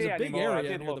couldn't there's see a big anymore.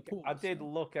 area near the pool. I did so.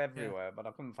 look everywhere, but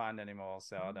I couldn't find any more.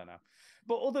 So I don't know.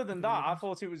 But other than that, I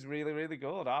thought it was really, really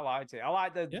good. I liked it. I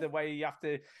like the way you have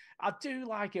to. I do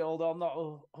like it, although I'm not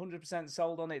 100%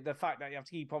 sold on it. The fact that you have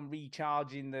to keep on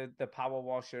recharging the power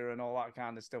washer and all that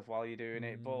kind of stuff while you're doing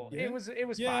it. But Yeah. it was Yeah, fine.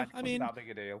 It I wasn't mean, that big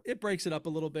a deal. It breaks it up a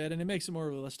little bit, and it makes it more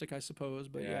realistic, I suppose.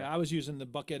 But yeah, I was using the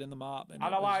bucket and the mop, and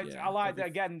And it I was, liked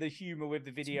again the humor with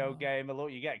the video game.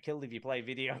 Look, you get killed if you play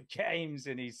video games,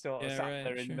 and he's sort of Yeah, sat right,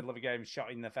 there in the sure. middle of a game,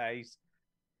 shot in the face.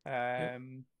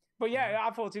 But yeah,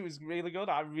 I thought it was really good.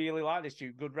 I really liked this,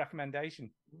 Duke. Good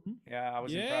recommendation. Yeah, I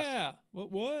was impressed. Yeah,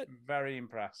 what? Very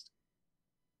impressed.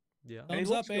 Yeah. And it Thumbs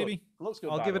looks up, good. baby. Looks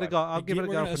good. I'll by give the it a way. go. I'll give it a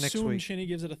We're go gonna for next assume week. Chinny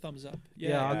gives it a thumbs up.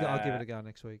 Yeah, I'll give it a go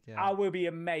next week. Yeah. I will be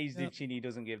amazed Yeah. if Chinny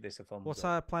doesn't give this a thumbs What's up.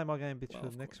 our Play My Game bitch Well, for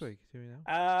of next course. week? Do we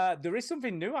know? There is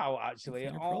something new out actually.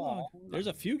 Infinite Prologue. There's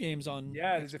a few games on.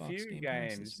 Yeah, there's a Xbox few Game Pass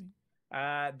this games.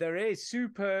 week. There is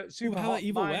Super Ooh, how Hot about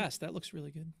Evil Mind. West? That looks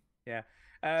really good. Yeah.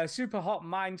 Super Hot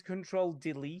Mind Control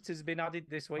Delete has been added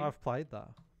this week. I've played that.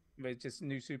 It's just a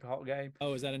new Super Hot game.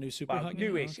 Oh, is that a new Super Well, Hot game?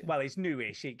 newish. Okay. Well, it's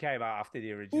newish. It came out after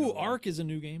the original. Ooh, one. Ark is a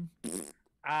new game.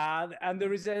 And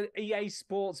there is a EA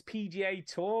Sports PGA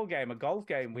Tour game, a golf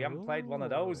game. We haven't played one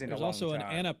of those in There's a long also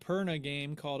time. an Annapurna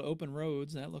game called Open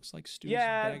Roads. That looks like Stu's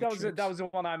Yeah, bag that of was tricks. the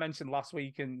one I mentioned last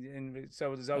week, and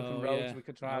so there's Open Oh, Roads. yeah. We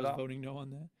could I try was that. voting no on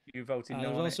that. You voted no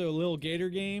There's on also a little Gator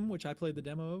game, which I played the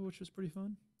demo of, which was pretty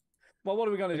fun. it. Well, what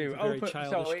are we going to It's do? a very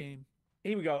childish game.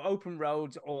 Here we go. Open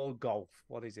Roads or golf?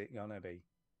 What is it going to be?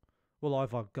 Well,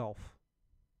 I've had golf.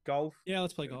 Golf? Yeah,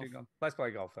 let's play We'll golf. do Let's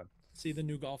play golf then. See the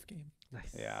new golf game.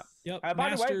 Nice. Yeah. Yep. By the way,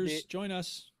 Masters, join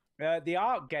us. The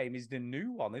Ark game is the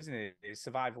new one, isn't it? It's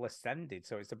Survival Ascended,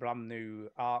 so it's a brand new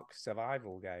Ark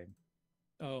survival game.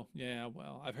 Oh yeah,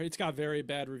 well, I've heard it's got very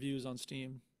bad reviews on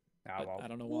Steam. Ah, well. I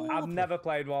don't know why. I've never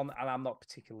played one, and I'm not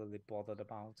particularly bothered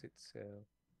about it. So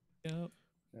Yep.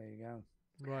 there you go.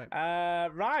 Right.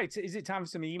 Right. Is it time for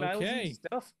some emails Okay. and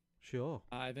stuff? Sure.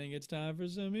 I think it's time for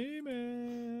some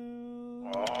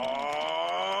email.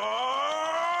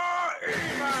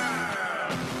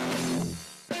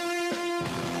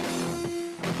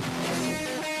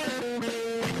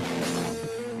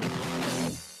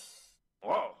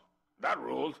 Whoa, that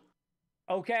ruled.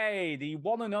 Okay, the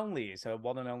one and only. It's a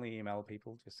one and only email,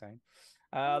 people. Just saying.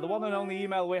 The one and only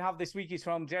email we have this week is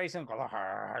from Jason.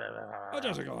 Oh,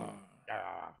 Jessica.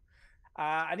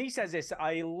 And he says this: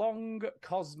 a long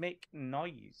cosmic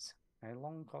noise. A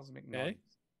long cosmic noise.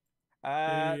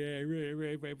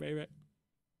 Right.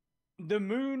 The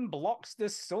moon blocks the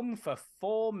sun for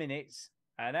 4 minutes,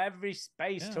 and every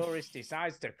space Yeah. tourist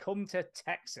decides to come to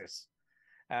Texas,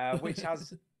 which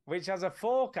has a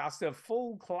forecast of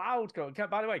full cloud cover.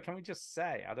 By the way, can we just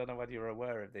say, I don't know whether you're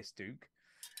aware of this, Duke,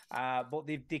 but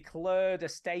they've declared a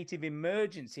state of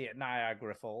emergency at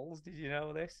Niagara Falls. Did you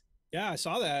know this? Yeah, I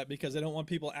saw that because they don't want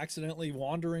people accidentally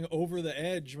wandering over the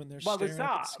edge when they're Well, staring there's up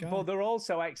at that, the sky. but they're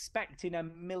also expecting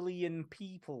 1 million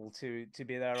people to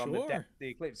be there on the day Sure. of the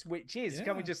eclipse, which is,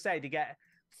 can we Yeah. just say, to get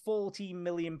 14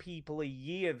 million people a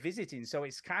year visiting. So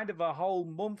it's kind of a whole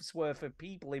month's worth of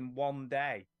people in one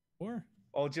day. Sure.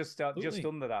 Or just Absolutely.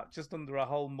 under that, just under a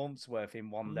whole month's worth in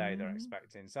one day they're Mhm.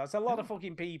 expecting. So it's a lot Yeah. of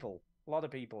fucking people. A lot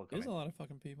of people are There's coming. a lot of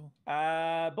fucking people.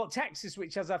 But Texas,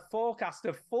 which has a forecast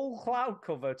of full cloud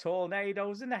cover,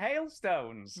 tornadoes, and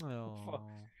hailstones. Oh.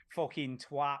 Fucking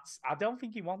twats. I don't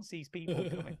think he wants these people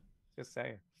coming. Just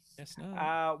saying. Yes,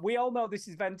 not. We all know this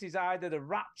event is either the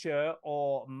Rapture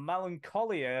or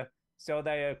Melancholia, so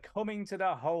they are coming to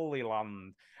the Holy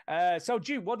Land. So,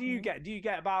 Jude, what do you get? Do you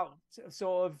get about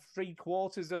sort of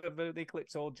 3/4 of the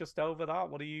eclipse, or just over that?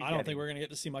 What do you? I don't think we're gonna get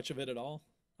to see much of it at all.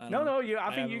 I No, don't know. no, you. I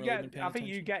think haven't you really get. been paying I think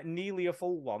you attention. get nearly a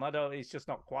full one. I don't. It's just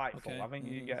not quite full. Okay. I think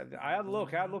you get. I had a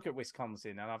look. I had a look at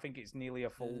Wisconsin, and I think it's nearly a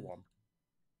full Yeah. one.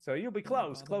 So you'll be Not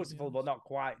close, bothered, close to to be full, but not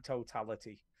quite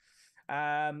totality.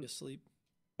 Just sleep.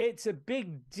 It's a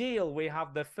big deal. We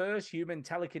have the first human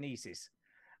telekinesis.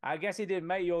 I guess it didn't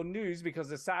make your news because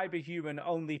the cyberhuman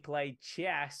only played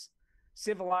chess,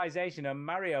 Civilization, and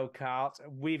Mario Kart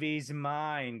with his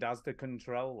mind as the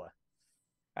controller.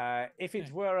 If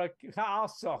it were a car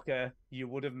soccer, you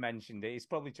would have mentioned it. It's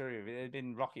probably true. If it had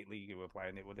been Rocket League you were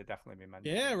playing, it would have definitely been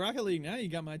mentioned. Yeah, Rocket League. Now you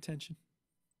got my attention.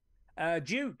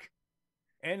 Duke,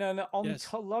 in an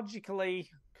ontologically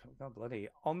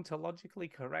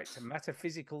correct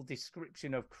metaphysical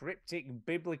description of cryptic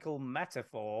biblical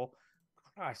metaphor,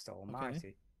 Christ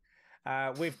Almighty.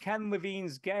 With Ken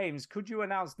Levine's games, could you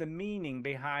announce the meaning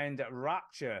behind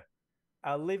Rapture?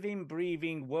 A living,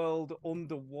 breathing world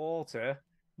underwater.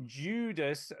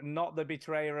 Judas, not the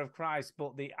betrayer of Christ,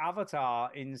 but the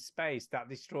avatar in space that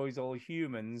destroys all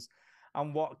humans.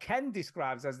 And what Ken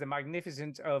describes as the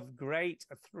magnificent of Great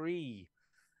Three,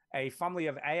 a family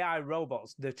of AI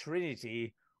robots, the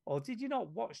Trinity. Or did you not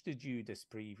watch the Judas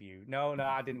preview? No,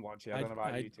 I didn't watch it. I don't know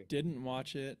about you two. Didn't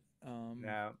watch it.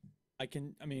 No.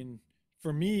 I mean,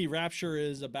 for me, Rapture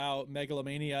is about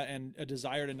megalomania and a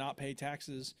desire to not pay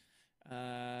taxes.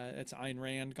 It's Ayn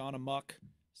Rand gone amok.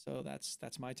 So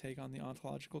that's my take on the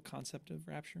ontological concept of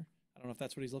Rapture. I don't know if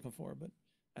that's what he's looking for, but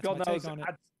that's God my knows, take on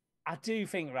it. I do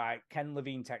think, right, Ken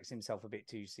Levine takes himself a bit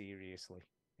too seriously,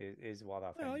 is what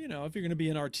I think. Well, you know, if you're going to be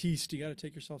an artiste, you got to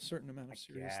take yourself a certain amount of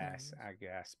seriousness. I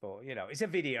guess. But, you know, it's a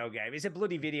video game. It's a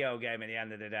bloody video game at the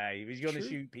end of the day. If he's going to True.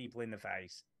 shoot people in the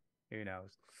face, who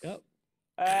knows? Yep.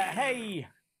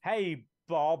 Hey,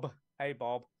 Bob. Epic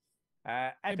Bob.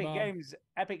 Games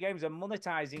are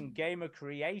monetizing gamer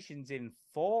creations in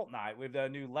Fortnite with their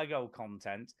new Lego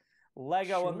content.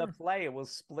 Lego and the Sure. player will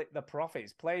split the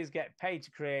profits. Players get paid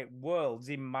to create worlds.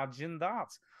 Imagine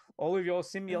that. All of your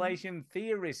simulation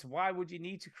theorists, why would you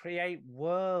need to create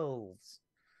worlds?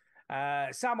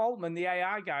 Sam Altman, the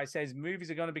AI guy, says movies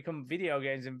are going to become video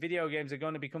games and video games are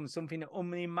going to become something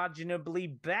unimaginably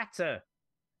better.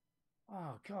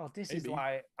 Oh, God, this is Maybe.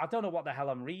 like, I don't know what the hell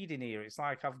I'm reading here. It's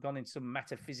like I've gone into some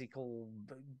metaphysical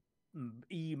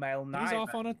email nightmare.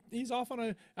 He's off on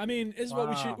a. I mean, is what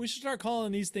we should start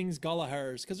calling these things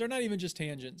Gullahers, because they're not even just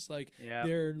tangents. Like Yeah.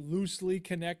 they're loosely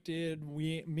connected,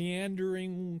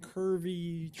 meandering,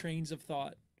 curvy trains of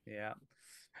thought. Yeah.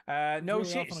 No No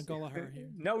shit. off on a Gullahar here.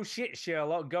 No shit,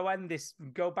 Sherlock. Go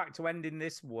back to ending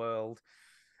this world.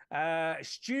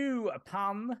 Stu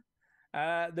Pan.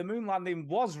 The moon landing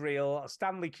was real.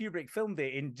 Stanley Kubrick filmed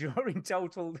it during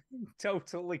total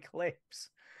eclipse.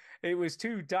 It was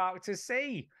too dark to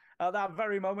see. At that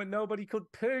very moment, nobody could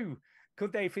poo.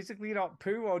 Could they physically not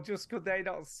poo, or just could they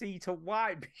not see to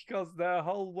wipe because their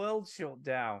whole world shut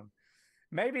down?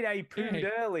 Maybe they pooed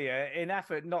earlier in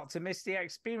effort not to miss the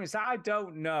experience. I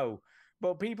don't know.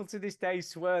 But people to this day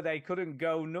swear they couldn't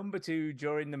go number 2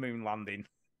 during the moon landing.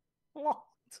 What?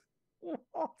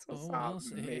 What does that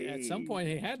mean? At some point,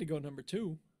 he had to go number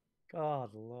 2.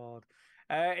 God, Lord.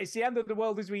 It's the end of the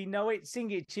world as we know it.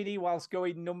 Sing it, Chinny, whilst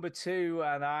going number 2,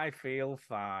 and I feel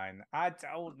fine. I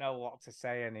don't know what to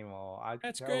say anymore.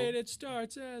 That's great. It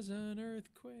starts as an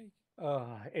earthquake.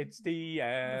 It's the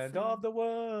end of the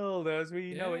world as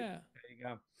we know it. Yeah. There you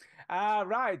go.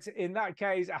 Right. In that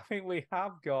case, I think we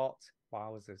have got,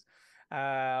 wow, was this?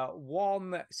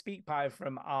 One speak pipe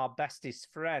from our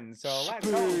bestest friend. So let's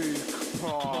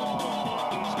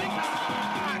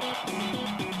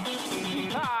Speak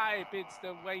pipe, it's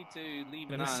the way to leave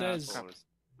And an it eye says, for us.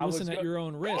 listen at your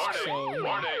own risk.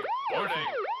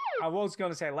 I was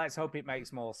going to say, let's hope it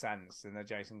makes more sense than the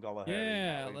Jason Goller.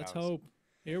 Yeah, let's hope.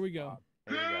 Here we go.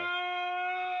 Here we go.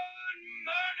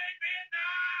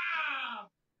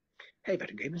 Hey,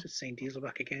 Veteran Gamers, it's St. Diesel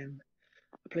back again.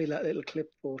 I played that little clip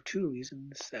for two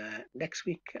reasons. Next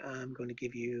week, I'm going to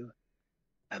give you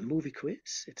a movie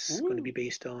quiz. It's going to be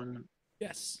based on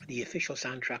the official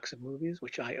soundtracks of movies,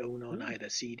 which I own on either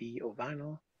CD or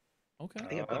vinyl. Okay. I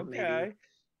think I've got maybe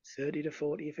 30 to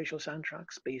 40 official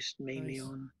soundtracks based mainly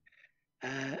on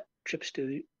trips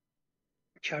to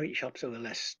charity shops over the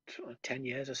last 10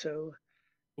 years or so.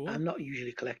 Cool. I'm not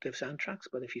usually a collector of soundtracks,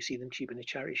 but if you see them cheap in a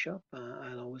charity shop,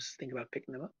 I'll always think about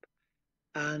picking them up.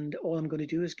 And all I'm going to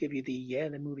do is give you the year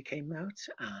the movie came out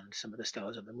and some of the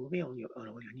stars of the movie. All you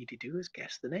need to do is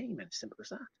guess the name, and it's simple as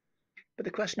that. But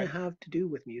the question I have to do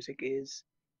with music is,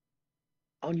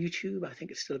 on YouTube, I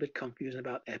think it's still a bit confusing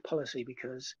about their policy,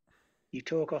 because you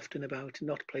talk often about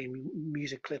not playing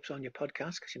music clips on your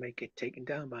podcast because you might get taken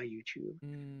down by YouTube.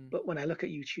 But when I look at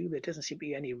YouTube, there doesn't seem to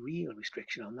be any real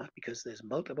restriction on that, because there's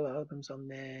multiple albums on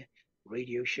there,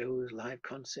 radio shows, live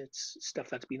concerts, stuff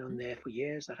that's been on there for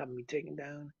years that haven't been taken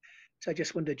down. So I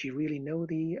just wondered, do you really know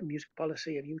the music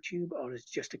policy of YouTube, or is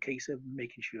it just a case of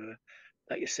making sure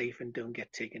that you're safe and don't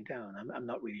get taken down? I'm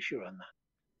not really sure on that.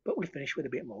 But we'll finish with a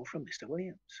bit more from Mr.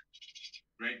 Williams.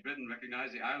 Great Britain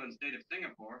recognized the island state of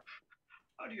Singapore.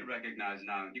 How do you recognize an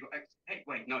island? You go, hey,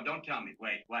 wait, no, don't tell me.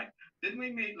 Wait. Didn't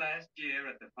we meet last year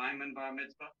at the Feynman Bar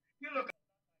Mitzvah? You look.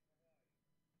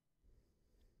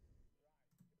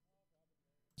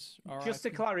 Just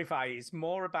to clarify, it's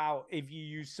more about if you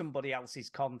use somebody else's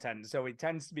content. So it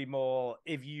tends to be more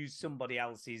if you use somebody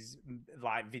else's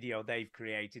like video they've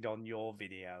created on your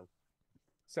video.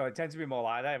 So it tends to be more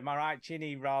like that. Am I right,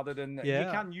 Chinny? Rather than you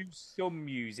can use some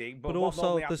music, but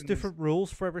also there's different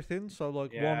rules for everything. So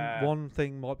like one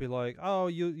thing might be like, oh,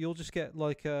 you'll just get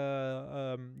like you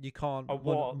can't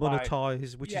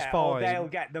monetize, which is fine. Or they'll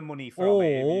get the money from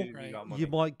it. Or you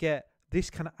might get, this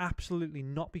can absolutely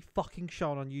not be fucking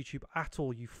shown on YouTube at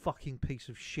all, you fucking piece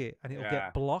of shit, and it'll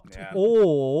get blocked.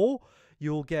 Or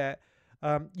you'll get,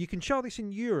 you can show this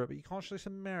in Europe, but you can't show this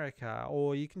in America,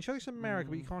 or you can show this in America,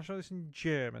 but you can't show this in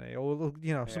Germany, or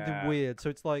something weird. So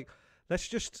it's like, let's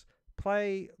just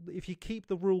play. If you keep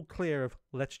the rule clear of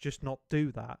let's just not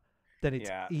do that, then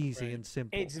it's easy and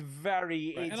simple. It's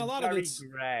very, and a lot of it's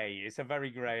grey. It's a very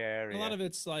grey area. A lot of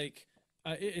it's like.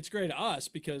 It's great to us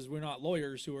because we're not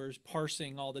lawyers who are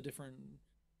parsing all the different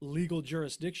legal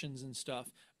jurisdictions and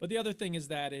stuff. But the other thing is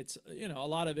that it's, a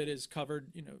lot of it is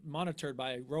covered, monitored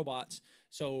by robots.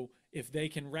 So if they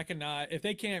can recognize, if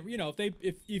they can't,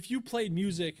 if you played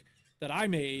music that I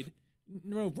made,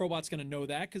 no robot's going to know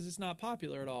that because it's not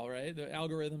popular at all, right? The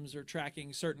algorithms are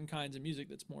tracking certain kinds of music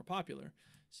that's more popular.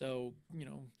 So,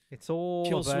 it's all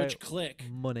kill about switch click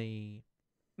money.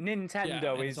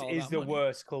 Nintendo is the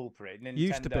worst culprit.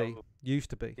 Nintendo used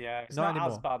to be. Yeah, it's not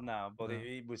as bad now, but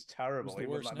it was terrible. It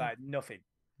was like that, nothing.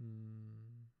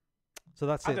 So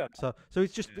that's it. So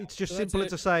it's just simple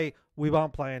to say we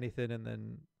won't play anything, and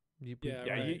then you're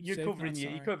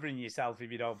covering yourself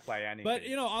if you don't play anything. But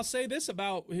I'll say this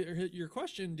about your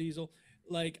question, Diesel.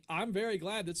 Like, I'm very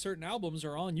glad that certain albums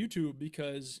are on YouTube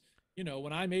because.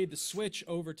 When I made the switch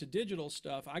over to digital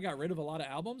stuff, I got rid of a lot of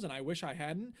albums, and I wish I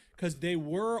hadn't, because they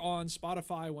were on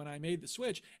Spotify when I made the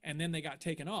switch, and then they got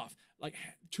taken off. Like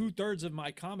 2/3 of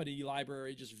my comedy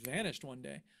library just vanished one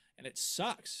day, and it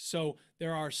sucks. So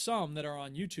there are some that are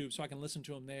on YouTube, so I can listen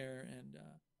to them there. And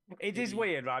it is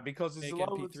weird, right? Because there's make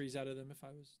MP3s out of them if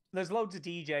I was. There's loads of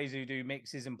DJs who do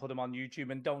mixes and put them on YouTube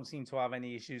and don't seem to have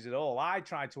any issues at all. I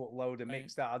tried to upload a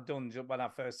mix that I'd done when I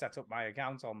first set up my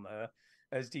account on there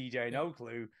as DJ No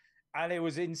Clue, and it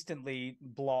was instantly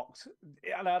blocked.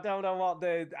 And I don't know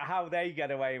how they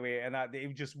get away with it, and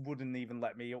it just wouldn't even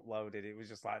let me upload it. It was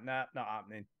just like, nah, not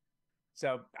happening.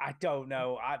 So I don't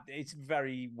know. It's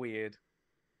very weird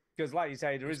because, like you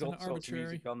say, there is all sorts of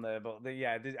music on there, but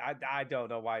I don't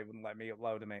know why it wouldn't let me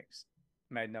upload a mix.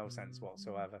 Made no sense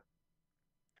whatsoever.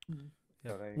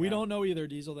 So we don't know either,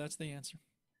 Diesel. That's the answer.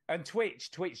 And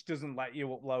Twitch doesn't let you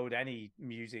upload any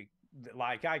music.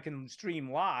 Like, I can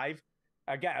stream live,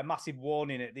 I get a massive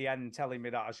warning at the end telling me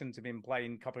that I shouldn't have been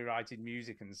playing copyrighted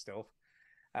music and stuff.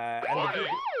 Warning!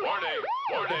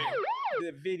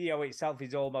 The video itself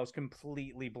is almost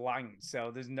completely blank,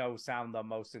 so there's no sound on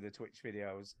most of the Twitch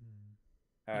videos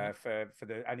for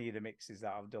any of the mixes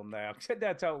that I've done there.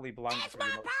 They're totally blank. That's my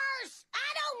purse!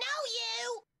 I don't know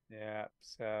you! Yeah,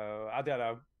 so I don't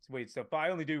know. It's weird stuff. But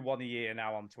I only do one a year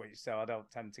now on Twitch, so I don't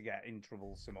tend to get in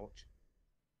trouble so much.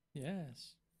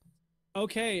 Yes.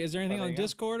 Okay, is there anything on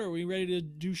Discord, or are we ready to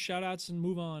do shout-outs and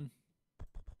move on?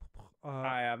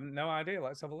 I have no idea.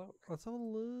 Let's have a look. Let's have a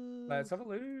look.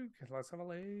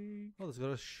 Oh, there's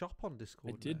got a shop on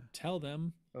Discord. I did tell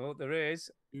them. Oh, there is.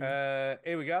 Here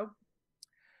we go.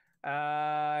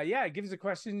 Yeah, give us the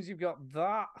questions. You've got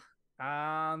that.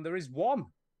 And there is one.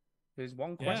 There's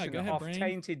one question go ahead, off Brain.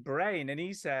 Tainted Brain. And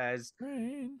he says,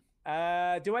 Brain.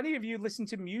 do any of you listen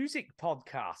to music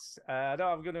podcasts? I don't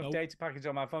have a good enough Nope. data package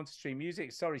on my phone to stream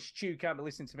music. Sorry, Stu, can't be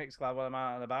listening to Mixcloud while I'm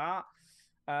out and about.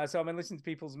 So I've been listening to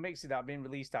people's mixes that have been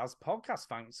released as podcasts.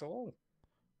 Thanks all.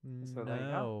 So there you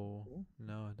go.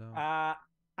 No, I don't.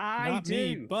 I Not do.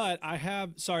 me, but I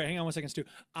have. Sorry, hang on 1 second, Stu.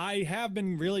 I have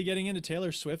been really getting into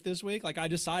Taylor Swift this week. Like, I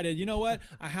decided, you know what?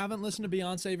 I haven't listened to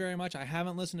Beyonce very much. I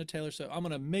haven't listened to Taylor Swift. I'm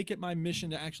gonna make it my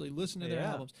mission to actually listen to their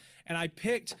Yeah. albums. And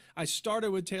I started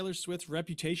with Taylor Swift's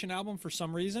Reputation album for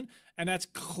some reason, and that's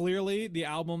clearly the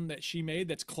album that she made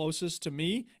that's closest to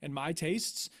me and my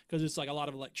tastes, because it's like a lot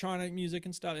of electronic music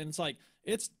and stuff, and it's like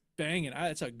it's banging.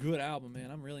 It's a good album,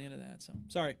 man. I'm really into that. So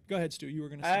sorry, go ahead, Stu. You were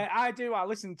gonna say. I do. I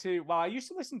listen to. Well, I used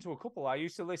to listen to a couple. I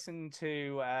used to listen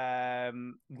to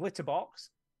Glitterbox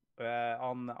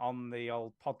on the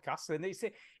old podcast, and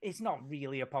it's not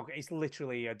really a podcast. It's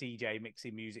literally a DJ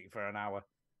mixing music for an hour.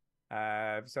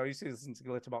 So I used to listen to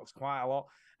Glitterbox quite a lot.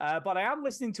 But I am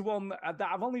listening to one that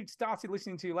I've only started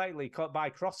listening to lately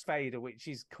by Crossfader, which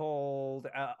is called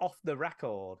Off the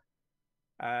Record.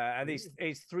 And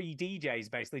it's 3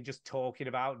 DJs basically just talking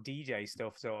about DJ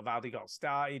stuff, so of how they got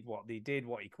started, what they did,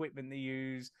 what equipment they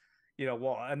use,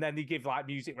 what, and then they give like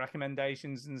music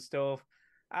recommendations and stuff.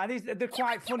 And they're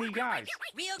quite funny guys.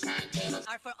 Real contests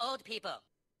are for old people.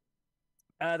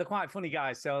 They're quite funny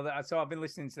guys, so I've been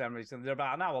listening to them recently. They're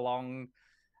about an hour long,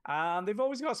 and they've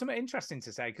always got something interesting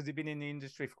to say because they've been in the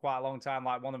industry for quite a long time.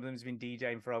 Like one of them's been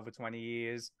DJing for over 20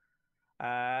 years.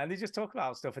 And they just talk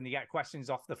about stuff, and they get questions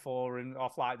off the forum,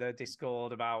 off like the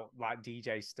Discord about like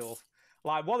DJ stuff.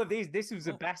 Like one of these, this was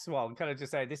the best one. Can I just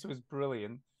say this was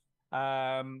brilliant?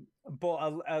 But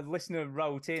a listener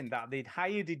wrote in that they'd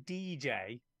hired a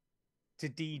DJ to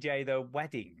DJ their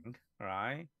wedding,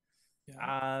 right?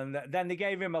 Yeah. And then they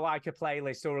gave him a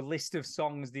playlist or a list of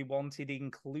songs they wanted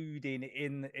including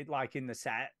in it, like in the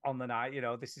set on the night.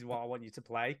 This is what I want you to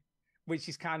play. Which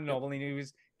is kind of normal. And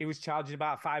he was charging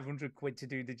about 500 quid to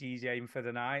do the DJing for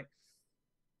the night.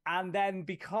 And then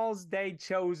because they'd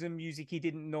chosen music he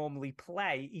didn't normally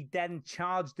play, he then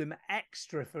charged them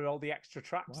extra for all the extra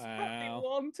tracks that they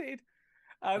wanted.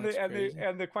 And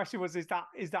the question was, is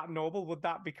that normal? Would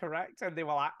that be correct? And they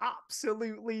were like,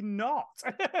 absolutely not.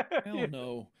 Hell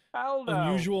no. Hell no.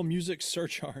 Unusual music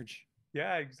surcharge.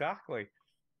 Yeah, exactly.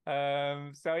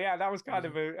 So yeah, that was kind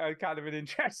of an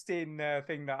interesting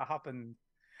thing that happened.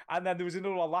 And then there was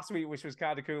another one last week which was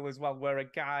kind of cool as well, where a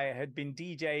guy had been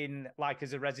DJing like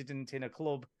as a resident in a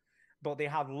club, but they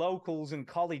had locals and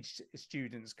college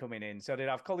students coming in. So they'd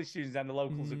have college students and the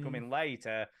locals would come in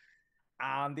later,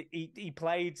 and he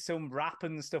played some rap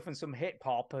and stuff and some hip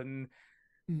hop, and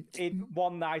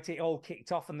one night it all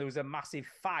kicked off and there was a massive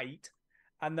fight,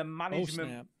 and the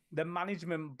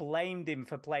management blamed him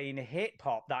for playing hip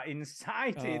hop that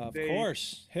incited of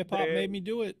course, hip hop made me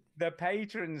do it. The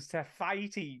patrons to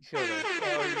fight each other.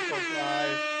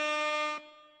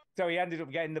 So he ended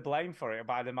up getting the blame for it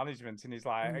by the management, and he's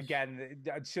like, again,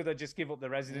 should I just give up the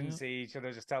residency? Should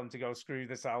I just tell them to go screw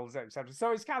themselves, etc.?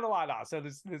 So it's kind of like that. So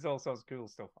there's all sorts of cool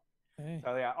stuff. Hey.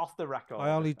 So yeah, off the record. I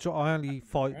only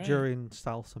fight during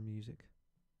salsa music.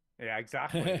 Yeah,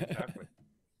 exactly.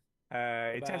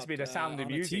 It tends to be the sound of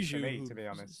music for me, to be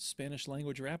honest. Spanish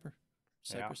language rapper.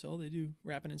 Cypress Hill, they do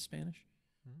rapping in Spanish.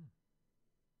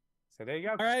 So there you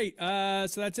go. All right,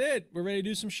 so that's it. We're ready to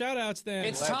do some shout outs then.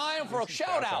 It's time for a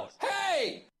shout out.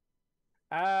 Hey!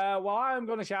 Well, I'm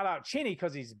going to shout out Chinny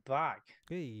because he's back.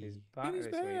 Hey. He's back this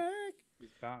week. He's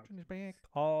back. Chinny's back.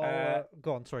 Oh,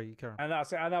 go on. Sorry, you carry on.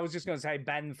 And I was just going to say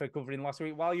Ben for covering last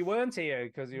week while you weren't here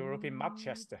because you were up in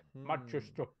Manchester.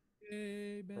 Manchester.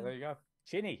 Hey, Ben. So there you go.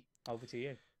 Chinny, over to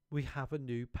you. We have a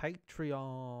new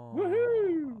Patreon.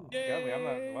 Woohoo! Yay, Yeah, we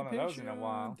haven't one of those in a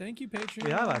while. Thank you, Patreon.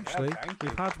 We have actually. Yeah,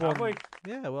 we've had Have one. we?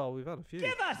 Yeah, well, we've had a few.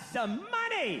 Give us some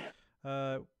money!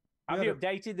 Have you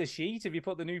updated the sheet? Have you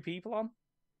put the new people on?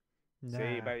 Nah.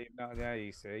 See, but not there.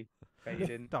 You see, bet you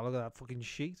didn't. Don't look at that fucking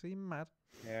sheet. Are you mad?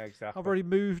 Yeah, exactly. I've already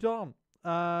moved on.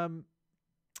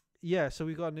 Yeah, so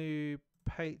we got a new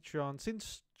Patreon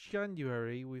since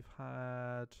January. We've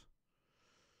had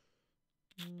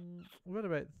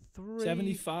about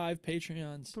 75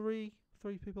 Patreons. Three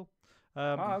people.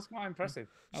 That's quite impressive.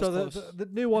 So the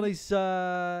new one is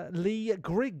Lee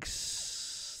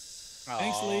Griggs.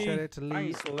 Thanks, Lee. Shout out to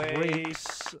Lee Thanks, Lee.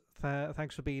 Griggs.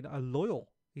 Thanks for being a loyal.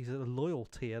 He's a loyal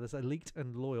tier. There's elite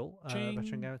and loyal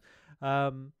veteran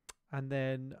gamers. And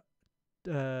then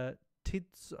Tid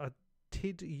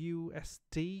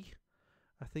USD.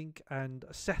 I think, and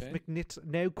Seth Okay. McNitt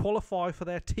now qualify for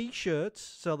their T-shirts,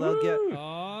 so they'll get.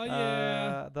 Oh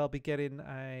yeah. They'll be getting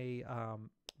a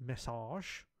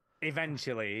massage.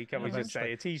 Eventually, can we just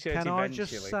say a T-shirt? Can I eventually.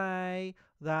 just say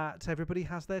that everybody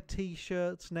has their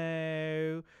T-shirts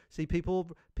now? See,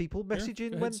 people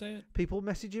messaging go when ahead, say it. people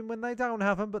messaging when they don't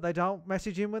have them, but they don't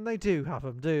message in when they do have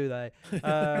them, do they? Did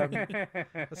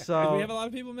So we have a lot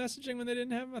of people messaging when they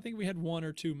didn't have them? I think we had 1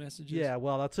 or 2 messages. yeah,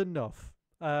 well, that's enough.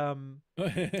 No,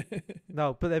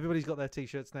 but everybody's got their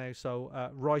T-shirts now. So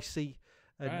Ricey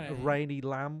and Right. Rainy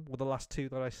Lamb were the last 2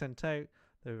 that I sent out.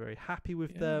 They were very happy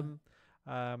with them.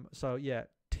 So yeah,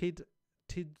 Tids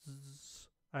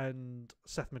and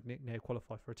Seth McNick now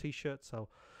qualify for a T-shirt. So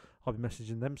I'll be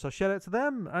messaging them. So shout out to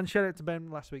them and shout out to Ben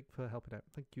last week for helping out.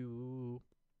 Thank you.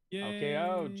 Okay,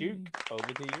 oh Duke,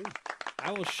 over to you.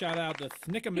 I will shout out the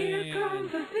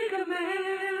Thnickerman.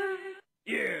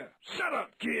 Yeah, shut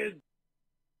up, kid.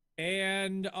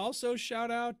 And also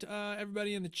shout out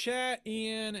everybody in the chat,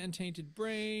 Ian and Tainted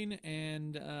Brain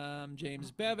and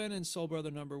James Bevan and Soul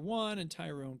Brother Number 1 and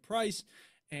Tyrone Price.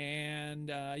 And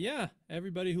yeah,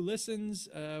 everybody who listens,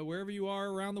 wherever you are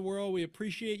around the world, we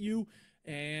appreciate you.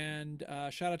 And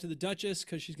shout out to the Duchess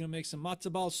because she's going to make some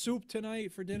matzo ball soup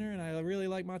tonight for dinner. And I really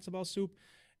like matzo ball soup.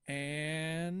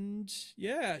 And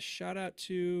yeah, shout out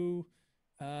to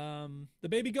the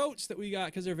baby goats that we got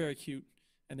because they're very cute.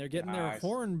 And they're getting their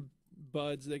horn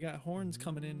buds. They got horns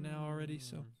coming in now already.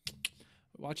 So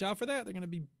watch out for that. They're going to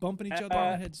be bumping each other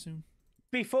on the head soon.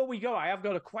 Before we go, I have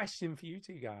got a question for you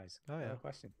two guys. Oh, yeah. A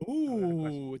question.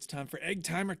 Ooh, it's time for Egg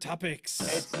Timer Topics.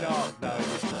 It's not. No,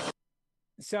 it's not.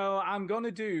 So I'm going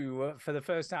to do, for the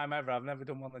first time ever, I've never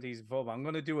done one of these before, but I'm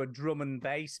going to do a drum and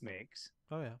bass mix.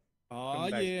 Oh, yeah. Oh,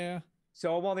 yeah.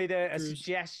 So I wanted a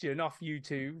suggestion off you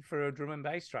two for a drum and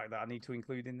bass track that I need to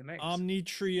include in the mix. Omni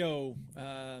Trio,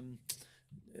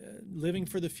 Living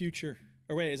for the Future.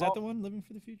 Or wait, is that the one? Living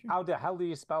for the Future? How the hell do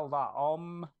you spell that?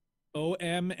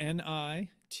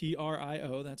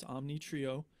 OMNITRIO. That's Omni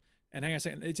Trio. And hang on a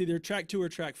second. It's either track 2 or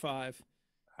track 5.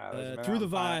 Through the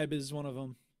Vibe is one of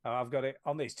them. Oh, I've got it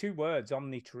on. It's 2 words.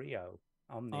 Omni Trio.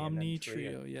 Omni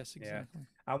Trio. Yes, exactly.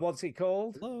 Yeah. And what's it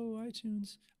called? Hello,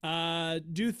 iTunes.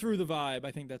 Do Through the Vibe.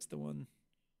 I think that's the one.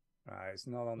 Right, it's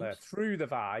not on there. Through the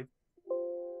Vibe.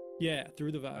 Yeah,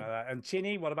 Through the Vibe. And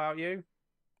Chinny, what about you?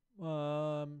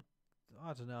 I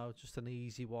don't know, just an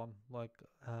easy one like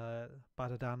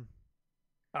Badadan.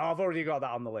 Oh, I've already got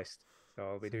that on the list, so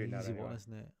I'll be It's doing an that. easy Anyway. one,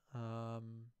 isn't it?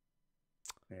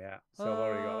 Yeah, so I've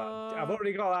already got that. I've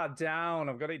already got that down.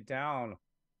 I've got it down.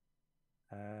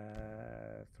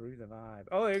 Through the Vibe.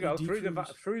 Oh, there you go. Through the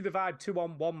Vibe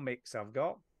 2-on-1 mix. I've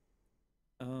got.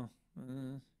 Oh,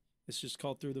 it's just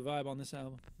called Through the Vibe on this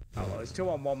album. Oh, well, it's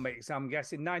 2-on-1 mix. I'm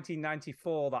guessing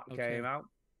 1994 that came out.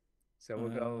 So we'll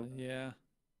go. Yeah.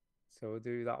 So we'll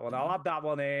do that one. I'll add that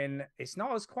one in. It's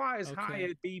not as quite as high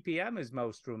a BPM as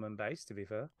most drum and bass, to be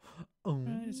fair.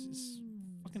 It's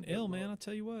fucking ill, man. I'll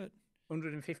tell you what.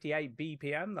 158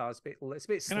 BPM. Though it's a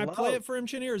bit slow. Can I play it for him,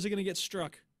 Chinny, or is it going to get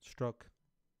struck? Struck.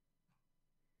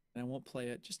 And I won't play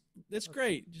it. It's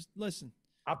great. Just listen.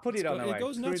 I'll put it on the way. It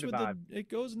goes nuts with vibe. it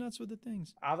goes nuts with the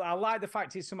things. I like the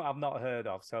fact it's something I've not heard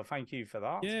of. So thank you for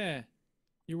that. Yeah,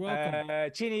 you're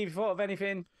welcome. Chinny, have you thought of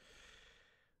anything?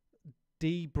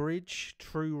 D-Bridge,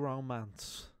 True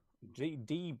Romance.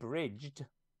 D-Bridged?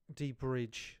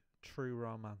 D-Bridge, True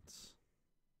Romance.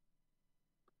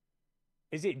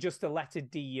 Is it just the letter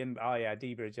D and... Oh, yeah,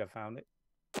 D-Bridge, I found it.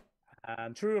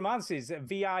 And True Romance is a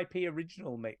VIP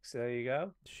original mix. There you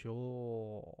go.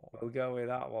 Sure. We'll go with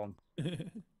that one. So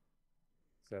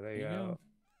there you go.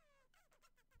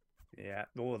 Yeah.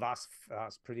 Oh, that's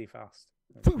pretty fast.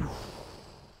 It's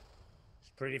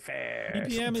pretty fast.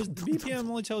 BPM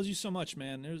only tells you so much,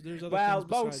 man. There's other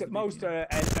things most are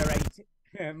 80,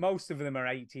 most of them are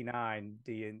 89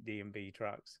 D&B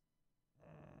tracks.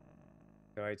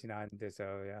 So 89.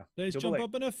 So yeah. Let's jump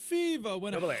up in a fever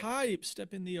when a hype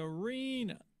step in the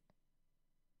arena.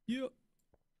 Yeah.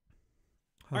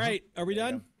 All right, are we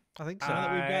done? I think so. Now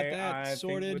that we've got that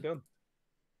sorted. Think we're done.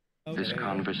 Okay. This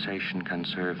conversation can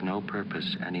serve no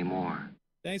purpose anymore.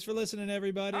 Thanks for listening,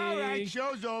 everybody. All right,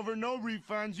 show's over. No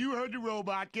refunds. You heard the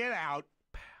robot. Get out.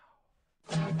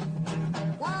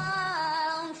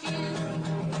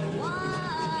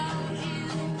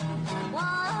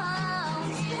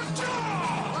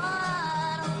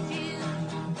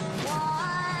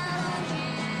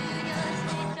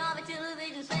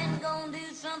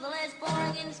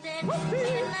 Instead,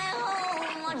 sitting at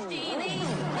home, watch TV,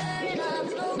 turn up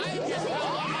slow. I just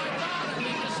call my daughter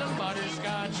into some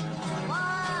butterscotch.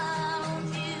 Why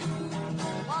don't you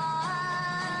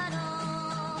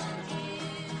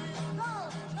go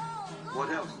What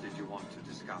else did you want to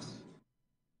discuss?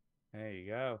 There you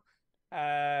go.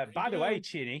 By the way,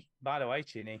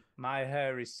 Chinny, my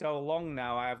hair is so long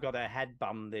now, I've got a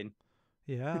headband in.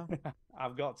 Yeah.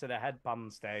 I've got to the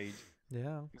headband stage.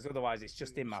 Yeah. Because otherwise it's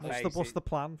just in my face. What's the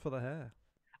plan for the hair?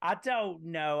 I don't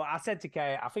know. I said to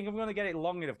Kate, I think I'm going to get it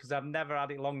long enough because I've never had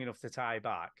it long enough to tie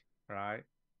back, right?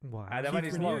 Wow. And then when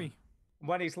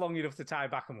it's long enough to tie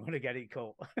back, I'm going to get it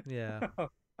cut. Yeah.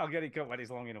 I'll get it cut when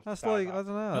it's long enough. That's to tie like back. I don't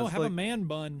know. No, it's have like, a man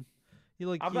bun. You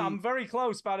like I'm very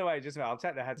close, by the way. Just I'll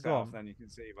take the heads Go off, on. then you can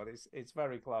see. But it's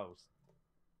very close.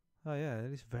 Oh yeah,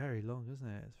 it is very long, isn't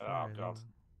it? It's Oh very God. long.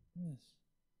 Yes.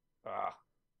 Ah.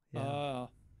 Yeah.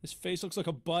 His face looks like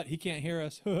a butt. He can't hear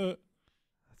us. Butt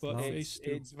nice. face.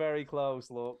 It's very close.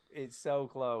 Look, it's so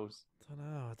close.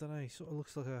 I don't know. He sort of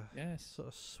looks like a Yes. sort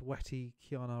of sweaty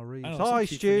Keanu Reeves. I know, Hi,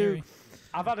 some Stu. Keith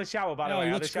I've had a shower, by the No, way. he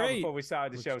I had a looks shower great. before we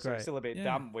started the Looks show, so great. it's still a bit Yeah.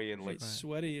 damp, weirdly. It's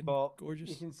sweaty and But gorgeous.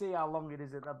 you can see how long it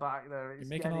is at the back there. It's You're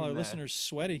making all our getting there. listeners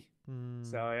sweaty.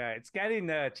 So yeah, it's getting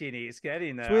there, Chinny. It's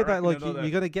getting there. It's weird I that reckon like another-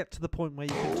 you're gonna get to the point where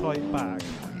you can tie it back.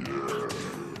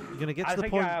 You're gonna get I to the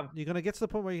think point. I have- You're gonna get to the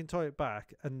point where you can tie it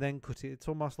back and then cut it. It's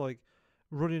almost like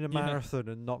running a Yeah. marathon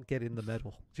and not getting the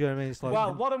medal. Do you know what I mean? It's like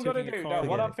well, what I'm going to taking a do, car no,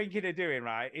 what away. I'm thinking of doing,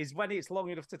 right, is when it's long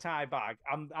enough to tie back,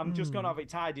 I'm just going to have it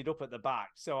tidied up at the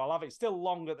back, so I'll have it still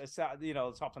long at the side, the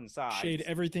top and side. Shade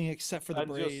everything except for the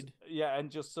braid.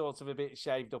 And just sort of a bit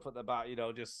shaved up at the back,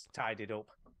 just tied it up.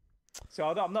 So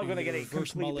I'm not going to get it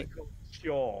Reverse completely mullet. cut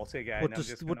short again. what I'm does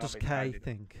just what gonna does have it Kay tidied up.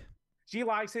 think? She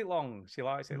likes it long. She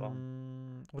likes it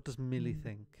long. What does Millie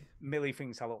think? Millie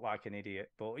thinks I look like an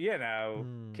idiot, but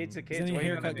kids are Is kids. any what are you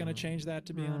haircut gonna going to do? change that,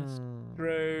 to be honest?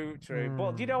 True.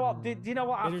 But do you know what? Do you know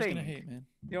what I Haters think? gonna hate, man.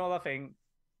 You know what I think?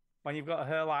 When you've got a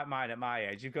hair like mine at my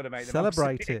age, you've got to make the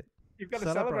Celebrate most of it. You've got to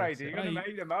Celebrate celebrate it. it. You've got to Right.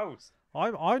 make the most.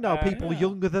 I know people Yeah.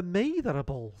 younger than me that are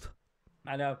bald.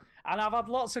 I know. And I've had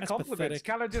lots of That's compliments. pathetic.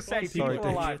 Can I just say, Sorry, people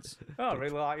are Dave. like, oh, I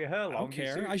really like your hair long. I don't You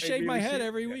care. suit- I it shave my really head suit-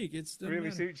 every week. It's doesn't really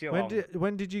matter. suits you When long.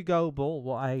 when did you go bald?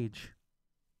 What age?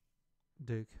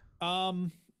 Duke.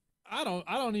 I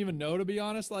don't even know, to be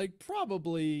honest. Like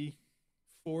probably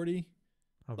 40.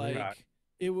 Oh, Like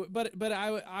really? Right. but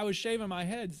I was shaving my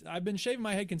head. I've been shaving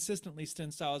my head consistently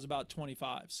since I was about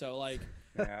 25. So like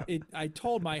Yeah. I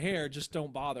told my hair just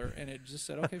don't bother, and it just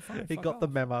said okay fine. He fuck got the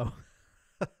off. memo.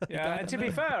 Yeah, got and the to be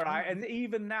memo. fair, right, and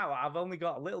even now I've only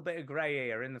got a little bit of grey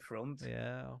hair in the front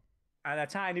Yeah. and a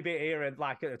tiny bit here, and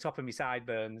like at the top of my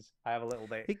sideburns, I have a little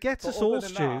bit. It gets But us other all, than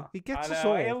Stu. that, It gets I us know,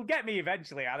 all. It'll get me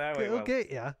eventually. I know it It'll will. get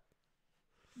you.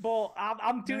 But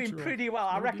I'm doing Natural. pretty well.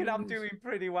 I Whatever reckon it I'm is. doing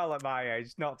pretty well at my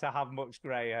age, not to have much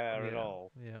grey hair at Yeah,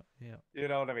 all. Yeah. You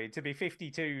know what I mean? To be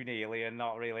 52 nearly and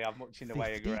not really have much in the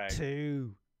way of grey.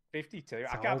 52. 52. I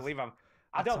That's can't old. believe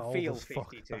I That's don't old feel as fuck.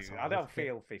 52. That's I old. don't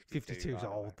feel 52. 52 is by the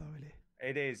way. old, though, isn't it?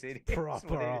 It is. It is. Proper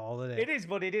but it- old, isn't it? It is,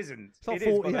 but it isn't. It's not It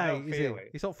is, but I 48, don't is feel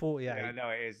it? It's not 48. Yeah, no,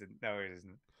 it isn't. No, it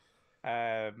isn't.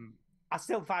 I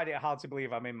still find it hard to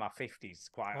believe I'm in my 50s,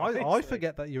 quite honestly. I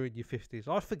forget that you're in your 50s.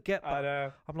 I forget that. I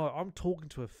know. I'm like, I'm talking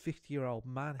to a 50-year-old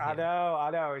man here. I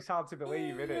know. It's hard to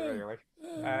believe, isn't it, really?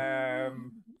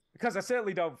 Because I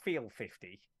certainly don't feel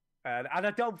 50. And I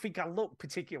don't think I look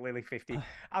particularly 50.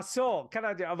 I saw,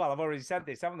 well, I've already said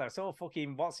this, haven't I? I saw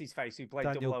fucking, what's his face, who played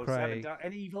Daniel 007, Craig.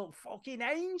 and he looked fucking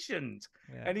ancient.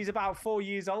 Yeah. And he's about 4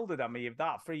 years older than me, if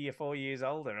that, 3 or 4 years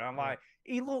older. And I'm like,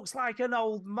 he looks like an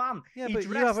old man. Yeah, He but you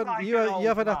dressed haven't like you, an you old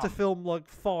haven't had to man. film like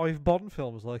 5 Bond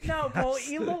films like No, but yes.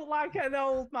 he looked like an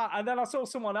old man. And then I saw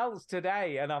someone else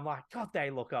today, and I'm like, God, they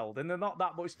look old. And they're not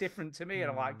that much different to me.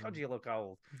 And I'm like, God, you look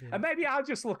old. Yeah. And maybe I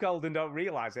just look old and don't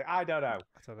realize it. I don't know.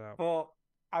 I don't know. But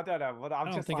I don't know. But I'm I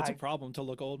don't just think like, it's a problem to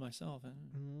look old myself.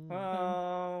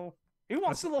 oh, who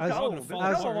wants to look as- old? as- No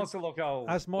one wants to look old.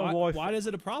 As my why, wife, why is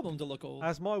it a problem to look old?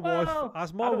 as my Well, wife,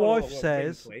 as I my don't wanna wife look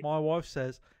says, wrinkly. my wife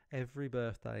says, every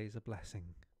birthday is a blessing.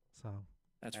 So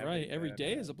That's Every right. Every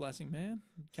day day. is a blessing, man.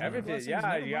 Count your Everything, blessings, yeah,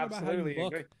 never you worry about how you absolutely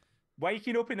look. agree.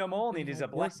 Waking up in the morning is a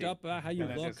Worked blessing. up about how you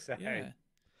Can I look. just say? Yeah.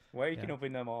 Waking Yeah. up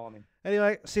in the morning.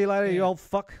 anyway, see you later, you Yeah. old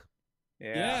fuck.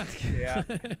 Yeah. Yeah.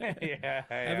 Yeah.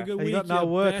 Have a good You week. got no you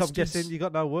work. I'm bastards. guessing you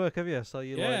got no work, have you? So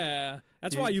you like, Yeah.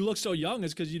 That's you- why you look so young,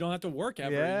 is because you don't have to work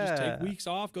ever. You just take Yeah. weeks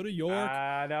off, go to York.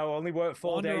 No, only work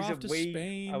 4 Wander days off a to week.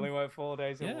 Spain. Only work 4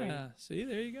 days a week. Yeah. See,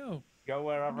 there you go. Go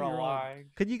wherever I You're all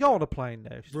like. Can you go on a plane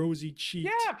now? Stu? Rosy cheeked.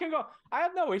 Yeah, I can go. I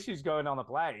have no issues going on a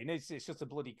plane. It's just a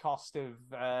bloody cost of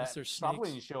Unless there's travel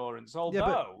snakes. insurance. Yeah,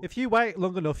 Although, but if you wait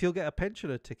long enough, you'll get a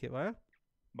pensioner ticket, will you?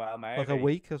 well, maybe Like a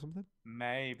week or something.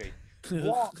 Maybe.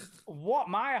 what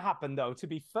might happen though? To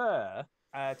be fair,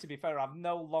 I've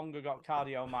no longer got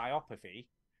cardiomyopathy,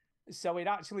 So it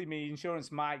actually means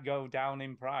insurance might go down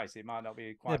in price. It might not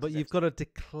be quite. Yeah, but as you've got to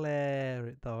declare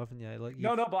it though, haven't you? Like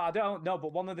No, but I don't know.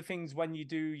 But one of the things when you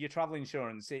do your travel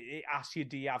insurance, it asks you,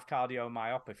 do you have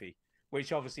cardiomyopathy?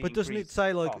 Which obviously. But doesn't it increases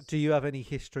say the like, cost. do you have any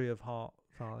history of heart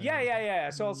failure? Yeah.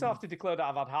 So I'll still have to declare that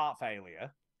I've had heart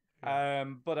failure.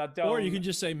 But I don't. Or you can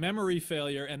just say memory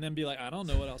failure and then be like, I don't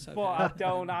know what else I've But had. I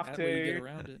don't have That way you to. get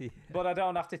around it. But I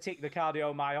don't have to tick the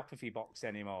cardiomyopathy box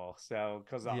anymore. So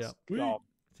because that's got.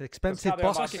 It's an expensive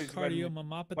box.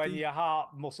 Cardiomyopathy. When your heart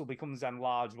muscle becomes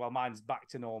enlarged, well, mine's back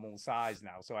to normal size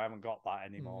now, so I haven't got that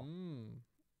anymore.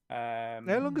 How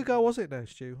long ago was it now,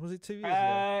 Stu? Was it 2 years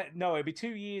ago? No, it'll be 2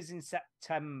 years in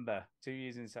September. 2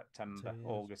 years in September,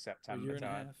 August, September. A year and a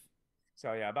time. half.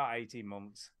 So yeah, about 18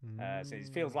 months. So it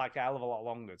feels like a hell of a lot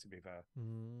longer, to be fair.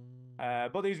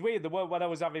 But it was weird. When I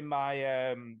was having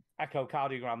my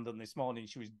echocardiogram done this morning,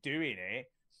 she was doing it,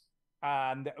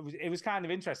 and it was kind of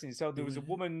interesting. So there was a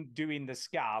woman doing the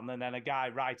scan, and then a guy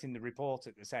writing the report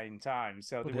at the same time.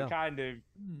 So they were kind of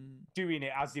doing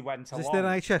it as they went Is along. this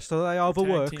the NHS? Are they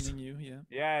overworked? Tag teaming you, yeah.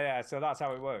 Yeah. So that's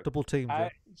how it worked. Double teamed you.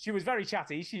 She was very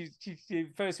chatty. She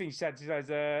first thing she said,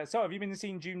 so have you been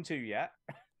seeing June 2 yet?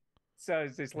 So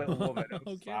it's this little woman.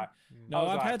 Okay. No,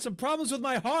 I've had some problems with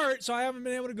my heart, so I haven't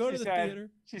been able to go to the theater.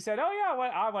 She said, "Oh yeah,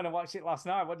 I went and watched it last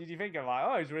night. What did you think?" I'm like,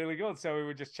 "Oh, it was really good." So we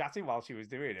were just chatting while she was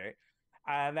doing it,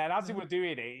 and then as we were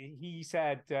doing it, he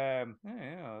said,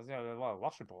 "Well,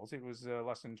 last reports it was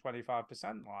less than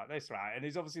 25% like this, right?" And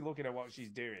he's obviously looking at what she's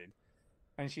doing,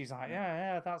 and she's like,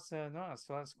 "Yeah, that's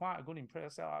quite a good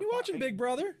impression." You watching Big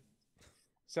Brother?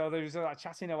 So there was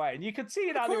chatting away, and you could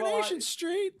see that Coronation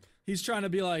Street. He's trying to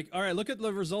be like, all right, look at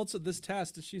the results of this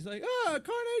test. And she's like,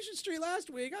 Coronation Street last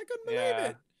week. I couldn't believe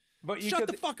it. But Shut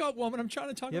the fuck up, woman. I'm trying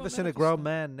to talk about You ever seen a medical grown stuff.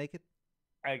 man naked?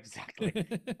 Exactly.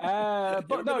 Ever But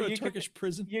been no, to a you Turkish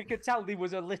prison. You could tell he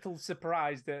was a little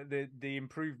surprised at the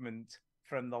improvement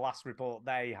from the last report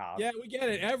they had. Yeah, we get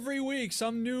it. Every week,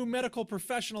 some new medical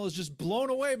professional is just blown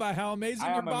away by how amazing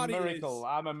your body is.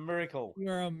 I'm a miracle.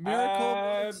 You're a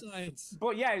miracle of science.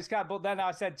 But yeah, it's kind. But then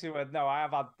I said to her, "No, I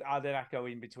have had an echo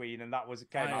in between, and that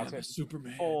came I out am a at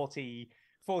Superman. 40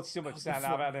 something percent.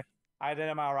 I had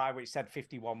an MRI which said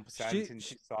 51%, and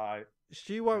she's like,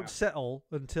 Stu won't settle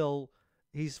until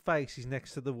his face is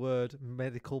next to the word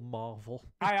medical marvel.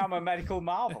 I am a medical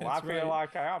marvel. I That's feel right.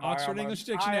 like I am. Oxford English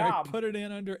Dictionary. Put it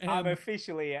in under M. I'm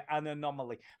officially an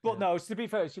anomaly. But no, to be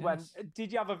fair, she went,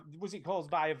 did you have was it caused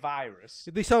by a virus?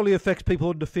 This only affects people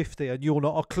under 50, and you're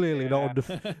not. Are clearly not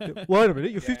under. Wait a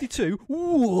minute, you're 52.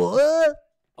 What?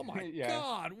 Oh my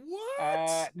God!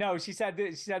 What? No, she said,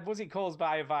 was it caused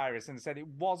by a virus? And said it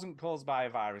wasn't caused by a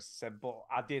virus. I said, but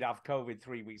I did have COVID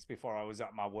 3 weeks before I was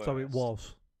at my work. So it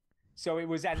was. So it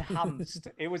was enhanced.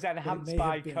 It was enhanced may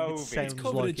by have been. COVID. It's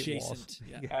COVID like it adjacent. was.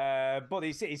 Yeah. But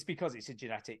it's because it's a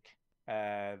genetic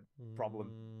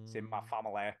problem. It's in my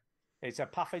family. It's a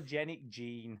pathogenic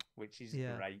gene, which is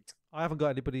great. I haven't got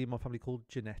anybody in my family called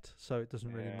Jeanette, so it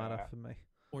doesn't really matter for me.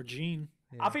 Or Gene.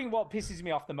 I think what pisses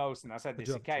me off the most, and I said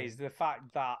this to Kay, is the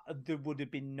fact that there would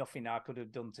have been nothing I could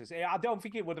have done to say. I don't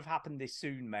think it would have happened this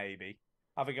soon, maybe.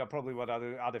 I think I probably would have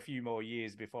had a few more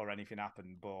years before anything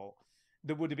happened, but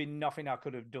there would have been nothing I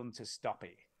could have done to stop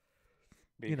it.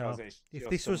 You know, It's if just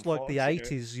this was like the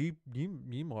unfortunate. 80s,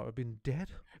 you might have been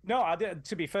dead. No,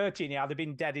 to be fair, Genie, I'd have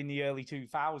been dead in the early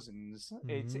 2000s.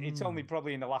 It's only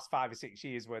probably in the last 5 or 6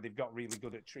 years where they've got really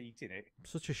good at treating it.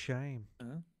 Such a shame.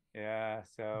 Yeah,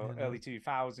 so early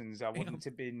 2000s, I wouldn't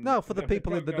have been. No, for the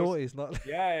people in the noughties, not.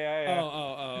 Yeah.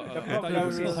 Oh. The I thought you were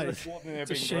prognosis like, wouldn't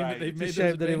have it's a been shame that great. they've It's made a shame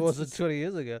those that it wasn't advances. 20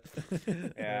 years ago.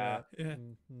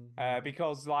 Yeah.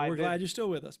 Because like We're glad you're still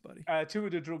with us, buddy. 2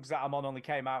 of the drugs that I'm on only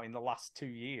came out in the last 2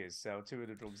 years, so 2 of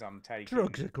the drugs I'm taking.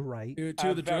 Drugs are great. Two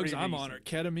of the very drugs I'm on are recent.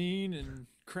 ketamine and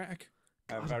crack.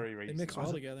 Very They recent. mix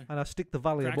well together. And I stick the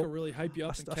Valium Crack will up. really hype you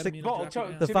up, and I stick ketamine will drop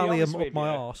you the to be honest Valium with up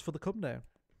my you, arse for the come down.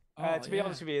 To be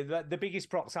honest with you, the biggest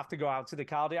props have to go out to the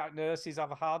cardiac nurses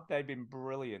I've had. They've been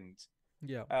brilliant.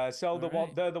 Yeah.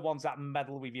 They're the ones that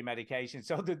meddle with your medication.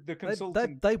 So the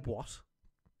consultant, They what?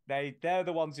 they're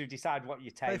the ones who decide what you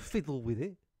They take. fiddle with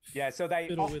it. Yeah, so they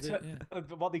Fiddle with it,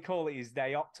 what they call it is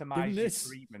they optimize your this.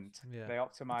 treatment. Yeah. They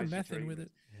optimize The your meth in treatment. with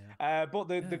it. But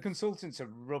the consultants are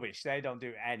rubbish. They don't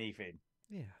do anything.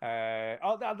 Yeah.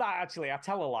 Actually, I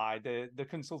tell a lie. The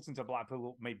consultants at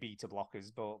Blackpool may beta blockers,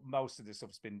 but most of the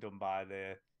stuff's been done by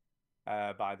the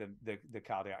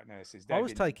cardiac nurses. I They've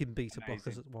was been taking beta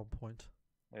amazing. blockers at one point.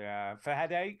 Yeah, for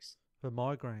headaches. For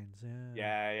migraines,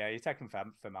 Yeah, you're taking for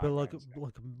migraines. But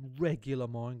like regular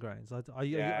migraines. I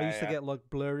used to get like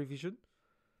blurry vision.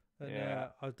 And, Yeah.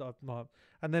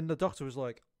 and then the doctor was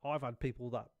like, I've had people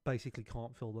that basically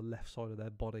can't feel the left side of their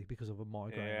body because of a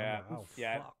migraine. Yeah, I'm like, oh,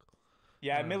 yeah. fuck.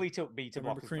 Yeah, Millie took beta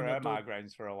remember blockers for Kareem her Abdul-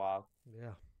 migraines for a while. Yeah,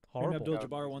 Kareem horrible.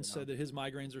 Abdul-Jabbar once said that his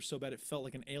migraines were so bad it felt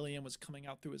like an alien was coming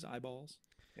out through his eyeballs.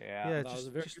 Yeah, that was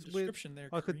a very good weird. description there.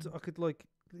 I could like,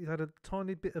 it had a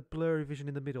tiny bit of blurry vision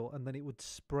in the middle, and then it would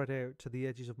spread out to the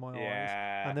edges of my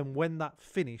eyes. And then when that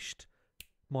finished,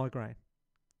 migraine.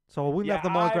 So I wouldn't have the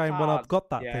migraine when I've got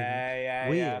that thing.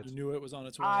 Weird. You knew it was on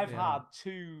its way. I've had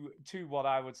two what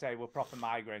I would say were proper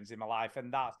migraines in my life,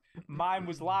 and mine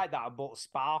was like that, but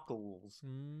sparkles.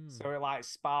 So it like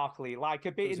sparkly, like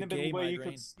a bit in the middle where you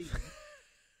could see.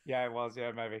 Yeah, it was.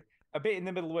 Yeah, maybe a bit in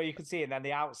the middle where you could see, and then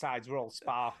the outsides were all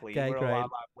sparkly. Gay were all grain.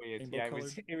 like weird. Rainbow Yeah,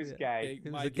 colored. it was gay.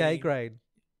 It was a gay grain.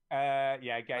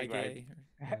 Yeah, gay grain.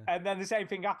 And then the same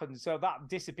thing happened. So that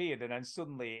disappeared, and then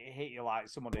suddenly it hit you like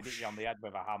someone had hit you on the head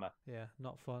with a hammer. Yeah,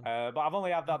 not fun. But I've only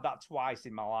had that twice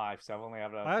in my life, so I've only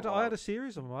had. I had a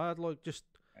series of them. I had like just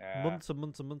months and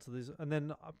months and months of these, and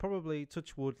then probably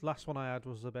touch wood. Last one I had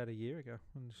was about a year ago,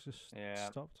 and it's just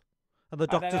stopped. And the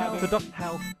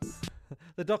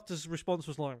the doctor's response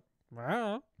was like,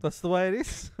 "Wow, that's the way it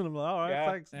is." And I'm like, "All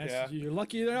right, thanks." You're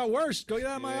lucky they're not worse. Go get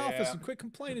out of my office and quit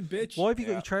complaining, bitch. Why have you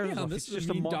got your trousers off? This It's is just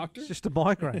a mean doctor. It's just a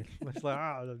migraine. It's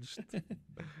like, just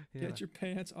Get your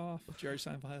pants off. Jerry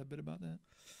Seinfeld had a bit about that.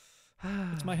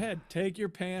 It's my head. Take your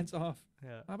pants off.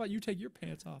 Yeah. How about you take your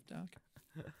pants off, Doc?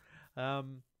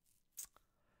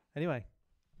 Anyway.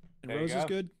 And Rose is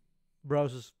good.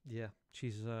 Rose is,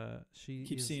 she's she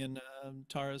keeps seeing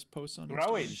Tara's posts on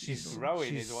growing. Instagram. She's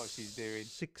growing is what she's doing.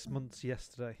 6 months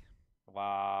yesterday.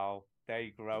 Wow,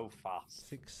 they grow fast.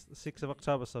 6th of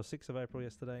October, so 6th of April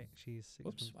yesterday. She's 6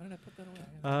 Oops, months. why did I put that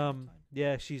away?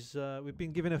 Yeah, she's we've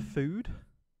been giving her food.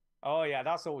 Oh yeah,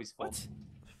 that's always fun. What?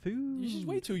 Food. She's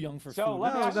way too young for So food.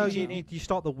 let me ask you, Ginny. You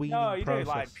start the weaning No, you process. do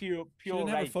like pure She didn't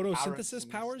have red her carrots photosynthesis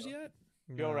and powers stuff. yet?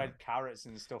 Pure red carrots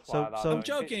and stuff So- like that. so- though. I'm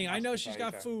joking. I know she's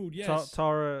got Potato. food. Yes.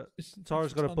 Tara's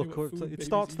got a Tell me book. what It food babies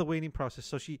starts the eat. weaning process,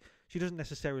 so she doesn't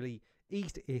necessarily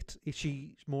eat it.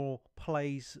 She more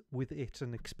plays with it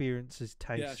and experiences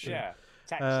taste. Yeah,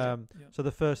 and, texture. So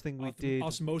the first thing we did,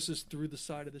 osmosis through the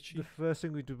side of the cheek. the first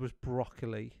thing we did was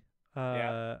broccoli.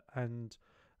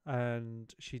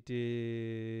 And she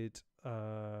did.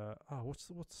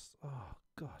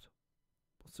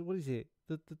 What is it?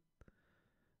 The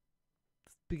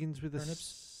begins with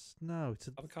Turnips? No, it's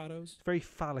Avocados. It's very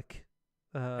phallic.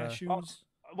 Cashews.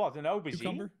 What, an aubergine?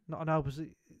 Cucumber. Not an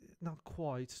aubergine. Not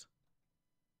quite.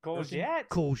 Courgette.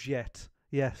 Courgette.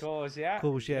 Yes. Courgette.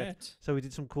 Courgette. So we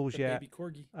did some The courgette. baby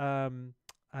corgi.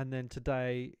 And then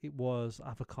today it was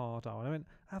avocado. And I went,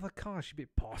 avocado, she's a bit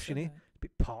posh, innit? A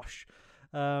bit posh.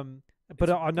 But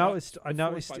I noticed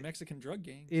by Mexican drug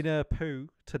gangs. in her poo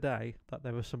today that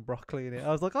there was some broccoli in it.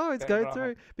 I was like, oh, it's going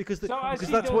through because Has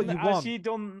that's what you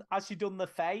want. Has she done the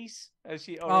face? Has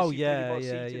she? Or Oh, has she yeah, pretty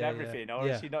much yeah, eaten yeah, everything? yeah. Or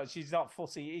Yeah. is she not? She's not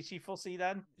fussy. Is she fussy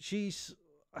then?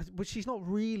 But she's not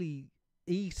really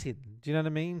eating. Do you know what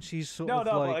I mean? She's sort No, of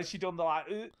no. like, But has she done the like?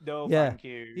 No, yeah, thank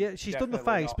you. yeah. She's done the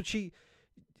Definitely face, not.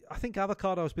 but I think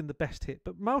avocado has been the best hit.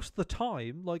 But most of the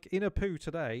time, like in her poo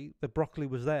today, the broccoli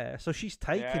was there, so she's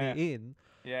taking it in.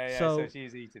 Yeah, So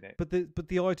she's eating it. But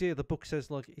the idea the book says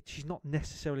like she's not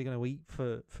necessarily going to eat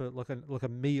for like a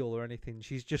meal or anything.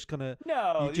 She's just gonna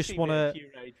you just want to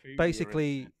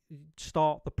basically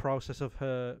start the process of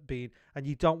her being, and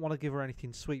you don't want to give her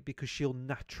anything sweet because she'll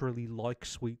naturally like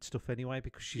sweet stuff anyway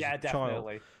because she's a child.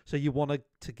 Definitely. So you want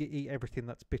to eat everything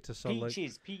that's bitter. So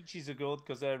Peaches are good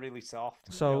because they're really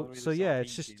soft. So really so yeah,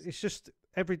 soft it's peaches. just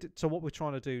so what we're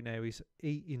trying to do now is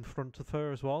eat in front of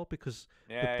her as well because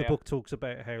Yeah, the yeah. book talks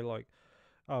about how like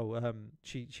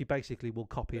she basically will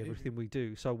copy everything we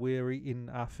do. So we're eating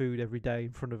our food every day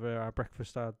in front of her, our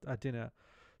breakfast, our dinner,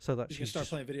 so that She's gonna she's start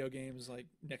just, playing video games like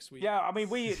next week. Yeah, I mean,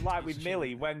 we like with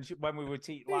Millie when we would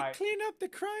teach Hey, like clean up the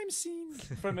crime scene.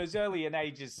 from as early an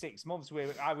age as 6 months,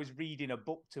 where I was reading a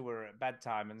book to her at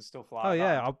bedtime and stuff like oh that.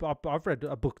 yeah, I've read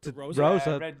a book to Rosa?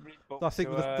 Rosa. read books I think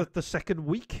to her. the second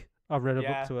week I've read a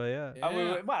Yeah. book to her. Yeah. And we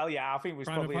were, I think it was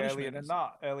Crime and probably earlier Punishment.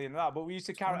 than that. But we used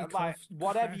to carry Tony like Croft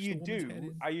whatever crashed you the woman's do. head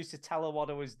in. I used to tell her what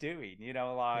I was doing. You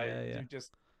know, like Yeah. you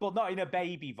just, but not in a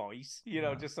baby voice. You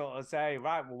know, just sort of say,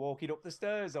 right, we're walking up the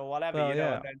stairs or whatever. Well, you know,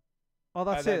 yeah. and then Oh,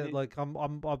 that's and then it. Like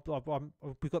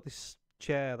we've got this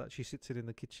chair that she sits in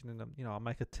the kitchen, and I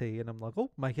make a tea, and I'm like,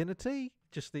 oh, making a tea,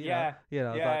 just the Yeah. that Yeah,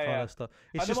 kind yeah. of stuff.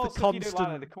 It's and just the the more stuff you do, like,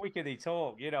 constant. the quicker they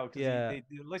talk, you know, because Yeah. they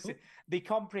listen, they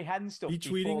comprehend stuff Be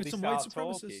before tweeting with they some white start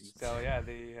talking. supremacists. So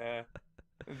yeah,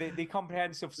 They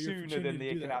comprehend stuff We're sooner continuing than to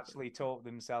they do can that. actually talk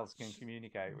themselves, can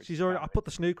communicate. Which She's is already. kind I of- put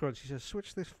the snooker on. She says,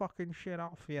 "Switch this fucking shit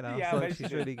off." You know, Yeah, so basically.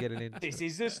 she's really getting into. This it.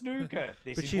 is a snooker.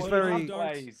 This But is she's what very- he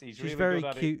plays. He's She's really very good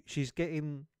at it. cute. She's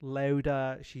getting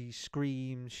louder. She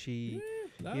screams. She,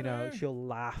 you know, louder. she'll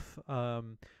laugh.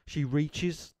 She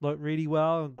reaches like really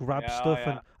well and grabs Yeah, stuff. yeah.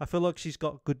 And I feel like she's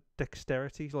got good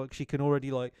dexterity. Like she can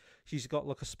already like she's got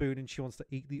like a spoon and she wants to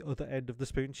eat the other end of the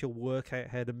spoon. She'll work out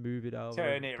how to move it over.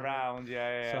 Turn and it kind of- round,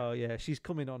 yeah. So yeah, she's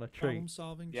coming on a treat. Problem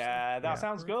solving. Yeah, that Yeah.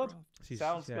 sounds good. She's-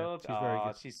 Sounds yeah, good. she's very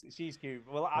good. She's cute.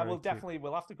 Well, I Very will cute. definitely.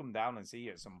 We'll have to come down and see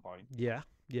her at some point. Yeah,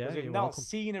 yeah. 'Cause we've You're not welcome.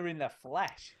 seen her in the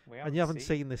flesh. And you haven't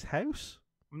seen this house,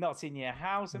 I've not seen your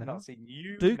house. I've No. not seen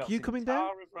you. Duke. I've not You seen coming down?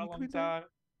 Tara for a You long coming down? time.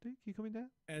 Duke, you coming down?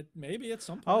 Maybe at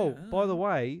some point. Oh, yeah. by the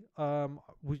way,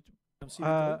 we Come see the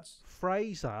goats.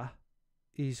 Fraser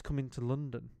is coming to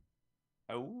London.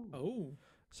 Oh.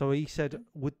 So he said,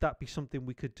 would that be something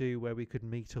we could do where we could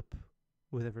meet up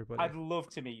with everybody? I'd love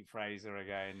to meet Fraser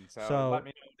again. So, So- let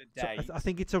me know the So I, date. I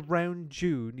think it's around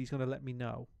June. He's going to let me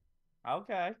know.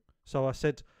 Okay. So I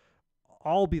said,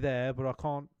 I'll be there, but I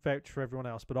can't vouch for everyone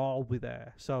else. But I'll be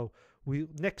there. So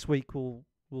next week we'll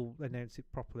announce it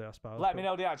properly, I suppose. Let me but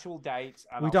know the actual date.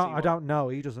 And We I'll don't. see I what- don't know.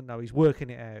 He doesn't know. He's working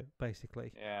it out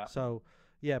basically. Yeah. So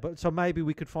yeah, but so maybe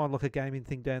we could find like a gaming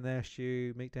thing down there,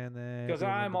 Stu. Meet down there. Because go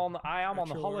I am on the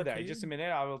Retro holiday. arcade. Just a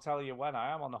minute, I will tell you when.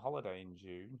 I am on the holiday in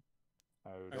June.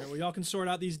 All right, well, y'all can sort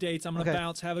out these dates. I'm gonna Okay.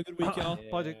 bounce. Have a good week, y'all.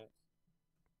 Bye, Duke.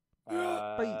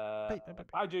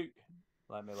 Bye, Duke.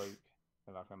 Let me look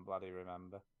if I can bloody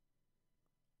remember.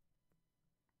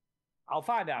 I'll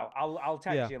find out. I'll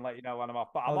text Yeah. you and let you know when I'm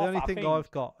off. But Oh, I'm the off. only I thing think,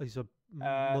 I've got is a the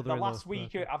mother-in-law's last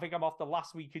week. birthday. I think I'm off the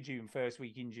last week of June, first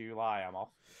week in July. I'm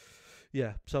off.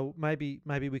 Yeah, so maybe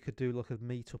we could do like a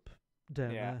meetup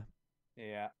down Yeah.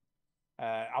 there.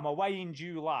 Yeah. I'm away in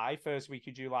July, first week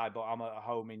of July, but I'm at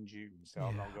home in June, so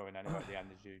I'm not going anywhere at the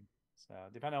end of June. So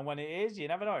depending on when it is, you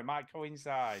never know. It might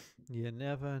coincide. You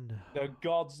never know. The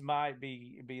gods might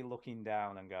be looking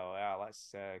down and go, yeah,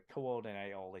 let's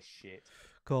coordinate all this shit.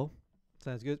 Cool.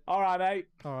 Sounds good. All right, mate.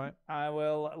 All right. I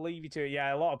will leave you to it.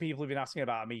 Yeah, a lot of people have been asking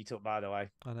about a meetup, by the way.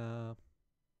 And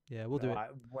yeah, we'll do They're it. like,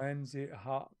 when's it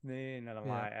happening? And I'm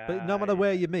Yeah. like, But no matter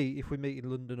where you meet, if we meet in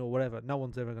London or whatever, no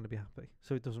one's ever going to be happy.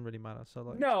 So it doesn't really matter. So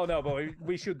like, no, but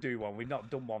we should do one. We've not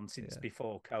done one since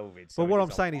before COVID. So But what it I'm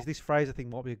is saying on- is, this Fraser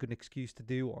thing might be a good excuse to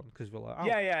do one because we're like, oh,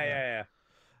 yeah.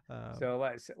 Um, So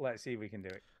let's see if we can do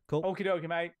it. Cool. Okie dokie,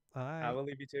 mate. Aye. I will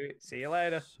leave you to it. See you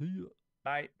later. See you.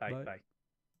 Bye. Bye. Bye.